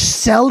you're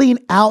selling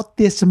out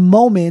this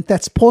moment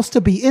that's supposed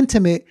to be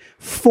intimate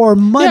for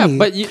money. Yeah,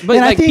 but and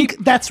like I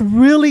think that's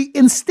really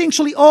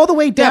instinctually all the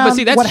way down. Yeah, but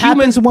see, that's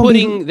humans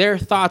putting their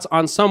thoughts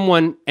on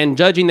someone and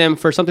judging them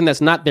for something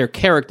that's not their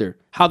character,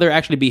 how they're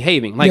actually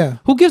behaving. Like,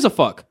 who gives a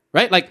fuck,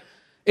 right? Like,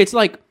 it's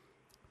like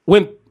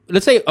when,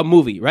 let's say a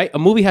movie, right? A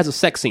movie has a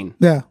sex scene.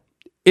 Yeah.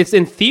 It's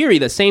in theory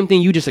the same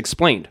thing you just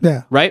explained.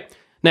 Yeah. Right?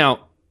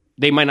 Now,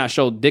 they might not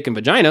show dick and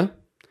vagina,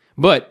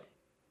 but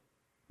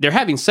they're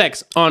having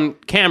sex on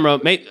camera.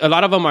 A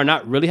lot of them are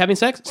not really having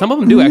sex. Some of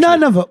them do, actually.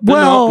 None of them.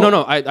 Well,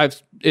 no.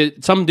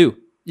 Some do.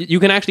 You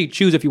can actually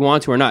choose if you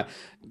want to or not.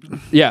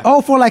 Yeah.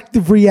 Oh, for like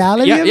the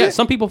reality of it? Yeah.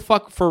 Some people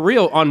fuck for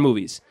real on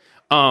movies.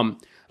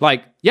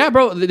 Like, yeah,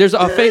 bro, there's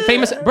a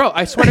famous, bro,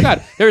 I swear to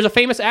God, there was a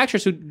famous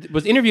actress who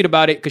was interviewed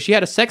about it because she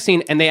had a sex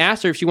scene and they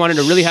asked her if she wanted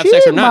to really have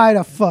sex or not. She might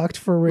have fucked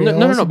for real.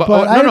 No, but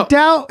I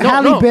doubt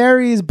Halle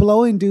Berry is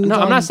blowing dudes. No,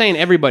 I'm not saying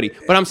everybody,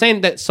 but I'm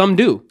saying that some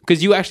do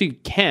because you actually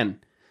can.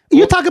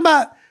 You're talking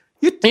about...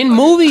 in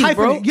movies,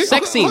 bro,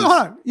 sex scenes. Hold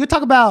on. You're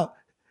talking about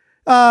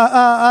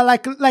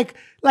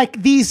like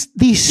these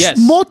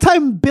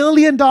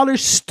multi-billion-dollar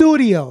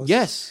studios.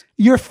 Yes.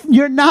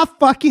 You're not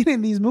fucking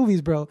in these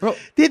movies, bro. Bro,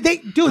 dude,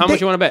 how much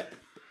you want to bet?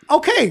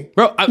 Okay,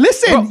 bro.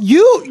 Listen,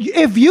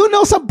 if you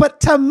know something,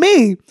 but to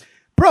me,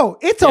 bro,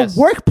 it's a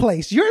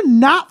workplace. You're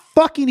not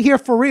fucking here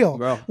for real.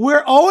 Bro.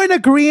 We're all in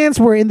agreement.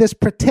 We're in this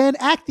pretend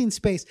acting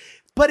space.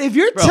 But if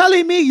you're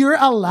telling me you're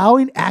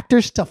allowing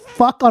actors to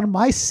fuck on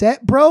my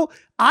set, bro,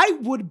 I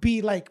would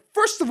be like,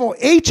 first of all,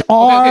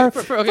 HR.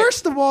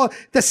 First of all,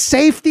 the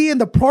safety and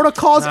the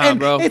protocols,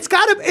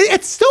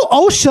 it's still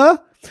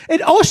OSHA.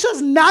 And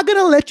OSHA's not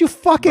gonna let you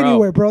fuck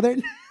anywhere, bro.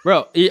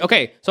 Bro,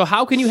 okay, so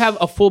how can you have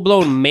a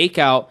full-blown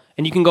makeout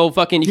and you can go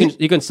fucking,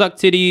 you can suck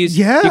titties.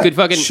 Yeah, you could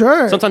fucking,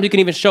 sure. Sometimes you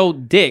can even show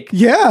dick.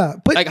 Yeah,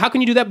 but like, how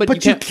can you do that?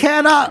 But you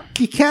cannot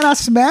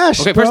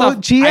smash. Okay, bro. first off,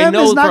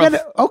 GM is not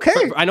gonna.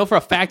 Okay, I know for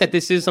a fact that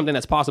this is something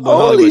that's possible.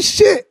 Holy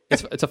shit!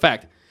 It's a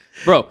fact,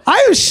 bro.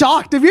 I am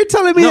shocked if you're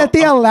telling me that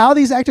they allow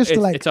these actors to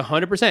like. It's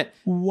 100%.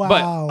 Wow.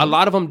 But a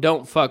lot of them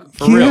don't fuck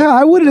for real. Yeah,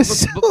 I would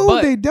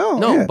assume they don't.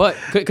 No, but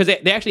because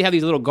they actually have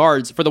these little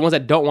guards for the ones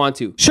that don't want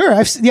to. Sure,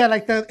 like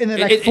in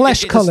the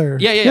flesh color.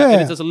 Yeah.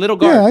 And it's just a little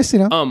guard. Yeah, I see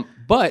them.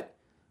 But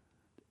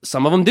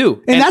some of them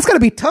do, and that's gonna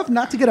be tough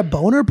not to get a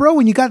boner, bro.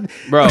 When you got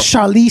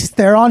Charlize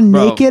Theron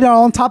naked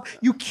on top,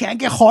 you can't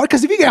get hard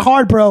because if you get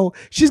hard, bro,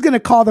 she's gonna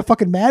call the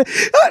fucking man.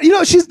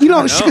 Because she's an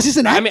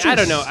actress. I mean,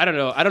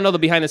 I don't know the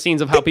behind the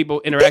scenes of how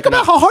people interact. Think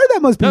about how hard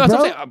that must be, bro. That's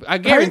what I'm saying. I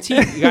guarantee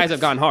you guys have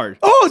gone hard.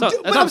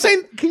 But I'm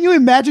saying, can you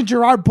imagine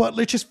Gerard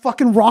Butler just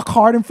fucking rock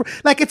hard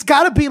like it's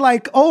got to be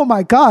like, oh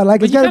my god,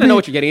 like you gotta know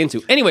what you're getting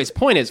into. Anyways,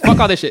 point is, fuck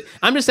all this shit.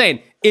 I'm just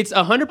saying, it's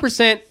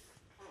 100%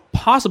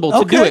 possible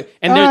to do it.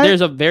 And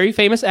there's a very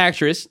famous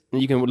actress,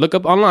 and you can look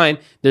up online.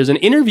 There's an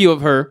interview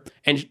of her,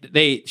 and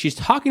she's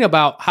talking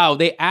about how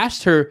they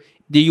asked her,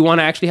 do you want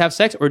to actually have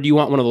sex or do you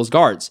want one of those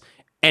guards?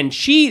 And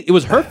it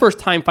was her first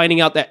time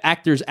finding out that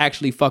actors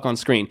actually fuck on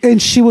screen.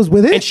 And she was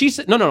with it? And she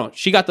said, no,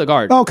 she got the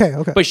guard. Okay.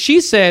 But she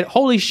said,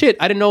 holy shit,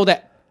 I didn't know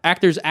that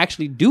actors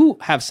actually do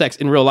have sex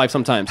in real life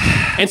sometimes.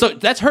 And so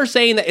that's her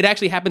saying that it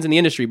actually happens in the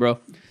industry, bro.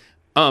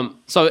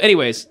 So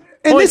anyways.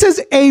 And this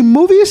is a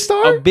movie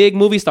star? A big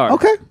movie star.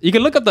 Okay. You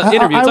can look up the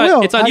interview.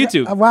 It's on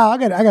YouTube. Wow, I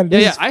got it.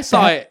 Yeah, I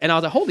saw it and I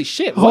was like, holy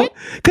shit, what?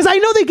 Because I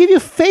know they give you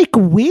fake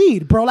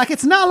weed, bro. Like,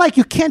 it's not like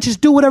you can't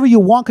just do whatever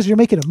you want because you're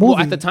making a movie. Well,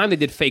 at the time they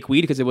did fake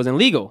weed because it wasn't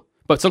legal.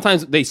 But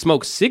sometimes they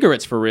smoke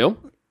cigarettes for real.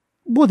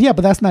 Well, yeah,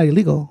 but that's not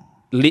illegal.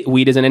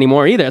 Weed isn't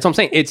anymore either. That's what I'm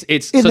saying. It's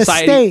in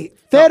society. The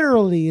state.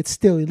 Federally, it's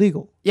still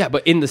illegal. Yeah,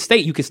 but in the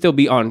state, you can still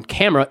be on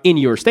camera in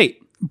your state.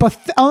 But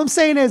all I'm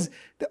saying is,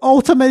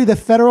 ultimately, the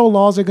federal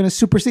laws are going to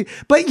supersede.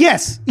 But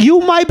yes, you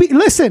might be.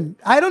 Listen,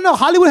 I don't know.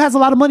 Hollywood has a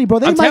lot of money, bro.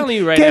 They might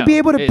be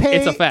able to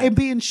pay and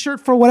be insured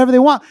for whatever they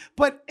want.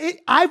 But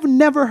I've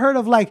never heard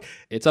of like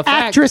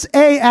actress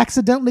A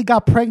accidentally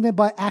got pregnant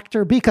by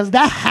actor B, because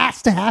that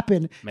has to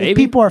happen if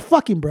people are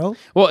fucking, bro.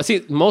 Well,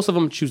 see, most of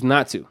them choose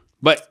not to.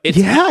 But it's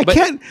I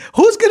can't.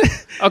 Who's gonna?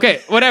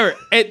 Okay, whatever.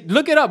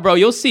 Look it up, bro.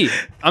 You'll see.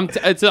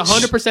 It's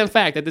 100%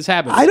 fact that this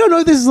happened. I don't know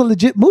if this is a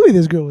legit movie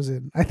this girl was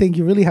in. I think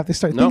you really have to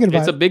start thinking about it.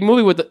 It's a big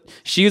movie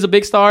she's a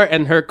big star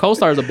and her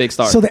co-star is a big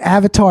star. So the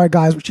Avatar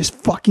guys were just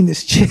fucking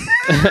this chick.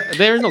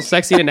 There's no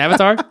sex scene in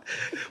Avatar.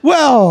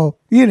 Well,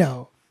 they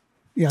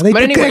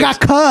got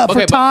cut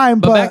for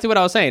time. But back to what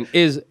I was saying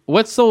is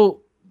what's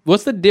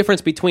the difference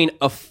between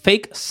a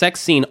fake sex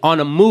scene on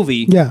a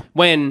movie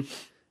when,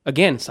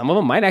 again, some of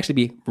them might actually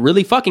be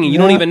really fucking and you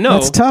don't even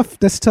know.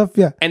 That's tough,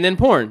 yeah. And then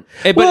porn.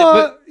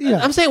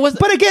 I'm saying,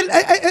 but again,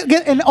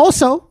 and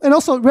also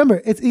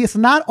remember, it's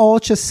not all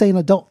just sane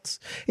adults,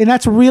 and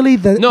that's really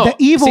the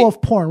evil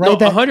of porn, right?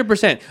 No,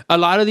 100%. A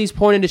lot of these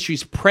porn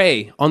industries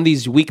prey on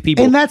these weak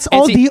people, and that's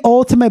the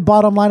ultimate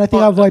bottom line. I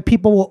think of why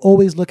people will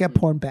always look at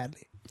porn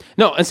badly.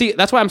 No, and see,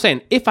 that's why I'm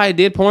saying, if I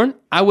did porn,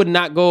 I would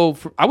not go.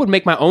 I would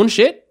make my own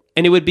shit,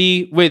 and it would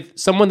be with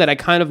someone that I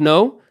kind of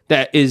know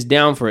that is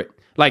down for it.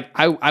 Like,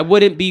 I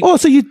wouldn't be... Oh,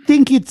 so you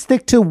think you'd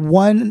stick to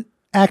one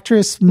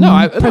actress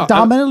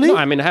predominantly? No,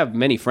 I mean, I have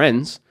many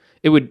friends.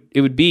 It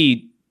would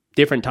be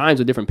different times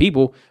with different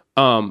people.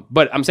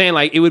 But I'm saying,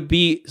 like, it would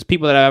be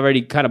people that I've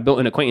already kind of built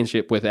an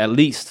acquaintanceship with, at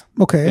least.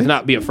 Okay. If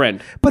not be a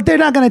friend. But they're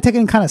not going to take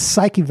any kind of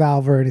psyche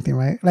valve or anything,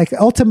 right? Like,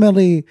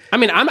 ultimately... I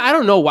mean, I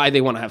don't know why they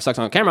want to have sex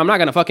on camera. I'm not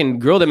going to fucking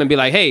grill them and be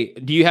like, hey,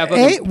 do you have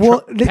past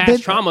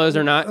traumas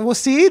or not? Well,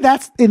 see,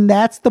 that's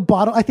the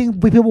bottom. I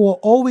think people will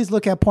always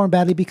look at porn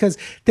badly because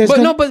there's...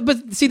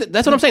 But see,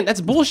 that's what I'm saying.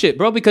 That's bullshit,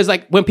 bro. Because,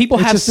 like, when people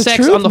have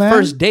sex on the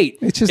first date,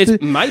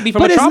 it might be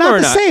from a trauma or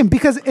not.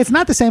 But it's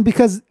not the same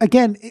because,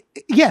 again,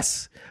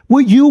 yes... Well,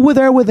 you were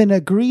there with an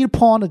agreed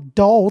upon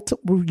adult,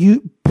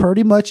 you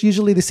pretty much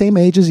usually the same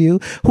age as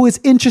you, who is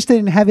interested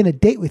in having a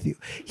date with you.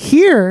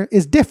 Here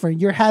is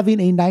different. You're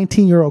having a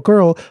 19-year-old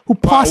girl who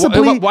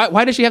possibly...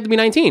 Why does she have to be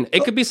 19?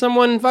 It could be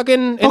someone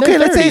fucking in their 30s,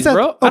 let's say it's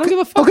bro. I don't give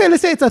a fuck. Okay,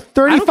 let's say it's a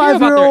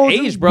 35-year-old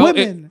age, bro.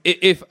 woman.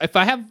 If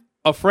I have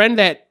a friend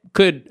that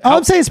could... I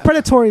would say it's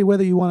predatory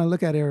whether you want to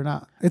look at it or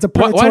not. It's a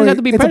predatory... Why does it have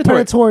to be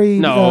predatory?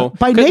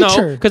 By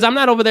nature. Because I'm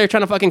not over there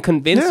trying to fucking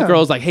convince the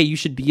girls like, hey, you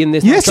should be in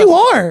this. Yes, you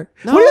are.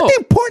 No. What do you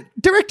think porn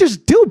directors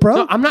do, bro?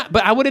 No, I'm not.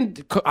 But I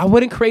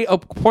wouldn't create a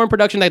porn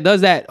production that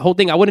does that whole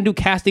thing. I wouldn't do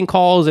casting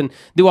calls and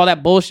do all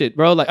that bullshit,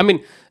 bro. Like, I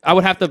mean, I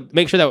would have to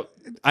make sure that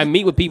I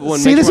meet with people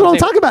and see. This is what I'm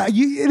talking about.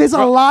 There's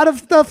a lot of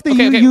stuff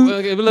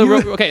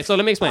that Okay, so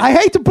let me explain. I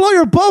hate to blow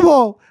your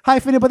bubble,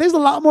 Hyphenate, but there's a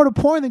lot more to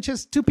porn than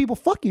just two people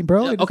fucking,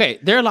 bro. Okay,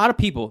 there are a lot of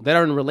people that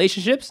are in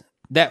relationships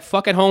that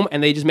fuck at home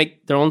and they just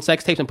make their own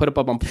sex tapes and put it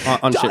up on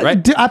shit,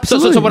 right?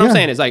 Absolutely. So what I'm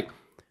saying is, like,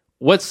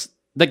 what's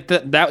like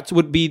that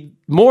would be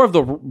more of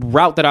the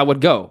route that I would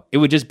go. It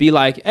would just be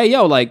like, hey,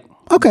 yo, like,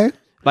 okay,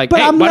 like,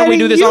 but hey, I'm why don't we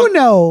do this? You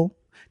know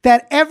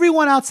that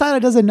everyone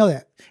outside doesn't know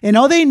that. And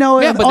all they know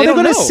is all they're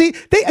going to see.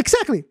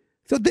 Exactly.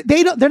 So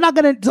they're not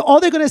going to, all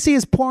they're going to see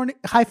is porn,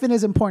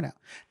 hyphenates and porn out.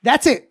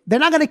 That's it. They're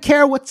not going to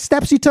care what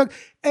steps you took.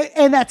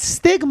 And that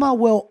stigma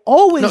will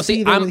always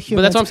be there with humans.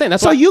 But that's what I'm saying.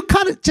 That's so you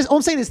kind of all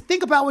I'm saying is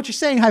think about what you're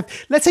saying.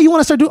 Let's say you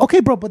want to start doing, okay,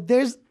 bro, but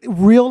there's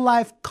real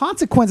life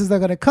consequences that are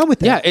going to come with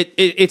that. Yeah,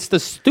 it's the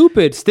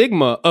stupid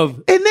stigma of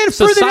and then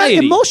society.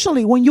 Further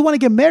emotionally, when you want to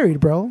get married,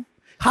 bro.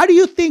 How do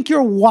you think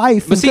your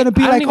wife is going to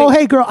be like, oh,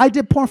 hey, girl, I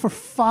did porn for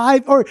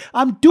 5, or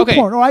I'm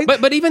porn, all right?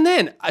 But even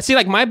then, I see,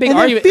 like, my big and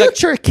argument.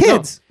 Future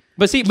kids. No,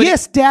 but see,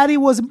 yes, daddy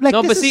was like,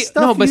 no, this but is see,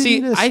 stuff no, but you see,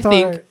 need to I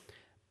start.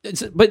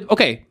 think,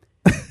 okay,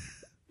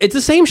 it's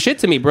the same shit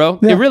to me, bro.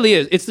 Yeah. It really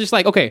is. It's just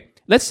like, okay,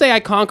 let's say I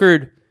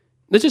conquered.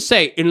 Let's just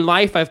say in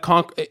life I've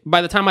conquered.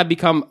 By the time I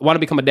want to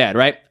become a dad,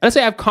 right? Let's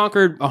say I've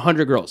conquered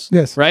 100 girls.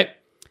 Yes. Right.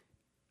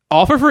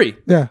 All for free.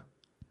 Yeah.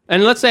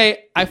 And let's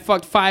say I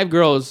fucked 5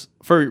 girls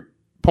for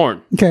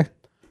porn. Okay.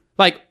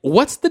 Like,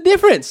 what's the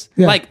difference?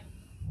 Yeah.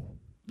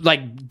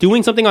 Like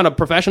doing something on a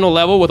professional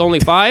level with only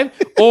 5,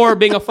 or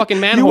being a fucking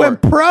man you whore.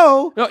 Went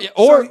pro. No,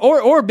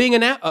 or being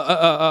not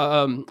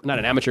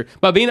an amateur,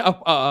 but being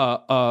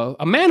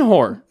a man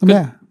whore.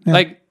 Yeah.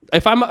 Like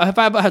if I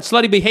had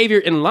slutty behavior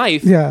in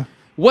life, yeah.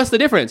 What's the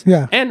difference?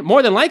 Yeah. And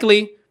more than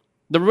likely,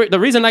 the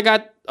reason I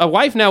got a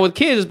wife now with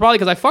kids is probably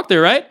because I fucked her,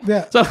 right?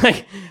 Yeah. So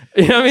like,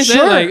 you know what I mean?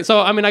 Sure. Like,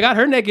 so I mean, I got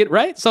her naked,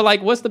 right? So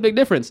like, what's the big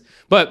difference?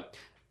 But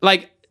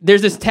like,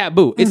 there's this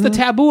taboo. It's the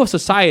taboo of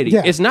society.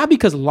 Yeah. It's not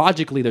because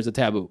logically there's a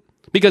taboo.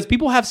 Because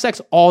people have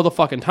sex all the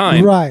fucking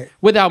time, right?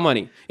 Without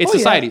money. It's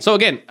society. Yeah. So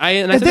again,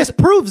 this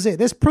proves it.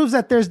 This proves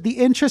that there's the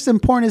interest in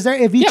porn is there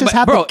if you just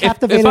have the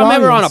captivated if I'm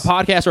ever on audience. a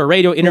podcast or a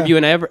radio interview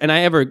and I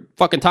ever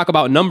fucking talk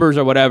about numbers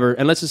or whatever,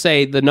 and let's just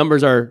say the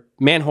numbers are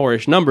man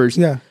whorish numbers,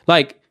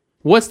 like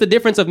what's the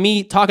difference of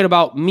me talking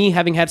about me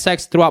having had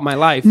sex throughout my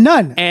life?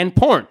 None. And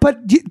porn.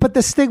 But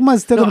the stigma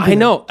is still going to be I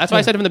know. That's why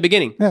I said from the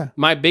beginning. Yeah.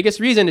 My biggest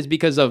reason is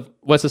because of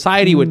what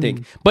society would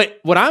think. But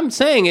what I'm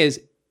saying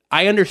is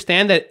I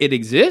understand that it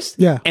exists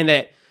and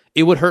that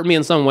it would hurt me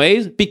in some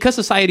ways because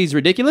society is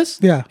ridiculous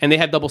and they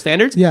have double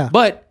standards. Yeah.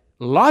 But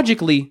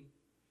logically,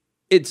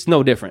 it's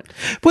no different.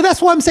 But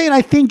that's what I'm saying.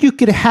 I think you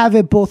could have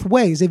it both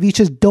ways. If you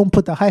just don't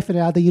put the hyphen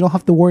out there, you don't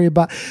have to worry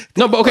about.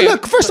 No, but okay.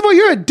 Look, first of all,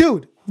 you're a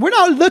dude. We're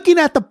not looking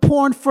at the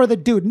porn for the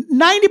dude.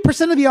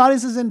 90% of the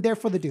audience isn't there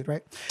for the dude,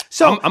 right?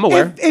 So I'm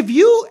aware. If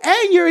you,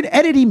 and you're an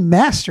editing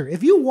master,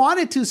 if you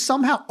wanted to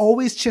somehow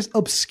always just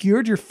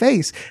obscured your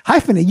face,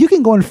 hyphenate, you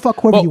can go and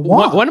fuck whoever you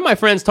want. One of my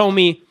friends told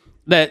me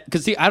that,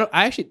 because see, I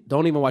actually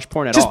don't even watch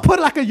porn at all. Just put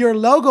like your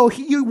logo.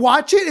 You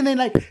watch it, and then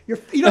like your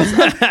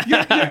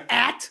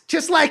at,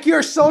 just like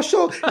your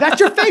social. That's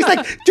your face.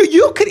 Like, dude,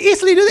 you could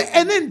easily do that,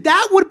 and then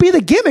that would be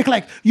the gimmick.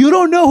 Like, you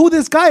don't know who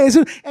this guy is,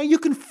 and you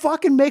can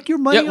fucking make your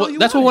money. Yeah, well,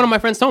 that's what one of my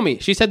friends told me.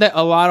 She said that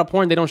a lot of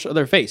porn they don't show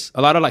their face.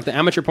 A lot of like the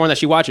amateur porn that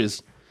she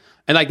watches,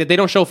 and like that they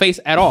don't show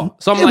face at all.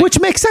 So I'm like, which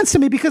makes sense to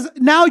me because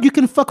now you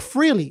can fuck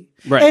freely,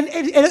 right? And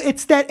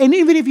it's that, and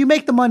even if you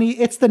make the money,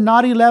 it's the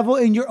naughty level,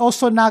 and you're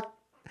also not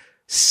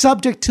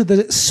subject to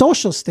the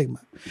social stigma.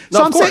 So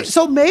no, I'm saying,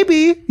 so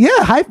maybe,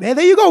 hype, man.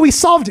 There you go. We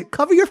solved it.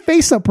 Cover your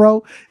face up,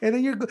 bro. And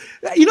then you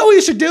know what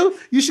you should do?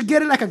 You should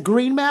get it like a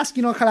green mask.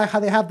 You know, kind of like how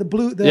they have the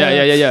blue.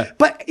 Yeah.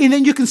 But and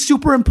then you can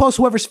superimpose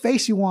whoever's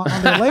face you want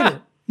on there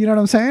later. You know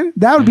what I'm saying?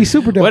 That would be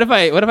super dope. What if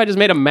I just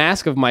made a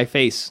mask of my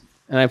face?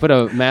 And I put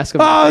a mask of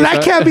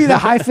that can't be the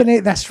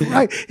hyphenate. That's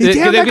right.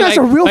 Damn, that guy's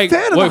a real fan of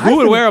the hyphenate. Who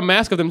would wear a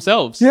mask of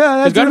themselves? Yeah,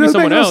 there's got to be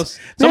someone else.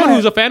 Someone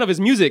who's a fan of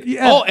his music.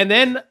 Yeah. Oh, and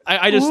then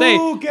I just say,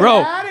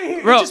 bro,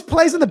 it just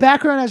plays in the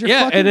background as you're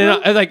fucking.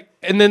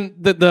 And then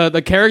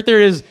the character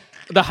is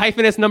the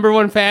hyphenate's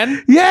 #1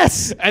 fan.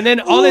 Yes. And then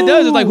all it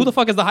does is like, who the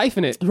fuck is the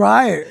hyphenate?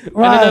 Right. And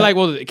then they're like,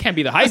 well, it can't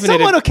be the hyphenate.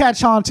 Someone will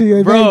catch on to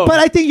you, bro. But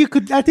I think you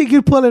could. I think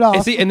you'd pull it off.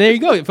 And see, and there you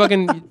go. You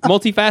fucking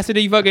multifaceted.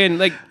 You fucking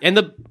like, and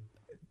the.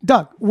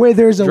 Doug, where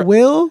there's a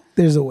will,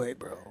 there's a way,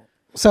 bro.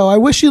 So I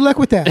wish you luck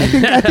with that.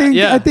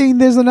 I think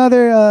there's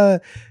another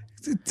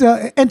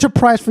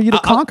enterprise for you to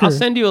conquer. I'll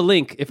send you a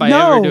link if I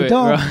ever do it.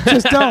 No, don't.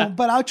 Just don't.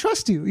 But I'll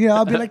trust you. You know,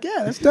 I'll be like,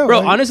 yeah, that's dope.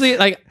 Bro, honestly,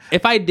 like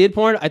if I did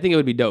porn, I think it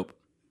would be dope.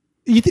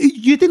 You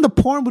think the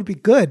porn would be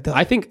good, though?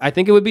 I think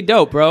it would be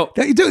dope, bro.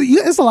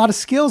 It's a lot of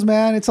skills,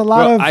 man. It's a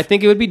lot of. I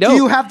think it would be dope. Do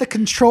you have the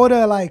control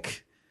to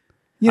like?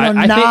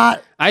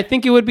 I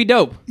think it would be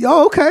dope.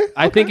 Oh, okay.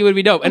 I think it would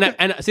be dope. Okay.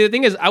 And see, the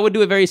thing is, I would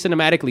do it very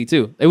cinematically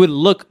too. It would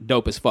look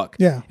dope as fuck.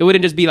 Yeah. It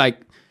wouldn't just be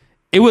like,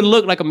 it would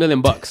look like $1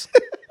 million.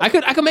 I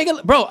could make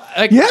it, bro.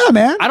 Like, yeah,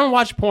 man. I don't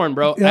watch porn,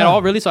 bro, at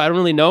all, really. So I don't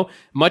really know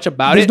much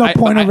about There's it. There's no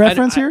point of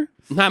reference here?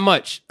 Not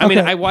much. I mean,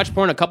 I watched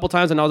porn a couple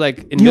times and I was like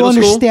in middle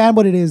school. You understand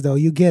what it is, though.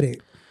 You get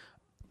it.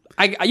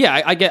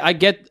 I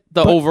get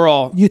the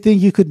overall. You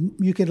think you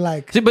could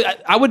like? See,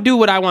 but I would do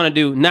what I want to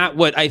do, not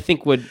what I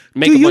think would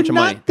make a bunch of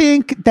money. Do you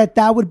not think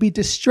that would be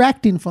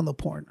distracting from the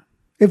porn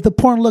if the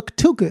porn looked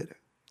too good?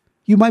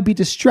 You might be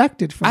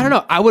distracted from I don't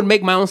know. I would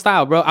make my own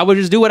style, bro. I would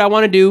just do what I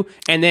want to do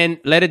and then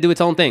let it do its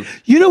own thing.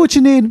 You know what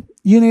you need?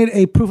 You need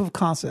a proof of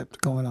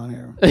concept going on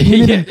here.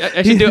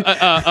 I should do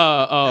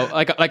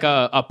like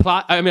a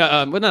plot. I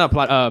mean, what not a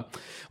plot?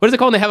 What is it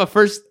called when they have a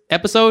first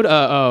episode?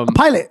 A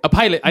pilot. A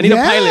pilot. I need a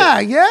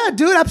pilot. Yeah,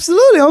 dude,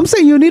 absolutely. I'm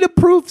saying you need a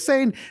proof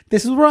saying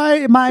this is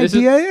where my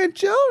idea and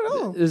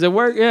Joe. Does it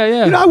work?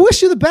 Yeah. You know, I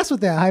wish you the best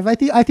with that, Hive. I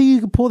think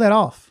you can pull that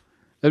off.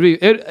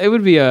 It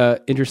would be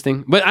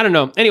interesting, but I don't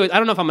know. Anyways, I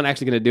don't know if I'm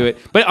actually going to do it.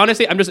 But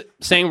honestly, I'm just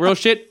saying real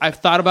shit. I've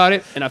thought about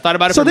it, and I've thought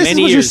about it for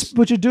many years. So this is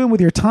what you're doing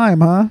with your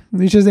time, huh?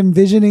 You're just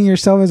envisioning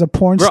yourself as a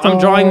porn star. I'm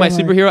drawing my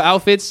superhero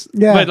outfits,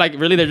 but like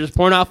really, they're just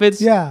porn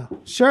outfits. Yeah,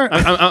 sure.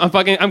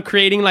 I'm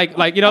creating like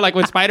you know, like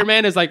when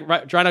Spider-Man is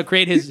like trying to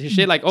create his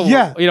shit, like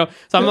you know.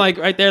 So I'm like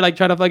right there, like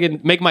trying to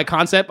fucking make my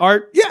concept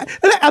art. Yeah,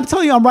 and I'm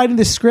telling you, I'm writing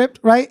this script,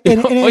 right?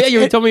 And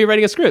you told me you're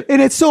writing a script,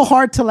 and it's so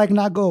hard to like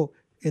not go.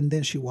 And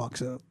then she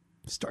walks up.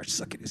 Starts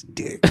sucking his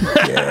dick.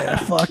 Yeah,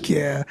 fuck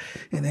yeah.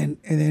 And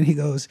then he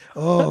goes,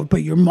 oh,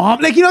 but your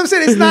mom, like, you know what I'm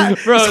saying? It's not,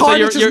 bro, it's hard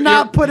to just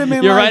not put him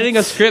in. You're writing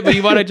a script, but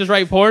you want to just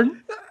write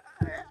porn?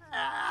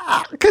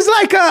 Because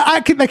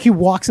he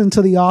walks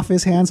into the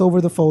office, hands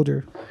over the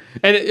folder.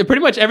 And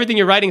pretty much everything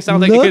you're writing sounds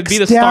like it could be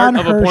the start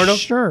of a porno.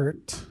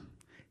 Shirt.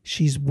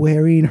 She's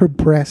wearing her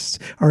breasts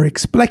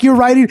like you're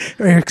writing,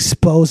 are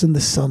exposed in the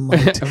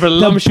sunlight.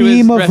 The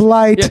beam of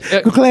light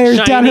glares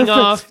down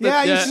her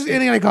face.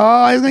 And you're like,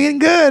 oh, it's getting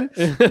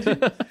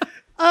good.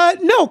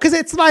 No, because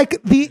it's like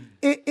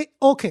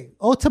okay.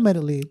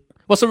 Ultimately,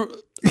 well, so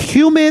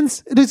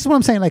humans. This is what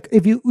I'm saying. Like,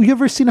 if you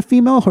ever seen a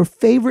female, her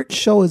favorite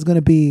show is going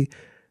to be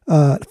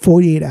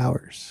 48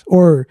 Hours,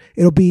 or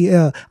it'll be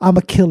I'm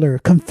a Killer,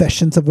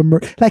 Confessions of a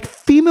Murder. Like,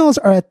 females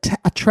are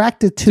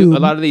attracted to a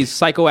lot of these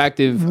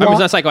psychoactive. I mean,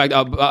 it's not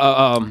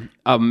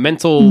psychoactive.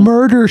 Mental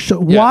murder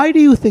show. Yeah. Why do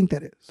you think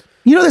that is?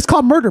 You know, it's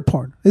called murder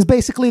porn. It's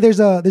basically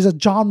there's a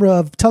genre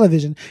of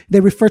television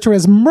they refer to it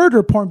as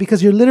murder porn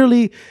because you're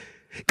literally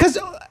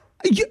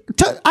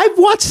I've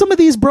watched some of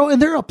these, bro, and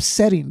they're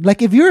upsetting.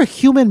 Like, if you're a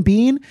human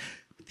being.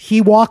 He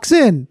walks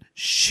in,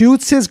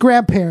 shoots his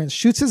grandparents,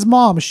 shoots his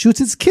mom, shoots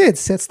his kids,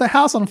 sets the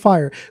house on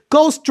fire,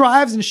 goes,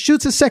 drives, and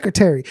shoots his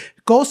secretary.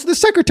 Goes to the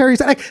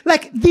secretary's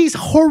like these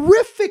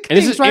horrific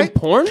things, is right? In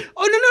porn?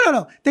 Oh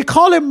no! They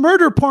call it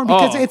murder porn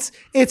because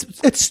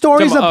it's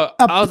stories of.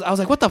 I was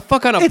like, what the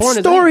fuck kind of porn is that?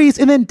 It's stories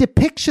and then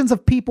depictions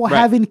of people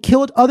having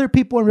killed other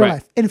people in real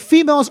life. And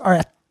females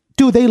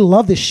they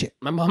love this shit.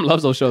 My mom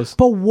loves those shows.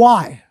 But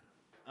why?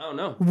 I don't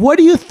know. What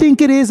do you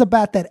think it is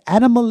about that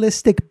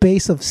animalistic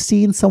base of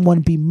seeing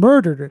someone be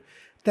murdered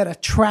that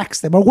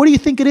attracts them? Or what do you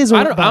think it is?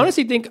 I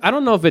honestly think, I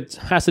don't know if it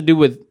has to do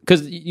with,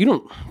 because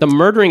the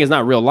murdering is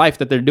not real life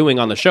that they're doing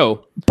on the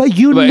show. But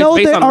they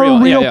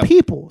are real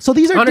people. So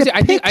these are honestly,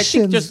 depictions. I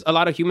think just a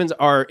lot of humans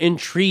are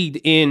intrigued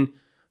in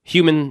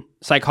human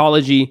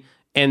psychology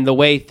and the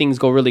way things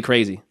go really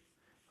crazy.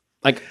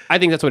 Like, I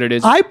think that's what it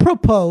is. I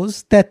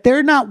propose that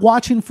they're not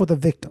watching for the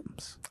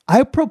victims.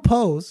 I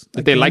propose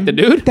that they like the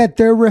dude, that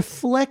they're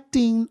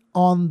reflecting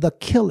on the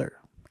killer.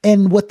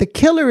 And what the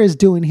killer is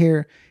doing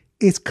here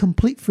is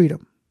complete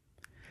freedom.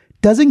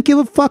 Doesn't give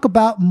a fuck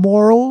about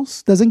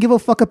morals. Doesn't give a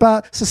fuck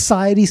about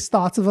society's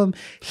thoughts of him.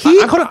 He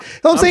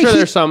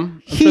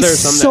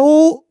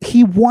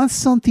wants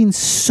something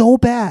so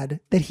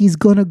bad that he's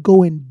gonna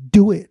go and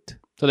do it.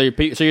 So you're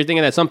thinking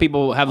that some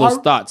people have those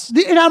thoughts.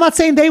 And I'm not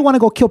saying they want to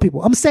go kill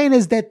people. I'm saying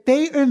is that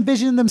they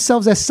envision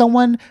themselves as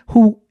someone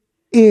who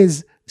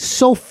is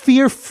so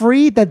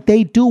fear-free that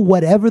they do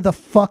whatever the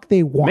fuck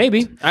they want.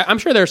 Maybe. I'm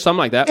sure there's some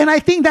like that. And I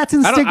think that's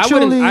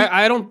instinctually...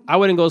 I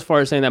wouldn't go as far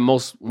as saying that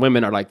most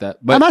women are like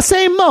that. But I'm not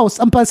saying most.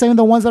 I'm saying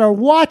the ones that are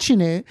watching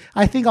it,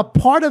 I think a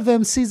part of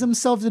them sees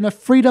themselves in a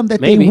freedom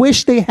that they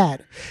wish they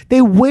had.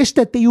 They wish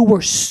that you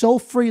were so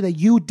free that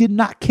you did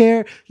not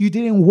care. You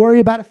didn't worry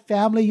about a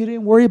family. You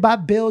didn't worry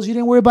about bills. You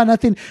didn't worry about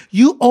nothing.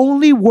 You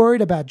only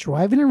worried about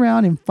driving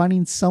around and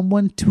finding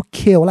someone to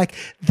kill. Like,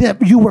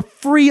 you were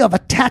free of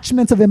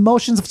attachments, of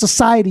emotions, of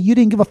society. You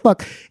didn't give a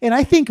fuck. And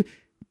I think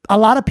a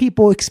lot of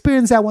people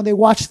experience that when they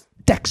watch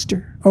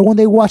Dexter or when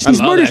they watch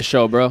these murders. That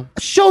show, bro.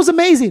 Show's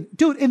amazing,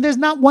 dude. And there's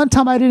not one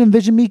time I didn't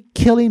envision me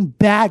killing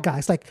bad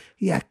guys. Like,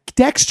 yeah,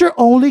 Dexter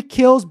only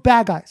kills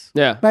bad guys.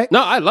 Yeah. Right?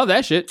 No, I love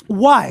that shit.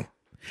 Why?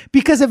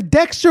 Because if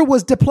Dexter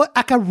was deployed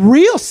like a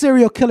real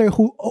serial killer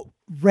who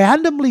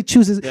randomly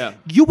chooses,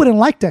 you wouldn't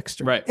like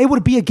Dexter. Right. It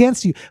would be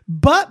against you.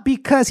 But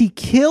because he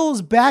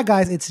kills bad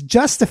guys, it's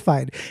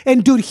justified.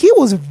 And dude, he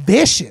was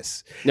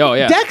vicious. Oh,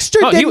 yeah.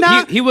 Dexter did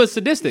not. He was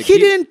sadistic. He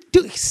didn't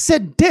do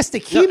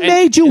sadistic. He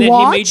made you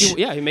watch.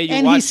 He made you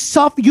and watch.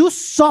 You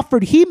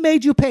suffered. He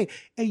made you pay.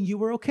 And you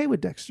were okay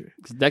with Dexter.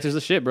 Dexter's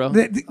the shit, bro.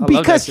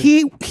 Because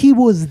he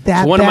was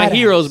that. It's one of my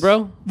heroes,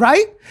 bro.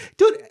 Right?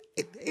 Dude,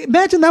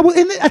 imagine that.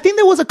 I think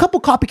there was a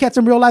couple copycats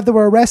in real life that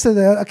were arrested.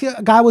 A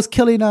guy was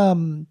killing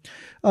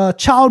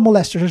child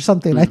molesters or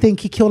something. I think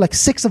he killed like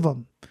 6 of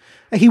them.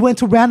 He went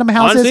to random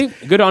houses.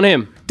 Honestly, good on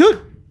him.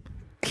 Dude,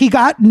 he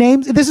got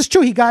names. This is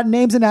true. He got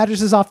names and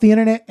addresses off the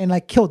internet and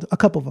like killed a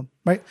couple of them,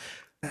 right?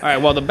 All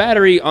right. Well, the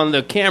battery on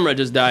the camera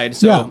just died.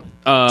 So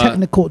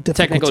technical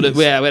difficulties.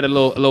 We had a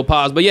little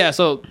pause. But yeah,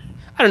 so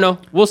I don't know.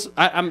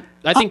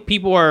 I think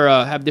people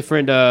have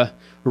different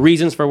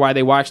reasons for why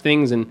they watch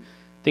things and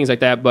things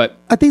like that. But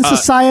I think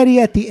society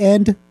at the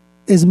end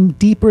is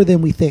deeper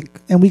than we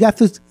think, and we have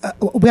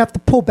to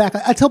pull back.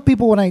 I tell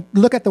people when I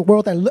look at the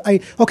world,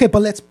 okay,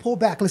 but let's pull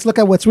back. Let's look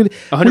at what's really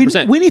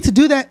 100%. We need to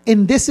do that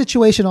in this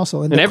situation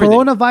also, in the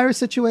coronavirus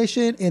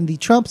situation, in the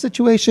Trump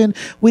situation.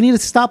 We need to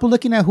stop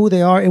looking at who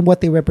they are and what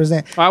they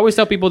represent. I always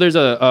tell people there's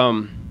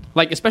a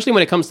like, especially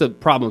when it comes to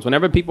problems,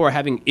 whenever people are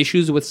having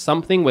issues with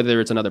something, whether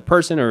it's another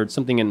person or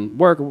something in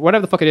work or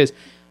whatever the fuck it is,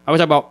 I always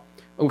talk about,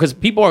 because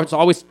people are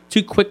always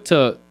too quick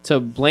to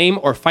blame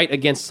or fight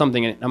against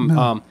something,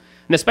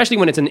 and especially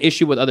when it's an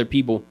issue with other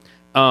people,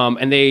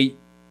 and they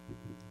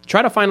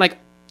try to find like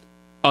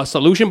a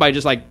solution by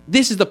just like,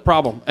 this is the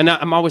problem. And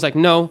I'm always like,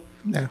 no,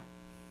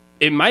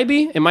 it might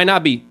be, it might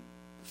not be.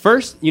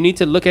 First, you need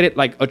to look at it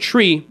like a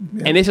tree,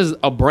 and this is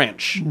a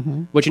branch.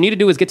 Mm-hmm. What you need to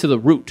do is get to the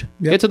root.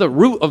 Yep. Get to the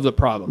root of the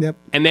problem. Yep.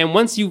 And then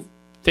once you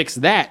fix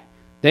that,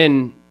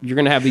 then you're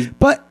going to have these.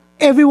 But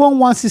everyone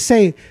wants to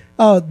say,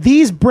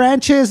 these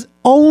branches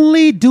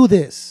only do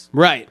this.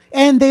 Right.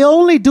 And they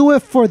only do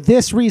it for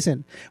this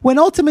reason. When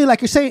ultimately, like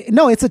you're saying,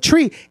 no, it's a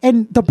tree.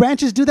 And the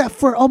branches do that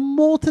for a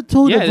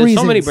multitude of reasons. Yeah,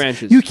 so many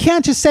branches. You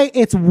can't just say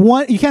it's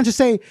one. You can't just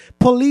say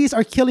police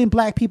are killing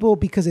black people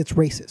because it's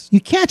racist. You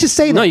can't just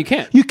say that. No, you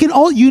can't.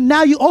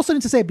 You also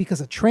need to say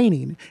because of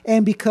training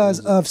and because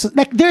of,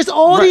 like, there's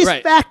all these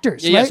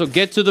factors. Yeah, so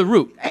get to the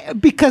root.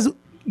 Because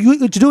what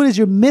you're doing is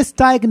you're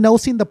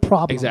misdiagnosing the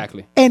problem.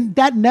 Exactly. And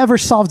that never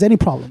solves any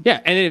problem.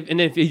 Yeah. And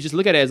if you just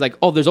look at it as like,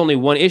 oh, there's only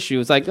one issue.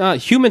 It's like,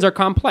 humans are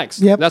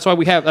complex. Yep. That's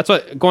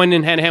what going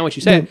in hand in hand what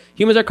you said. Yep.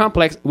 Humans are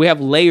complex. We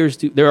have layers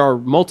there are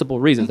multiple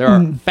reasons. There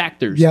are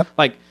factors. Yep.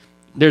 Like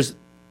there's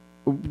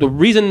the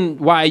reason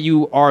why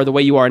you are the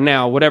way you are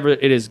now, whatever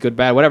it is, good,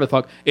 bad, whatever the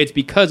fuck, it's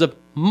because of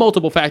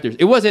multiple factors.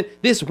 It wasn't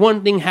this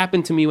one thing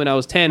happened to me when I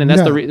was 10 and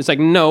that's the reason. It's like,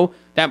 no,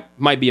 that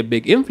might be a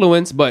big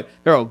influence, but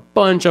there are a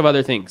bunch of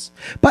other things.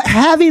 But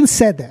having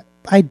said that,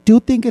 I do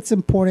think it's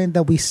important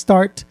that we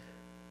start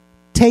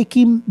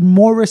taking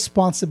more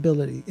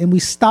responsibility and we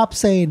stop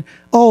saying,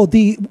 oh,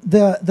 the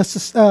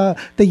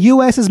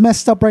U.S. is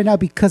messed up right now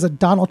because of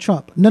Donald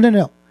Trump.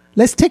 No.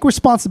 Let's take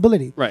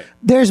responsibility. Right.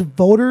 There's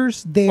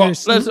voters.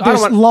 There's law.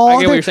 I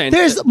get what you're saying.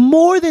 There's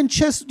more than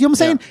just, you know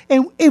what I'm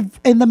saying?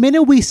 And the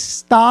minute we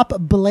stop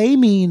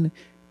blaming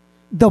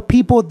the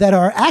people that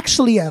are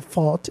actually at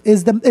fault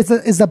is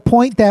the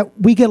point that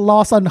we get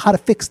lost on how to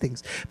fix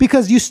things,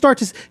 because you start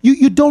to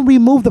you don't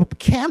remove the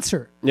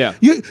cancer. Yeah,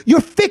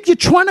 you're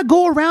trying to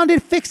go around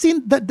it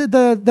fixing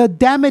the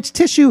damaged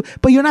tissue,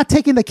 but you're not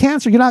taking the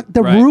cancer. You're not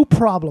the root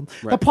problem.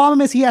 Right. The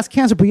problem is he has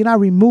cancer, but you're not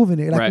removing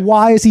it. Like,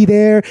 why is he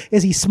there?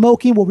 Is he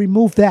smoking? We'll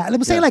remove that.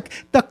 I'm saying, like,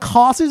 the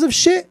causes of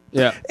shit.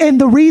 Yeah. And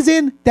the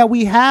reason that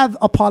we have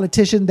a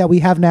politician that we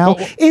have now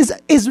is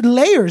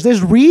layers.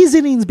 There's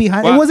reasonings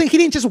behind it. He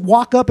didn't just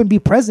walk up and be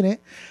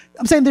president.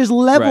 I'm saying there's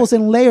levels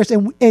and layers,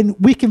 and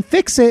we can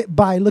fix it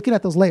by looking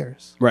at those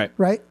layers. Right.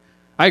 Right.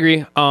 I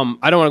agree. I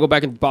don't want to go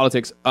back into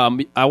politics.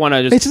 I want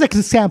to just... It's just like an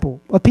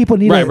example of people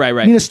need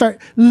to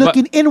start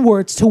looking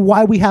inwards to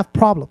why we have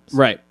problems.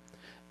 Right.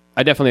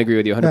 I definitely agree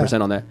with you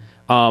 100% on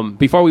that.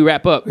 Before we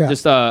wrap up,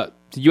 just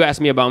you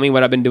asked me about me,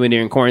 what I've been doing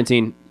during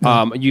quarantine.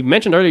 You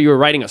mentioned earlier you were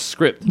writing a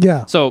script.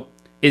 Yeah. So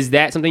is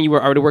that something you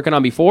were already working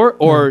on before,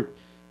 or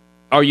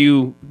are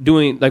you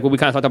doing like what we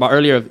kind of talked about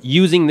earlier of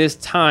using this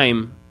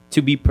time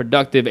to be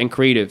productive and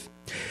creative?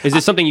 Is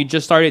this something you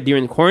just started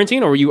during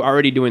quarantine, or were you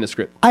already doing the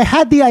script? I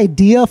had the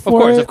idea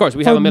for it. Of course.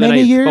 We have a million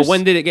ideas. Years. But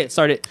when did it get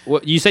started?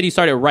 You said you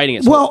started writing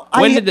it. So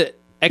when did the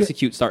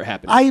execute start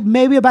happening?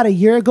 Maybe about a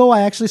year ago,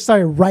 I actually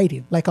started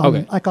writing, like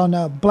on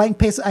a blank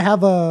page. I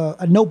have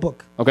a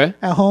notebook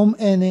at home,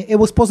 and it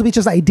was supposed to be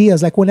just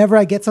ideas. Like, whenever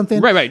I get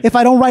something, if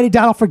I don't write it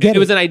down, I'll forget it. It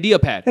was an idea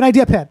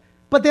pad.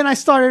 But then I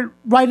started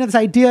writing this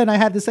idea, and I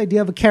had this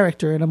idea of a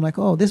character, and I'm like,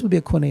 oh, this would be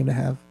a cool name to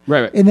have.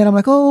 Right. And then I'm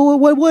like, oh,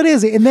 what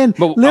is it? And then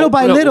little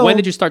by little. When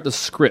did you start the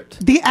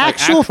script? The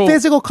actual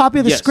physical copy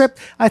of the script,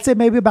 I'd say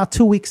maybe about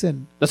 2 weeks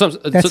in. That's what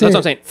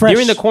I'm saying. Fresh.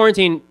 During the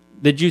quarantine,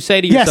 did you say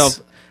to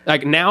yourself,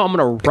 like, now I'm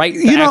going to write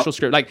the actual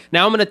script? Like,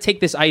 now I'm going to take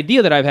this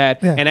idea that I've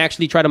had and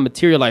actually try to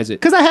materialize it.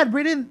 Because I had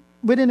written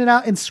it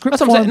out in script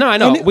form. That's what I'm saying. No,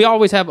 I know. We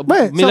always have a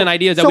million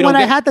ideas that we don't get.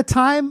 So when I had the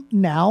time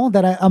now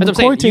that I'm in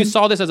quarantine. You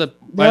saw this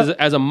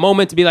as a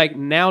moment to be like,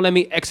 now let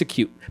me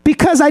execute.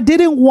 Because I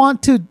didn't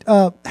want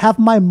to have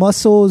my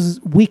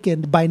muscles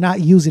weakened by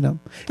not using them.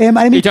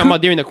 And you're talking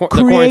about during the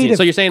quarantine.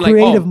 So you're saying like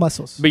creative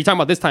muscles. But you're talking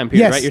about this time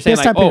period, right? You're saying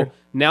like,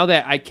 now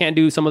that I can't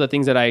do some of the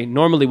things that I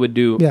normally would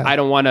do, I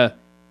don't want to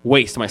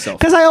waste myself.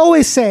 Because I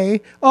always say,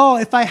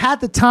 if I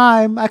had the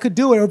time, I could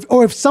do it.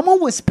 Or if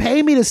someone was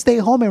paying me to stay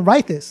home and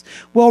write this.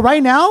 Well,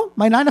 right now,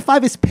 my 9 to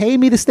 5 is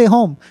paying me to stay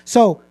home.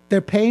 So they're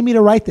paying me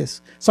to write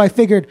this. So I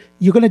figured,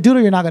 you're going to do it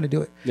or you're not going to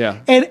do it. Yeah.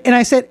 And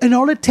I said, and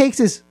all it takes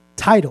is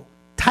title.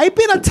 Type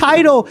in a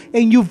title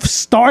and you've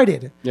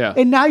started. Yeah.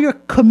 And now you're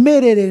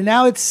committed and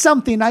now it's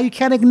something. Now you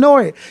can't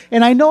ignore it.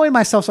 And I know in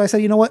myself. So I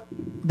said, you know what?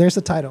 There's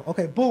the title.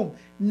 Okay, boom.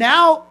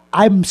 Now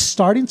I'm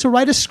starting to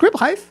write a script,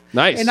 Hyph.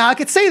 Nice. And now I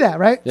could say that,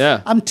 right?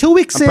 Yeah. I'm 2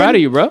 weeks in. I'm proud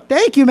of you, bro.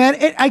 Thank you, man.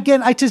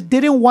 Again, I just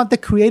didn't want the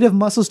creative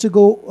muscles to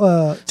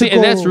go.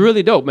 And that's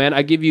really dope, man.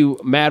 I give you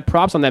mad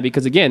props on that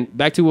because, again,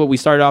 back to what we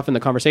started off in the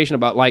conversation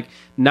about, like,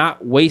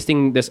 not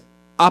wasting this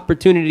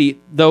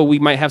opportunity, though we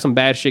might have some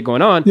bad shit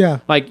going on. Yeah.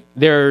 Like,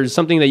 there's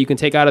something that you can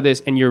take out of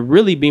this and you're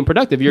really being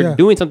productive. You're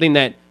doing something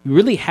that you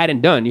really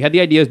hadn't done. You had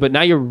the ideas, but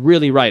now you're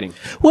really writing.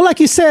 Well,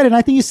 like you said, and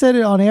I think you said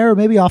it on air or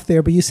maybe off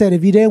there, but you said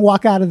if you didn't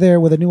walk out of there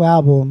with a new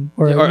album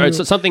or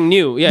something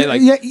new,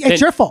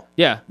 it's your fault.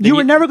 Yeah. You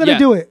were never going to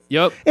do it.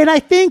 Yep. And I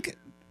think,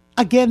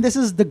 again, this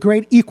is the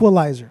great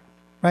equalizer,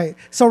 right?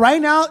 So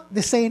right now,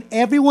 they're saying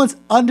everyone's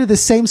under the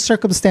same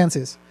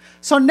circumstances.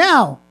 So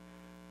now,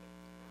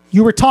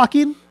 you were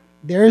talking,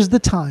 there's the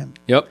time.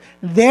 Yep.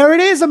 There it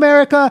is,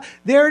 America.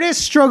 There it is,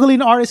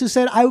 struggling artists who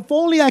said, if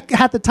only I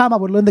had the time, I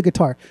would learn the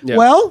guitar. Yep.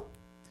 Well,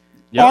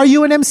 are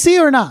you an MC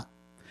or not?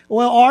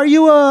 Well, are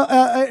you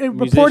a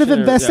reportive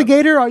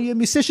investigator? Are you a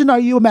musician? Are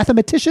you a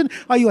mathematician?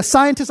 Are you a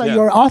scientist? Are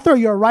you an author? Are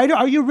you a writer?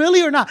 Are you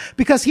really or not?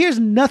 Because here's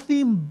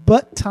nothing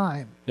but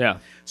time. Yeah.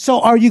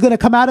 So are you going to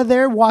come out of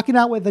there walking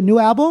out with a new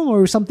album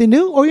or something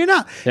new, or you're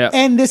not? Yeah.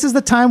 And this is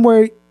the time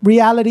where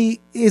reality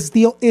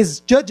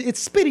it's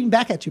spitting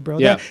back at you, bro.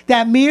 Yeah.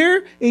 That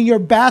mirror in your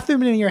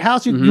bathroom and in your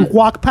house, you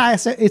walk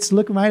past it, it's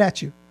looking right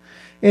at you.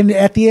 And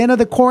at the end of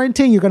the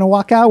quarantine, you're going to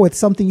walk out with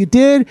something you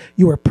did,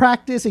 you were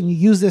practiced, and you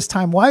use this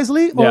time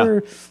wisely,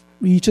 or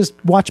you just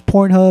watch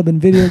Pornhub and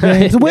video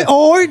games,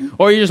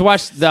 or you just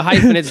watch the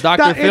Hyphenate's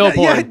Dr. Phil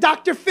porn. Yeah,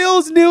 Dr.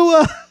 Phil's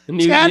new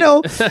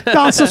channel.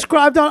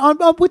 Subscribed on,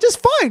 which is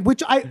fine.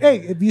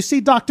 If you see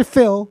Dr.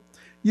 Phil,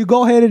 you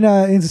go ahead and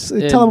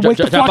tell him wake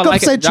the fuck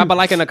up. Drop a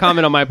like and a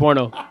comment on my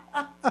porno.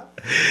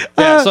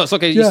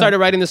 You started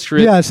writing the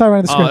script. Yeah, I started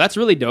writing the script. Oh, that's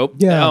really dope.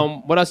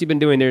 Yeah. What else you been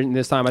doing there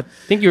this time? I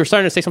think you were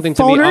starting to say something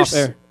to me off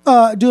air.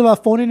 Doing a lot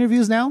of phone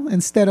interviews now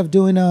instead of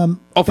doing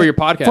for your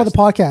podcast. For the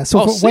podcast.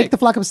 So for Wake the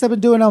Flock Up, instead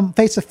of doing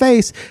face to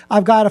face,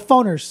 I've got a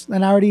phoners,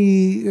 and I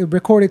already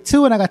recorded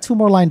 2, and I got 2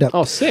 more lined up.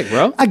 Oh, sick,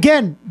 bro.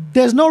 Again,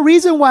 there's no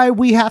reason why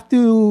we have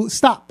to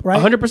stop, right?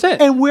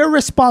 100%. And we're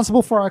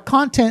responsible for our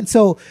content.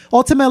 So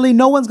ultimately,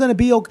 no one's going to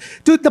be okay.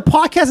 Dude, the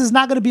podcast is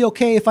not going to be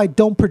okay if I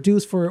don't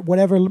produce for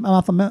whatever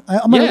amount of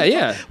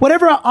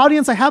whatever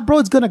audience I have, bro,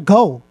 it's going to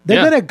go.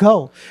 They're going to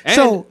go.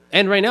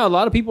 And right now, a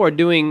lot of people are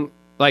doing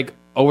like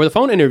over the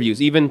phone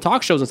interviews, even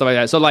talk shows and stuff like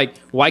that. So like,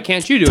 why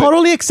can't you do it?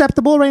 Totally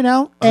acceptable right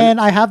now. And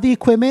I have the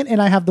equipment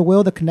and I have the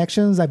will, the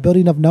connections. I build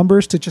enough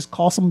numbers to just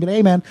call somebody,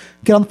 hey man,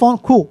 get on the phone.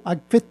 Cool.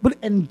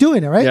 And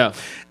doing it, right? Yeah.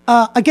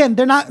 Again,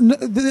 they're not,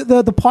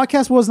 the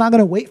podcast world's not going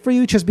to wait for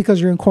you just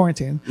because you're in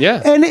quarantine.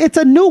 Yeah. And it's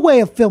a new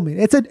way of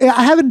filming.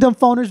 I haven't done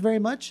phoners very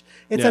much.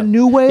 It's a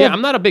new way. Yeah,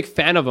 I'm not a big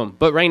fan of them,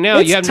 but right now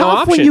you have no option.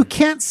 It's tough when you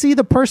can't see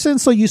the person,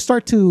 so you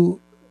start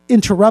to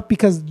interrupt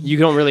because you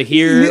don't really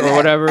hear or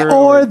whatever,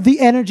 or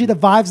the energy, the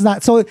vibe's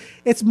not. So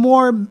it's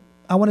more,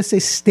 I want to say,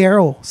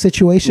 sterile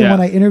situation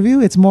when I interview.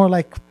 It's more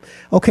like,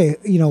 okay,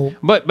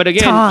 but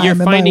again, you're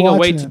finding a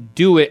way to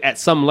do it at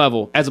some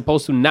level as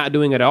opposed to not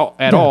doing it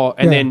at all,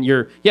 and then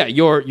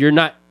you're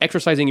not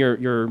exercising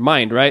your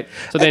mind, right?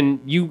 So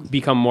then you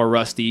become more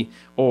rusty,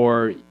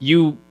 or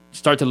you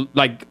start to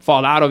like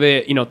fall out of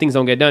it. Things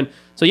don't get done.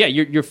 So yeah,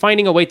 you're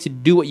finding a way to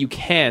do what you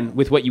can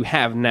with what you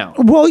have now.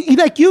 Well,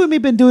 like you and me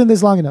been doing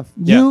this long enough.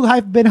 You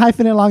have been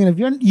hyphenating long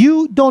enough.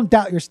 You don't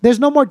doubt there's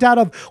no more doubt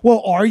of,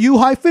 well, are you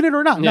hyphenated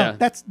or not? No,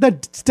 that's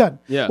done.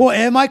 Yeah. Well,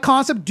 am I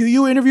Koncept? Do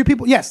you interview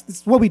people? Yes,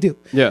 that's what we do.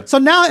 Yeah. So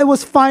now it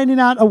was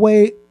finding out a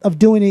way of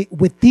doing it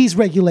with these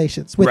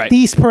regulations, with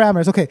these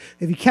parameters. Okay,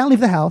 if you can't leave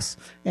the house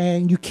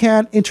and you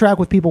can't interact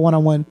with people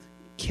one-on-one,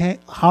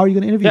 how are you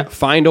going to interview? Yeah,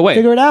 find a way.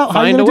 Figure it out.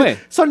 Find a way.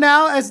 So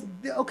now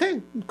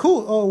okay,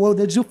 cool. Oh, well,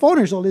 let's do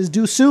phoners, or let's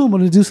do Zoom, or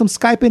let's do some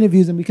Skype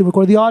interviews, and we can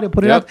record the audio,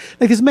 put it up.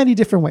 Like, there's many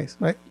different ways,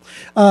 right?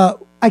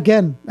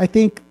 Again, I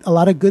think a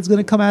lot of good's going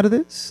to come out of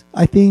this.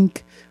 I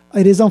think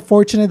it is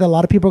unfortunate that a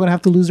lot of people are going to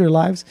have to lose their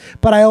lives,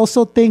 but I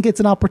also think it's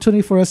an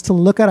opportunity for us to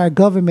look at our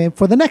government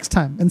for the next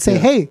time and say,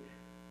 hey,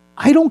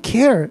 I don't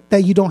care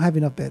that you don't have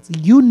enough beds.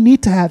 You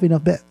need to have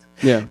enough beds.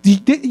 Yeah.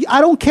 I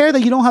don't care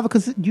that you don't have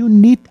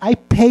I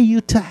pay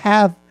you to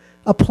have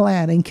a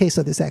plan in case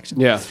of this action.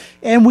 Yeah.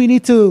 And we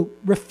need to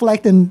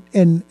reflect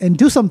and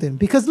do something,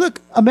 because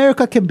look,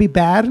 America can be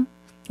bad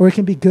or it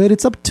can be good.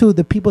 It's up to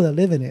the people that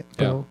live in it,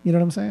 bro. Yeah. You know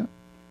what I'm saying?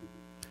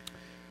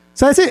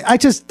 So that's it. I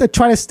just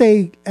try to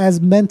stay as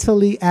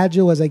mentally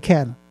agile as I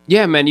can.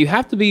 Yeah, man, you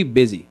have to be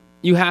busy.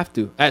 You have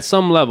to, at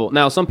some level.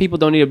 Now, some people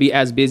don't need to be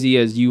as busy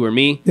as you or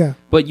me. Yeah.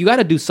 But you got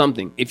to do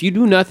something. If you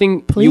do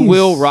nothing, Please. You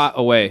will rot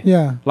away.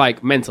 Yeah.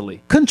 Like,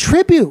 mentally.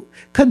 Contribute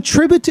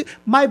to...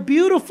 My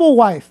beautiful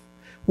wife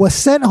was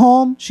sent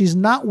home. She's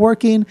not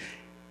working.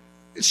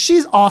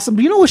 She's awesome.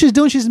 But you know what she's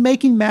doing? She's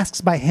making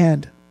masks by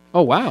hand.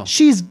 Oh, wow.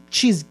 She's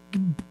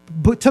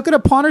took it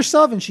upon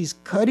herself, and she's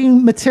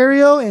cutting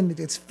material, and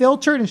it's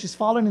filtered, and she's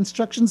following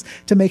instructions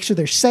to make sure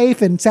they're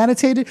safe and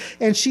sanitated,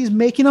 and she's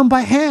making them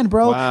by hand,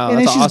 bro. Wow, and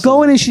then she's awesome.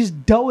 going and she's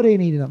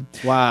donating them.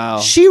 Wow.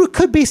 She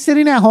could be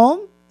sitting at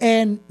home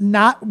and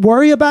not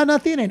worry about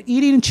nothing and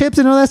eating chips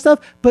and all that stuff.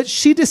 But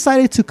she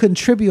decided to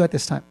contribute at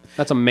this time.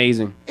 That's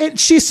amazing. And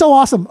she's so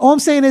awesome. All I'm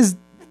saying is,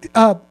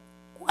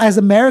 as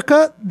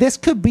America, this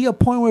could be a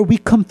point where we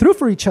come through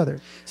for each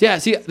other. Yeah,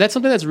 see, that's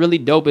something that's really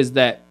dope is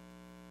that,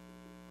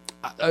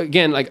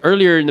 again, like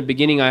earlier in the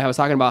beginning, I was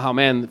talking about how,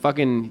 man,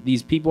 fucking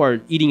these people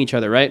are eating each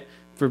other, right?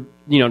 For,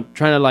 trying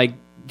to like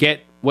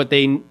get what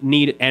they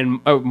need and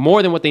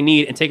more than what they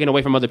need and taking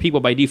away from other people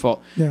by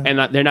default. Yeah.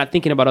 And they're not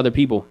thinking about other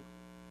people.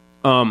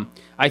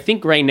 I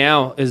think right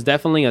now is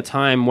definitely a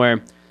time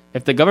where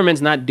if the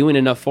government's not doing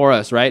enough for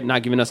us, right,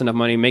 not giving us enough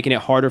money, making it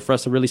harder for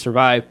us to really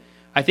survive,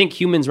 I think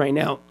humans right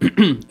now,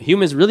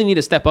 humans really need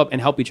to step up and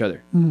help each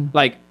other.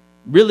 Like,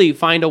 really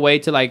find a way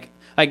to like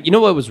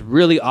what was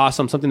really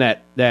awesome, something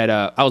that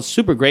I was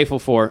super grateful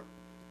for.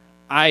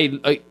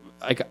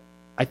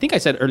 I think I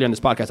said earlier on this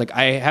podcast, like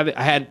I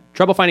had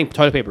trouble finding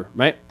toilet paper,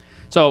 right?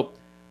 So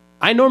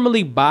I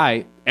normally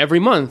buy every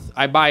month.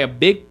 I buy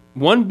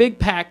one big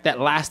pack that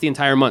lasts the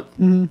entire month,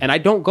 and I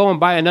don't go and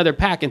buy another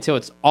pack until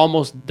it's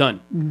almost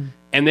done,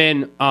 and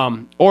then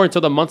or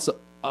until the month's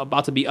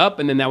about to be up,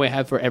 and then that way I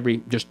have for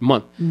every just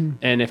month.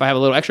 And if I have a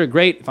little extra,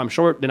 great. If I'm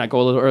short, then I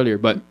go a little earlier,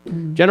 but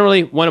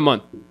generally one a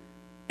month.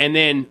 And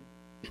then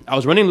I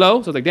was running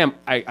low, so I was like, damn,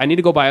 I need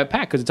to go buy a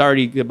pack because it's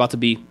already about to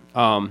be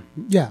you're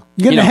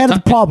getting ahead of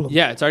the problem.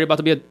 Yeah, it's already about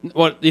to be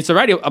it's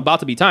already about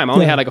to be time. I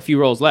only had like a few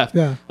rolls left.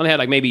 I only had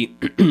like maybe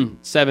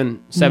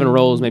seven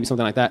rolls, maybe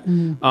something like that.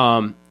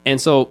 And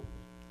so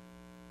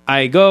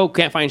I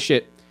can't find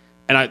shit,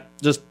 and I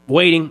just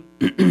waiting.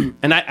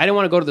 And I didn't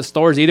want to go to the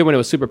stores either when it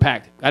was super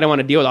packed. I didn't want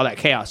to deal with all that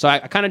chaos. So I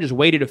kind of just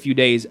waited a few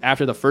days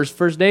after the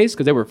first days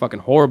because they were fucking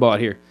horrible out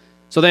here.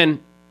 So then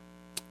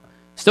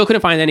still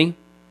couldn't find any.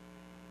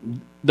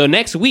 The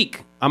next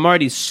week, I'm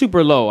already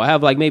super low. I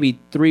have like maybe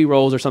 3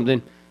 rolls or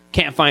something.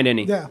 Can't find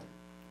any. Yeah.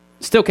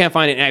 Still can't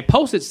find it. And I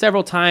posted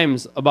several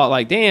times about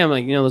like, damn,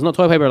 like, there's no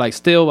toilet paper, like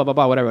still, blah, blah,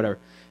 blah, whatever.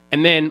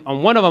 And then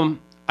on one of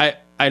them,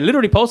 I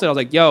literally posted, I was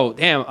like, yo,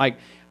 damn,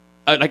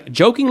 like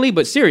jokingly,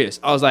 but serious.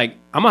 I was like,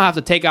 I'm going to have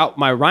to take out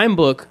my rhyme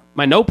book,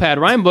 my notepad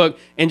rhyme book,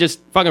 and just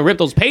fucking rip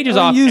those pages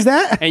off. Use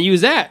that? And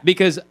use that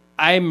because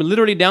I'm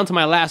literally down to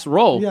my last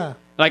roll. Yeah.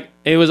 Like,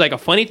 it was like a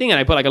funny thing, and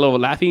I put like a little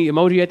laughing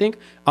emoji, I think.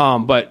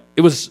 But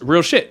it was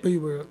real shit.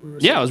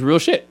 Yeah, it was real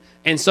shit.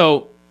 And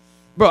so,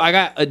 bro, I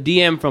got a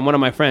DM from one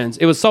of my friends.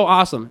 It was so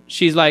awesome.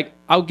 She's like,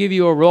 I'll give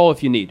you a roll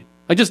if you need.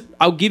 Like,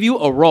 I'll give you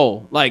a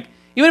roll. Like,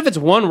 even if it's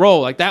one roll,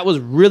 like, that was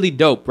really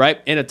dope,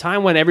 right? In a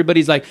time when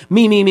everybody's like,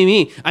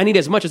 me. I need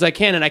as much as I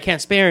can, and I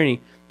can't spare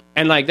any.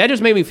 And, like, that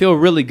just made me feel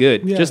really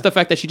good. Yeah. Just the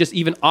fact that she just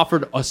even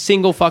offered a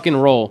single fucking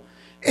roll.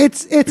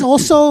 It's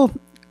also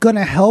going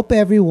to help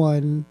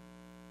everyone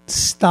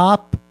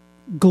stop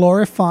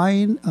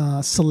glorifying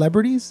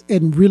celebrities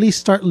and really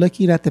start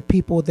looking at the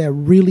people that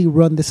really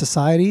run the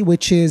society,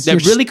 which is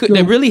that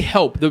really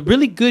help the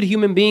really good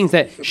human beings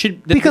that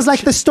should because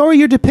like the story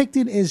you're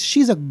depicting is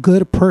she's a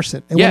good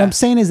person, and what I'm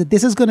saying is that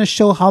this is going to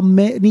show how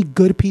many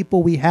good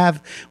people we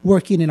have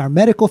working in our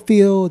medical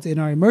fields, in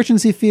our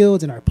emergency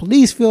fields, in our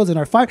police fields, in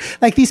our fire.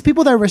 Like these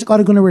people that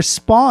are going to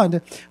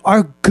respond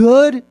are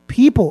good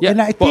people,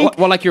 and I think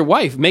well, like your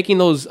wife making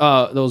those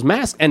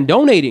masks and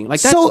donating,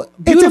 like that's so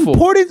beautiful. It's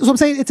important. So I'm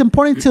saying it's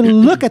important to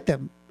look at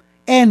them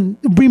and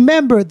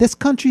remember this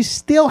country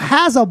still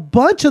has a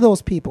bunch of those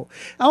people.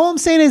 All I'm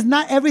saying is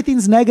not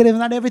everything's negative,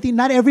 not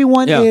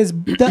everyone is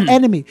the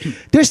enemy.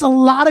 There's a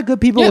lot of good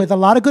people with a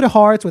lot of good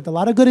hearts, with a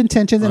lot of good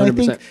intentions, and 100%. I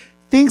think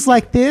things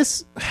like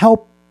this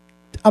help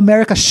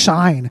America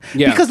shine.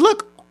 Because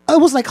look, it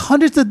was like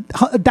hundreds of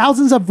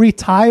thousands of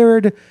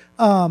retired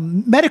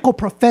medical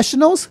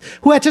professionals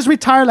who had just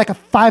retired like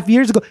 5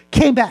 years ago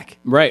came back,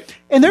 right?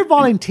 And they're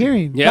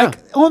volunteering. Like,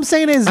 all I'm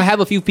saying is, I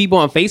have a few people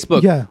on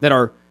Facebook that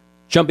are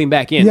jumping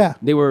back in.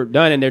 They were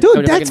done, and they're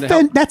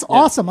that's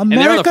awesome. America,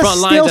 and they're on the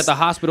front lines at the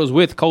hospitals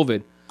with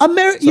COVID.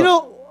 You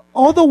know,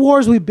 all the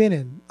wars we've been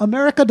in,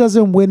 America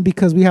doesn't win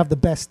because we have the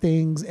best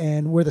things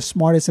and we're the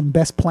smartest and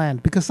best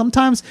planned. Because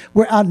sometimes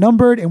we're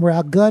outnumbered and we're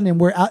outgunned and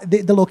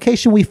the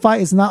location we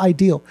fight is not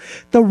ideal.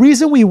 The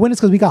reason we win is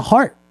because we got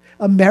heart.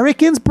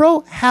 Americans,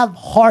 bro, have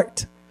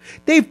heart.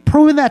 They've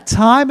proven that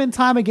time and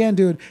time again,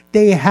 dude.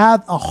 They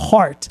have a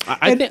heart.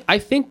 I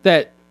think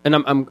that, and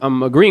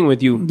I'm agreeing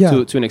with you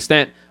to an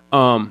extent.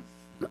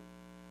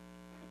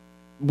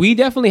 We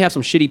definitely have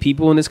some shitty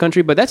people in this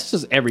country, but that's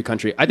just every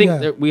country. I think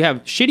that we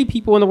have shitty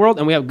people in the world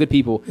and we have good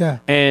people.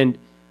 And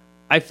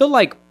I feel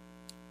like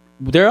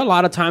there are a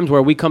lot of times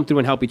where we come through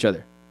and help each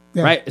other.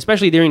 Right?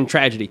 Especially during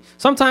tragedy.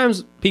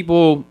 Sometimes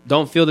people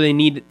don't feel that they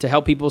need to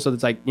help people, so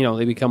it's like,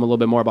 they become a little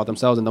bit more about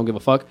themselves and don't give a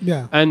fuck.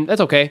 And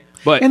that's okay.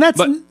 But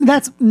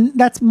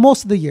that's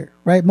most of the year,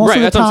 right? Most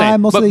of the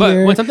time, most of the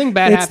year. When something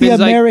bad happens, it's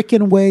the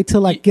American way to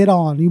like get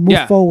on. You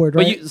move forward,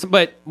 right?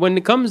 But when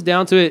it comes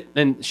down to it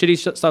and shitty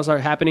stuff starts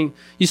happening,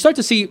 you start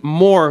to see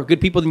more good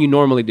people than you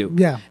normally do.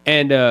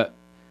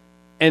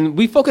 And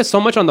we focus so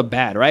much on the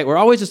bad, right? We're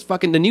always just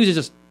fucking, the news is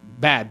just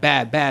bad.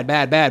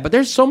 But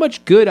there's so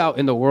much good out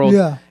in the world.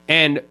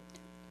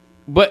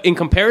 But in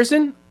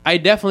comparison, I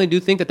definitely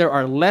do think that there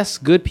are less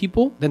good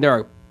people than there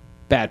are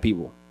bad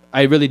people.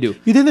 I really do.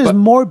 You think there's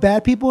more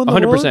bad people in the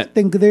 100%. World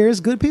than there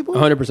is good people?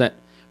 100%.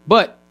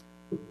 But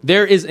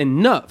there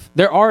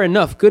are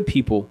enough good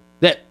people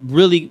that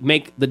really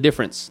make the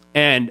difference.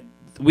 And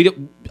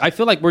I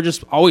feel like we're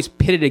just always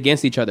pitted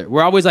against each other.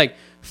 We're always like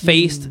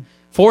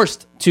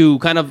forced to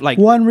kind of like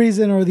one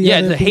reason or the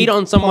other. Yeah, to hate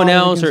on someone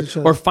else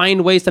or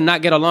find ways to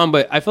not get along.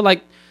 But I feel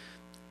like,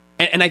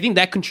 and I think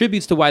that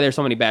contributes to why there's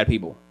so many bad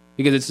people.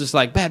 Because it's just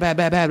like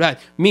bad,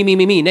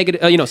 me,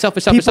 negative,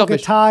 selfish. People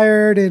get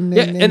tired and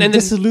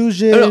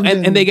disillusioned.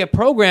 And they get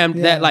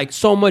programmed that like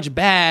so much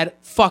bad,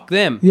 fuck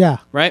them. Yeah.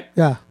 Right?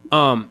 Yeah.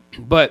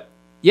 But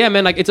yeah,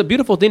 man, like it's a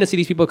beautiful thing to see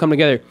these people come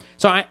together.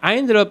 So I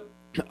ended up,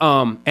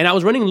 and I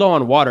was running low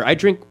on water. I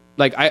drink,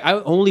 like I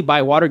only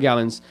buy water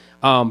gallons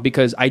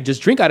because I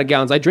just drink out of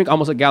gallons. I drink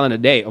almost a gallon a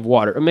day of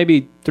water, or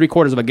maybe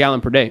 3/4 of a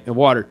gallon per day of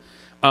water.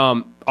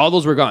 All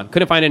those were gone.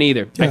 Couldn't find any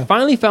either. Yeah. I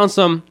finally found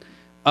some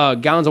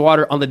gallons of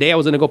water on the day I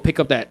was going to go pick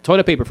up that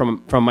toilet paper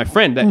from my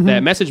friend that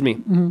messaged me.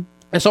 Mm-hmm.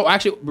 And so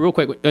actually, real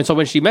quick, and so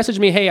when she messaged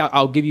me, hey,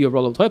 I'll give you a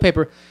roll of toilet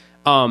paper.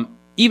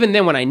 Even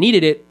then when I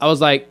needed it, I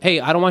was like, hey,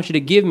 I don't want you to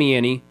give me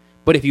any,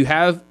 but if you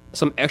have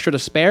some extra to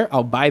spare,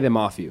 I'll buy them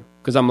off you.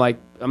 Because I'm like,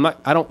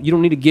 you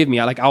don't need to give me.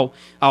 I'll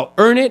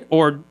earn it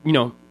or,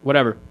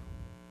 whatever.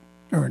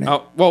 Earn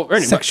it. Earn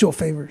it. Sexual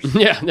favors.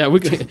 Yeah, we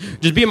could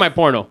just be in my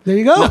porno. There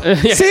you go.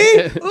 Yeah.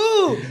 See?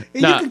 Ooh.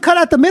 You can cut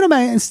out the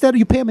middleman instead.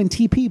 You pay him in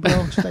TP,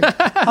 bro. Just like,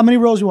 how many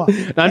rolls you want?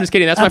 No, I'm just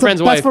kidding. That's my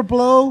friend's wife. That's for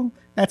blow.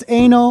 That's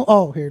anal.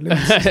 Oh, here.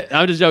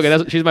 I'm just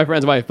joking. She's my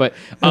friend's wife. But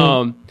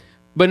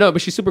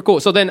but she's super cool.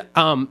 So then,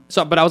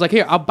 but I was like,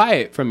 here, I'll buy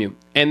it from you.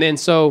 And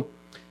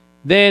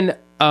then,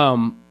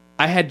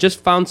 I had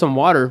just found some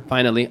water.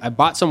 Finally, I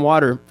bought some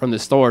water from the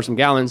store, some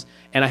gallons,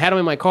 and I had them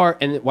in my car.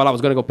 And while I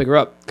was going to go pick her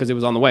up because it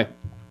was on the way,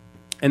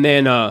 and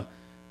then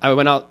I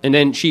went out, and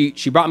then she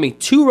brought me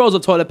 2 rolls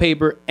of toilet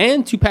paper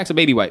and 2 packs of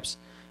baby wipes.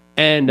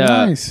 And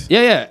nice.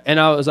 Yeah. And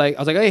I was like,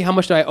 hey, how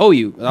much do I owe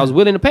you? And I was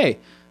willing to pay.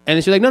 And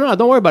then she's like, no,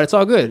 don't worry about it. It's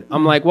all good.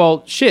 I'm like,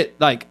 well, shit,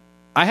 like.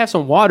 I have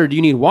some water. Do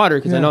you need water?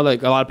 Because I know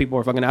like a lot of people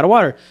are fucking out of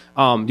water.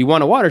 Do you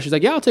want a water? She's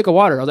like, yeah, I'll take a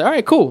water. I was like, all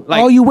right, cool.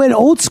 Like, you went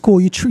old school.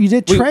 You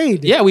did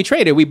trade. Yeah, we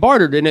traded. We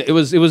bartered, and it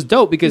was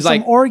dope because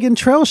some Oregon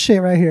Trail shit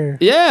right here.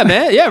 Yeah,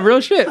 man. Yeah, real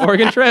shit.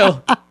 Oregon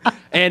Trail.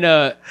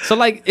 And so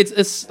like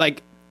it's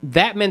like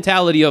that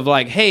mentality of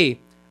like, hey,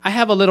 I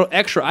have a little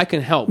extra. I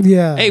can help.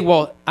 Yeah. Hey,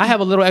 well, I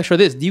have a little extra of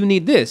this. Do you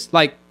need this?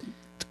 Like.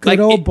 Good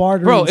old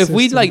bartering bro. If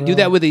we system, do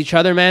that with each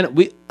other, man,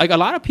 we like a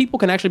lot of people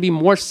can actually be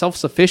more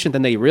self-sufficient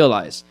than they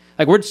realize.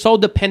 Like we're so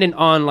dependent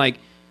on like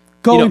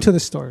going to the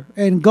store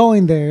and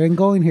going there and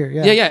going here.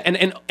 Yeah.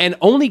 And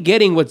only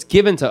getting what's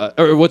given to us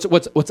or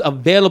what's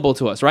available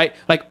to us, right?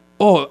 Like,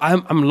 oh,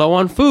 I'm low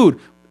on food,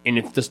 and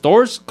if the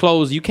store's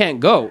closed, you can't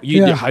go.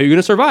 How are you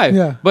gonna survive?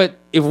 Yeah. But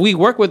if we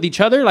work with each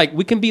other, like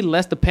we can be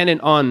less dependent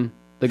on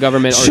the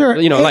government. Sure.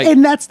 Or, like,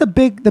 and that's the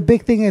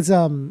big thing is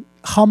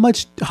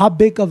how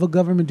big of a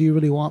government do you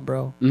really want,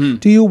 bro? Mm-hmm.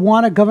 Do you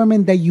want a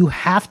government that you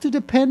have to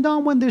depend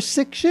on when there's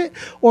sick shit?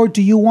 Or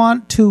do you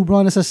want to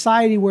run a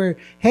society where,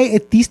 hey,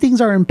 if these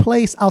things are in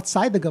place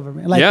outside the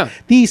government, like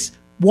these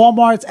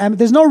Walmart's,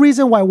 there's no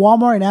reason why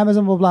Walmart and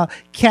Amazon, blah, blah,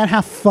 can't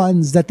have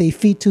funds that they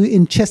feed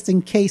to just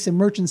in case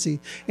emergency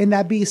and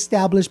that be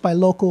established by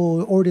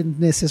local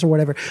ordinances or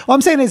whatever. What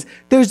I'm saying is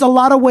there's a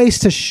lot of ways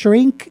to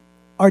shrink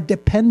our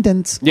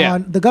dependence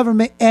on the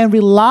government and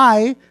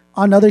rely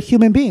on other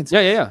human beings.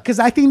 Yeah. Because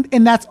I think,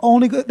 and that's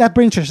only good, that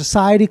brings your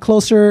society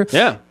closer.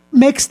 Yeah.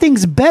 Makes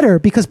things better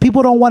because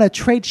people don't want to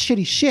trade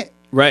shitty shit.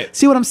 Right.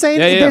 See what I'm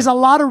saying? Yeah. There's a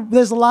lot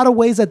of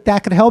ways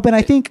that could help, and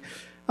I think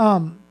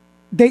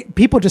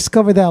people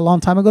discovered that a long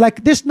time ago.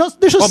 Like there's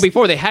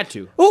before they had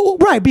to. Oh,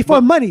 right,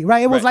 before money,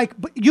 right? It was like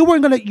you were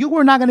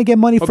not gonna get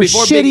money for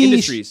before shitty big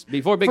industries,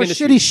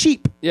 shitty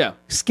sheep. Yeah.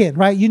 Skin,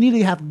 right? You need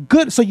to have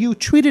good, so you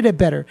treated it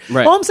better.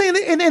 Right. All I'm saying,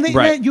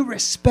 and you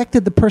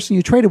respected the person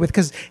you traded with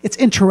because it's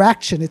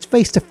interaction, it's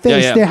face to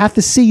face. They have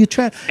to see you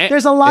trade.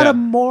 There's a lot of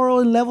moral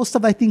and level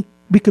stuff I think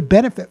we could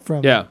benefit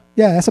from. Yeah,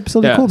 that's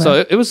absolutely cool, man.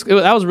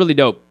 So that was really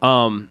dope.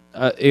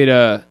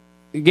 It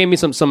gave me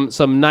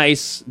some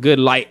nice good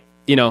light,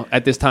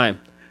 at this time.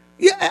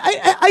 Yeah,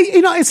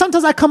 I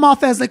sometimes I come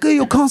off as like, hey,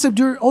 Koncept,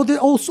 you're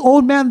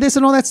old man, this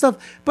and all that stuff.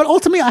 But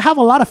ultimately, I have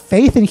a lot of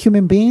faith in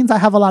human beings. I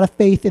have a lot of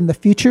faith in the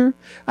future.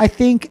 I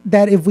think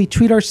that if we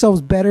treat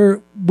ourselves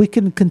better, we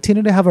can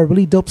continue to have a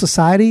really dope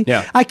society.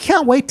 Yeah. I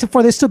can't wait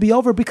for this to be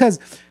over because,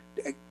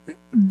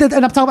 and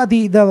I'm talking about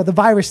the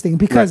virus thing,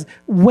 because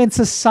when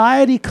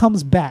society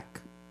comes back,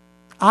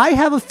 I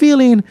have a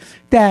feeling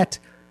that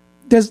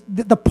there's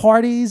the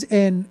parties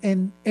and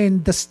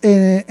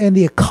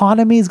the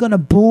economy is going to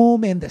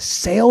boom and the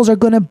sales are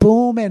going to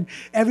boom and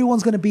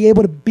everyone's going to be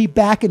able to be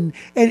back and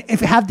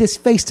have this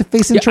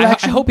face-to-face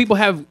interaction. I hope people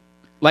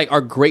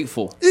are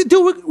grateful.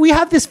 Dude, we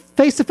have this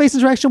face-to-face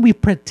interaction we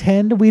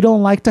pretend we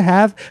don't like to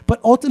have,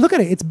 but look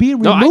at it. It's being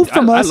removed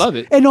from us. I love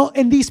it.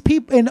 And these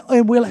people,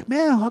 and we're like,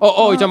 man. You're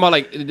talking about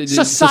like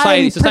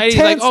society. Society's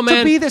like, oh man,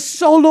 to be this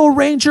solo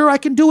ranger. I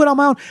can do it on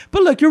my own.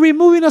 But look, you're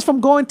removing us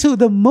from going to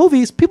the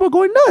movies. People are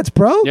going nuts,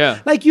 bro.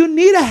 Yeah. Like you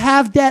need to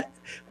have that.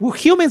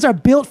 humans are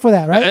built for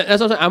that, right?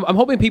 That's what I'm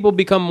hoping people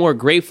become more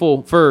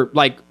grateful for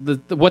like the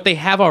what they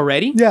have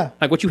already. Yeah,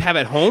 like what you have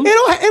at home.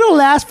 It'll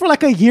last for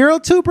like a year or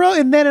two, bro,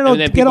 and then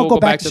it'll go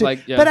back to shit.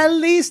 Like, But at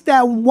least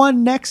that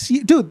one next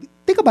year, dude.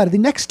 Think about it. The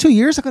next 2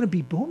 years are going to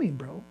be booming,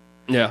 bro.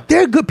 Yeah,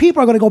 they're good.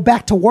 People are going to go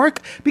back to work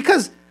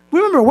because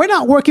remember, we're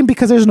not working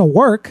because there's no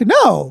work.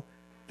 No.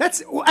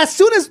 That's as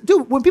soon as,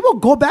 dude, when people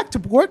go back to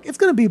work, it's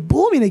going to be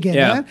booming again,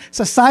 man.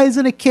 Society's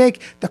going to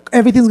kick.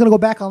 Everything's going to go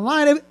back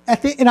online. I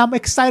think, and I'm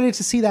excited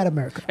to see that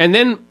America. And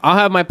then I'll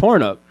have my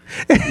porn up.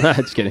 Nah,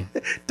 just kidding.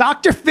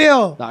 Dr.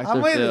 Phil.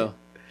 Dr. Phil.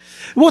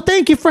 Well,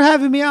 thank you for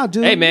having me out,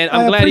 dude. Hey, man,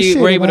 I'm glad you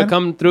were able to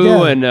come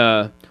through.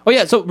 And,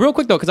 so real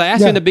quick, though, because I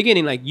asked you in the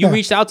beginning, like, you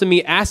reached out to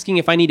me asking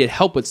if I needed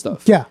help with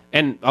stuff. Yeah.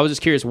 And I was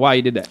just curious why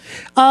you did that.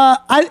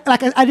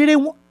 I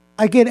didn't,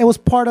 again, it was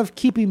part of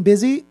keeping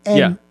busy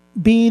and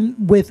being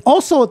with,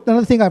 also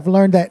another thing I've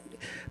learned that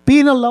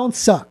being alone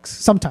sucks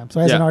sometimes,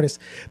 right, as an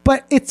artist,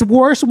 but it's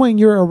worse when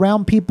you're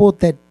around people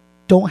that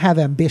don't have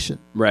ambition.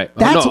 Right.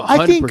 That's what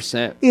I think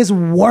is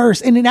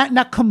worse. And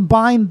not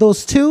combine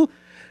those two.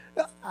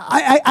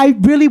 I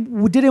really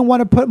didn't want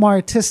to put my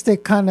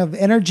artistic kind of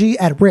energy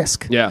at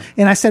risk. Yeah.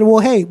 And I said, well,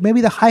 hey, maybe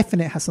the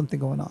Hyphenate has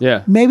something going on.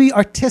 Yeah. Maybe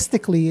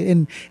artistically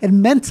and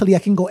mentally I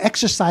can go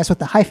exercise with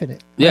the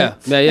Hyphenate. Yeah.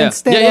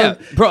 Right? Yeah.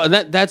 Bro,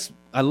 that's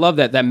I love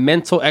that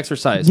mental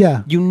exercise.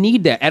 Yeah. You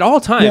need that at all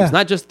times,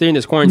 not just during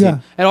this quarantine. Yeah.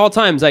 At all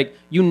times, like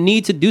you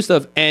need to do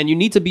stuff and you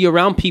need to be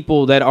around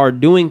people that are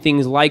doing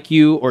things like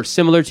you or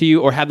similar to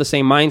you or have the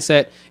same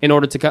mindset in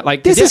order to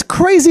like. This is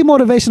crazy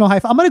motivational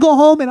hype. I'm going to go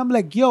home and I'm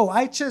like, yo,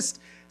 I just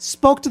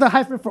spoke to the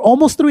hyphen for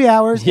almost 3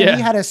 hours. And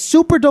we had a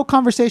super dope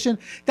conversation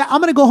that I'm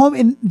going to go home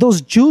and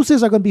those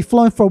juices are going to be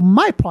flowing for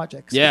my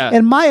projects. Yeah.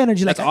 And my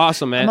energy. That's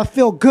awesome, man. I'm going to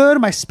feel good.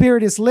 My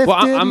spirit is lifted.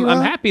 Well,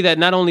 I'm happy that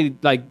not only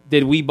like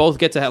did we both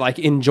get to like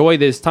enjoy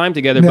this time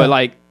together, but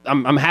like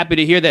I'm happy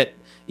to hear that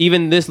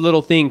even this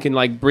little thing can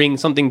like bring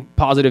something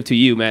positive to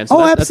you, man. So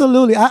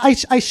absolutely. I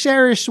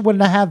cherish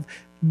when I have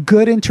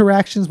good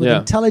interactions with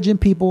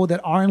intelligent people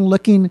that aren't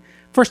looking,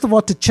 first of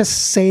all, to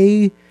just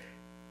say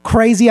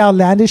crazy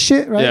outlandish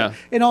shit, right? Yeah.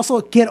 And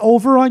also get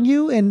over on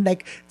you. And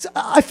like,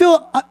 I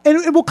feel,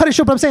 and we'll cut it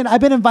short, but I'm saying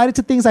I've been invited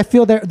to things I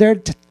feel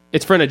they're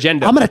it's for an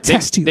agenda. I'm going to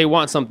test you. They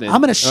want something. I'm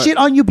going to shit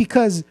on you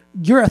because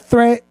you're a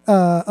threat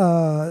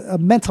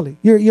mentally.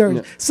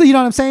 You're so you know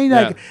what I'm saying?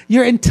 Like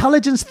your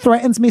intelligence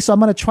threatens me, so I'm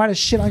going to try to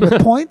shit on your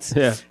points.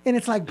 And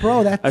it's like,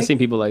 bro, I've seen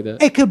people like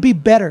that. It could be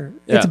better.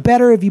 It's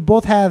better if you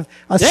both have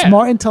a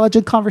smart,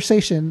 intelligent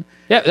conversation.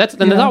 Yeah, that's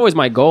always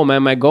my goal,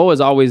 man. My goal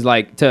is always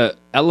like to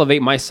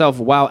elevate myself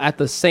while at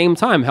the same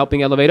time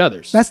helping elevate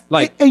others. That's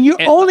like, and you're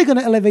only going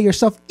to elevate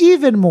yourself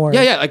even more.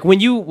 Yeah. Like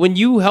when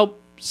you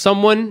help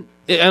someone.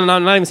 And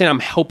I'm not even saying I'm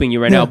helping you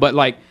right now, but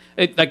like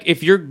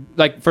if you're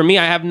like, for me,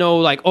 I have no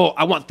like, oh,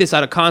 I want this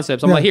out of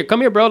Concepts. I'm like,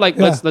 come here, bro. Like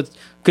let's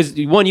because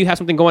one, you have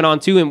something going on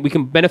too, and we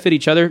can benefit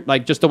each other,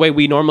 like just the way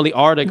we normally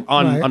are, like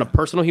on a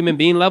personal human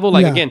being level.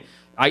 Like again,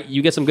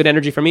 you get some good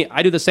energy from me.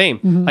 I do the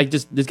same. Like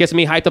just this gets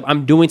me hyped up.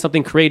 I'm doing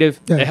something creative.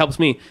 It helps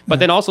me. But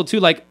then also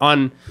too, like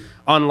on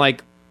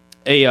like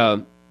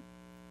a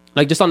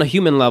like just on a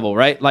human level,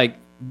 right? Like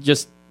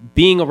just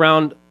being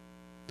around.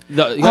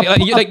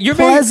 You're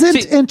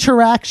pleasant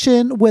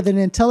interaction with an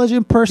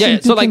intelligent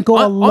person so can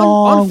go a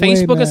long way, on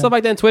Facebook and stuff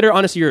like that, and Twitter.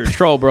 Honestly, you're a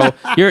troll, bro.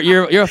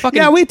 You're a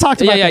fucking we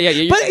talked about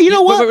that. But you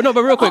know what?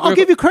 But real quick, I'll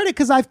give you credit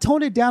because I've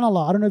toned it down a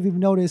lot. I don't know if you've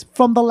noticed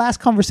from the last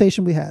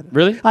conversation we had.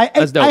 Really?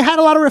 That's dope. I had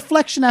a lot of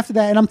reflection after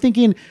that, and I'm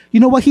thinking, you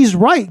know what? He's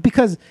right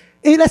because.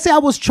 Let's say I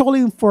was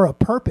trolling for a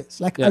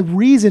purpose, like a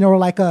reason or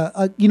like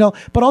a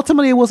but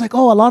ultimately it was like,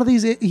 oh, a lot of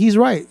these, he's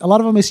right. A lot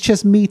of them is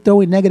just me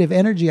throwing negative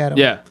energy at him.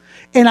 Yeah.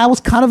 And I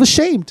was kind of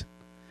ashamed.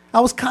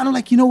 I was kind of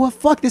like, you know what?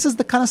 Fuck, this is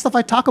the kind of stuff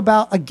I talk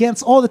about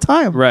against all the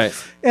time. Right.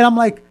 And I'm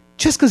like,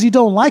 just because you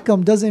don't like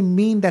them doesn't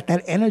mean that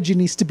energy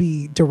needs to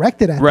be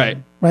directed at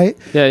them. Right.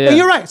 Yeah. And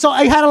you're right. So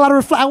I had a lot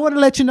of I want to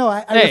let you know.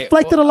 I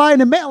reflected a lot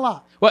and it meant a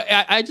lot. Well,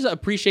 I just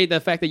appreciate the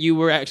fact that you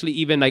were actually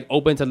even like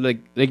open to like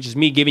just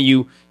me giving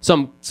you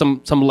some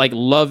like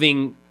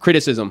loving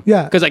criticism.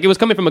 Yeah. Because like it was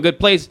coming from a good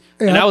place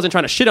and I wasn't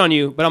trying to shit on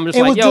you, but I'm just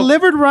it was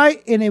delivered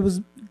right and it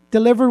was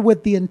delivered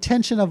with the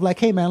intention of like,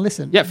 hey man,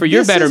 listen. Yeah, for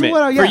your betterment.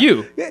 For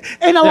you.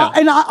 And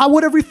I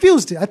would have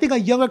refused it. I think a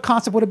younger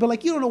Concept would have been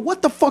like, you don't know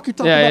what the fuck you're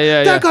talking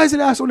about. That guy's an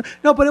asshole.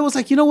 No, but it was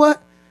like, you know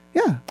what?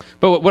 Yeah.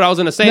 But what I was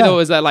going to say though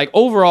is that like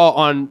overall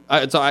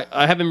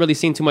I haven't really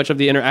seen too much of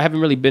I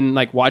haven't really been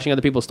like watching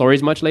other people's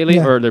stories much lately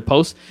or their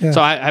posts. Yeah.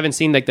 So I haven't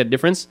seen like the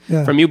difference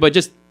from you, but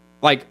just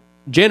like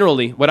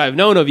generally what I've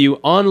known of you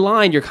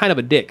online, you're kind of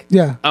a dick.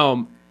 Yeah.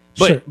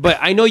 But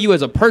I know you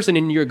as a person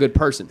and you're a good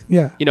person.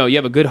 Yeah. You know, you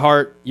have a good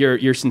heart,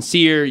 you're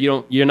sincere,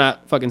 you're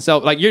not fucking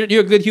like you're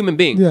a good human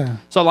being. Yeah.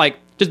 So like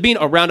just being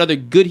around other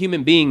good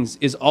human beings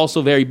is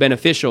also very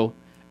beneficial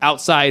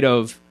outside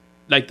of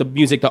like the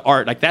music, the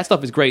art, like that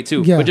stuff is great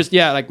too. Yeah. But just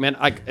like man,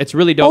 like it's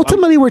really dope.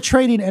 Ultimately, we're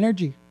trading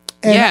energy.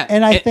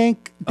 And I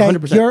think that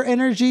 100%. Your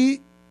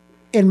energy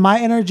in my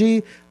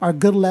energy are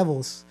good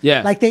levels.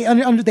 Yeah. Like they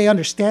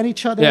understand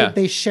each other. Yeah.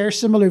 They share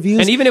similar views.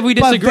 And even if we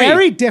disagree, but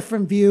very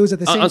different views at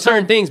the same time. On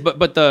certain things,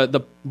 but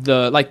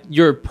the like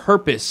your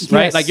purpose,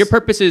 right? Yes. Like your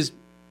purpose is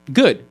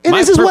good. And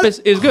my purpose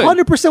is good.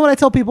 100% what I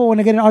tell people when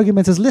I get in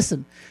arguments is,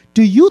 listen,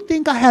 do you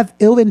think I have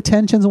ill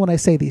intentions when I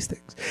say these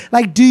things?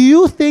 Like, do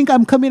you think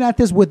I'm coming at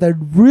this with a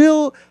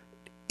real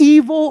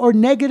evil or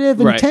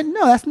negative intent?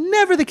 No, that's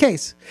never the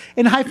case.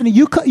 In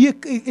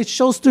Hyphenate, it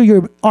shows through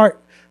your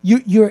art.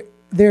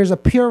 There's a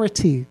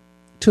purity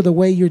to the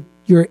way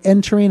you're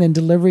entering and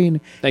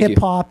delivering hip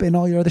hop and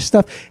all your other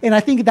stuff. And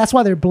I think that's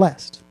why they're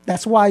blessed.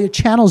 That's why your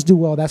channels do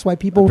well. That's why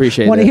people want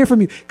to hear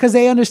from you, because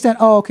they understand.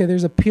 Oh, okay,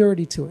 there's a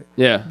purity to it.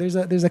 Yeah,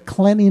 there's a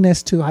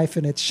cleanliness to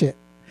Hyphenate shit.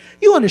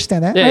 You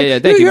understand that? Yeah, right? yeah.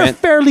 Thank you, you're man. A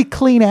fairly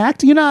clean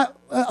act. You're not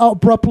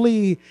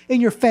abruptly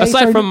in your face.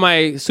 Aside from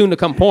my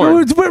soon-to-come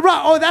porn.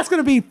 Oh, that's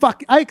gonna be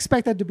fucking. I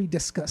expect that to be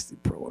disgusting,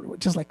 bro.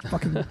 Just like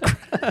fucking.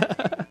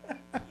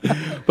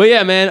 But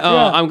yeah, man,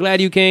 I'm glad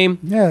you came.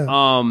 Yeah.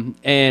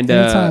 And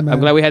Anytime, I'm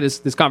glad we had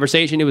this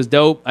conversation. It was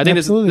dope. I think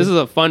this is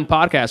a fun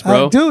podcast,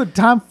 bro. Dude,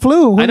 time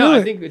flew. I know.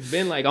 I think it's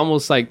been like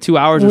almost like 2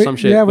 hours or some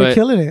shit. Yeah, we're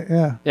killing it.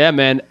 Yeah. Yeah,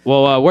 man.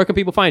 Well, where can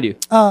people find you?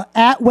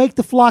 At Wake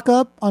the Flock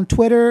Up on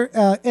Twitter,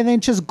 and then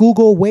just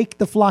Google Wake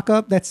the Flock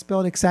Up. That's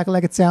spelled exactly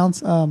like it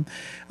sounds. And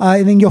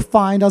then you'll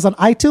find us on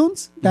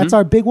iTunes. That's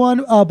our big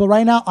one. But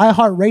right now,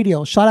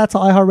 iHeartRadio. Shout out to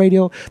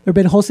iHeartRadio. They've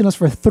been hosting us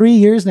for 3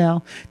 years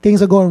now.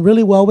 Things are going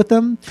really well with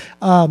them.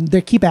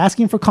 They keep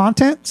asking for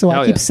content, so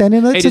I keep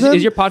sending it to them.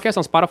 Is your podcast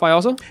on Spotify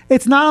also?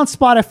 It's not on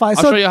Spotify.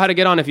 I'll show you how to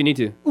get on if you need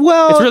to.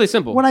 Well, it's really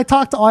simple. When I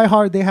talk to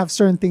iHeart, they have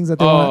certain things that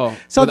they want.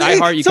 So with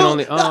iHeart, you can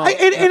only.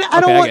 I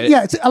don't want.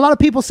 Yeah, a lot of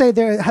people say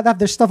they have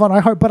their stuff on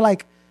iHeart, but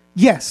like,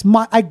 yes,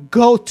 I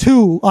go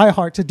to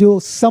iHeart to do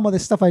some of the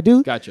stuff I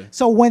do. Gotcha.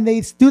 So when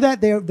they do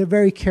that, they're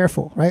very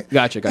careful, right?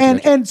 Gotcha.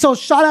 And so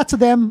shout out to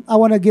them. I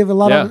want to give a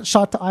lot of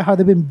shout to iHeart.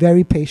 They've been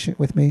very patient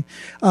with me,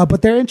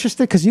 but they're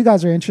interested because you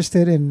guys are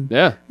interested, and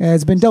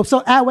it's been dope.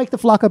 So at Wake the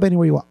Flock Up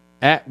anywhere you want.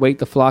 At Wake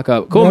the Flock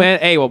Up. Cool, man.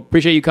 Hey, well,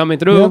 appreciate you coming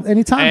through.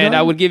 Anytime. And bro.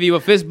 I would give you a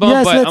fist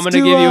bump, but I'm going to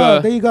give you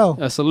there you go.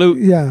 a salute.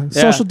 Yeah.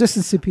 Social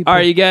distancing people. All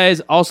right, you guys.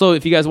 Also,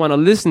 if you guys want to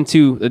listen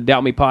to the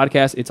Doubt Me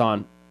podcast, it's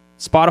on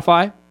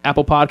Spotify,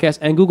 Apple Podcasts,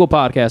 and Google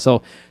Podcasts.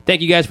 So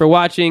thank you guys for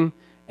watching,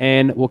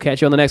 and we'll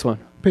catch you on the next one.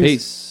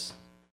 Peace.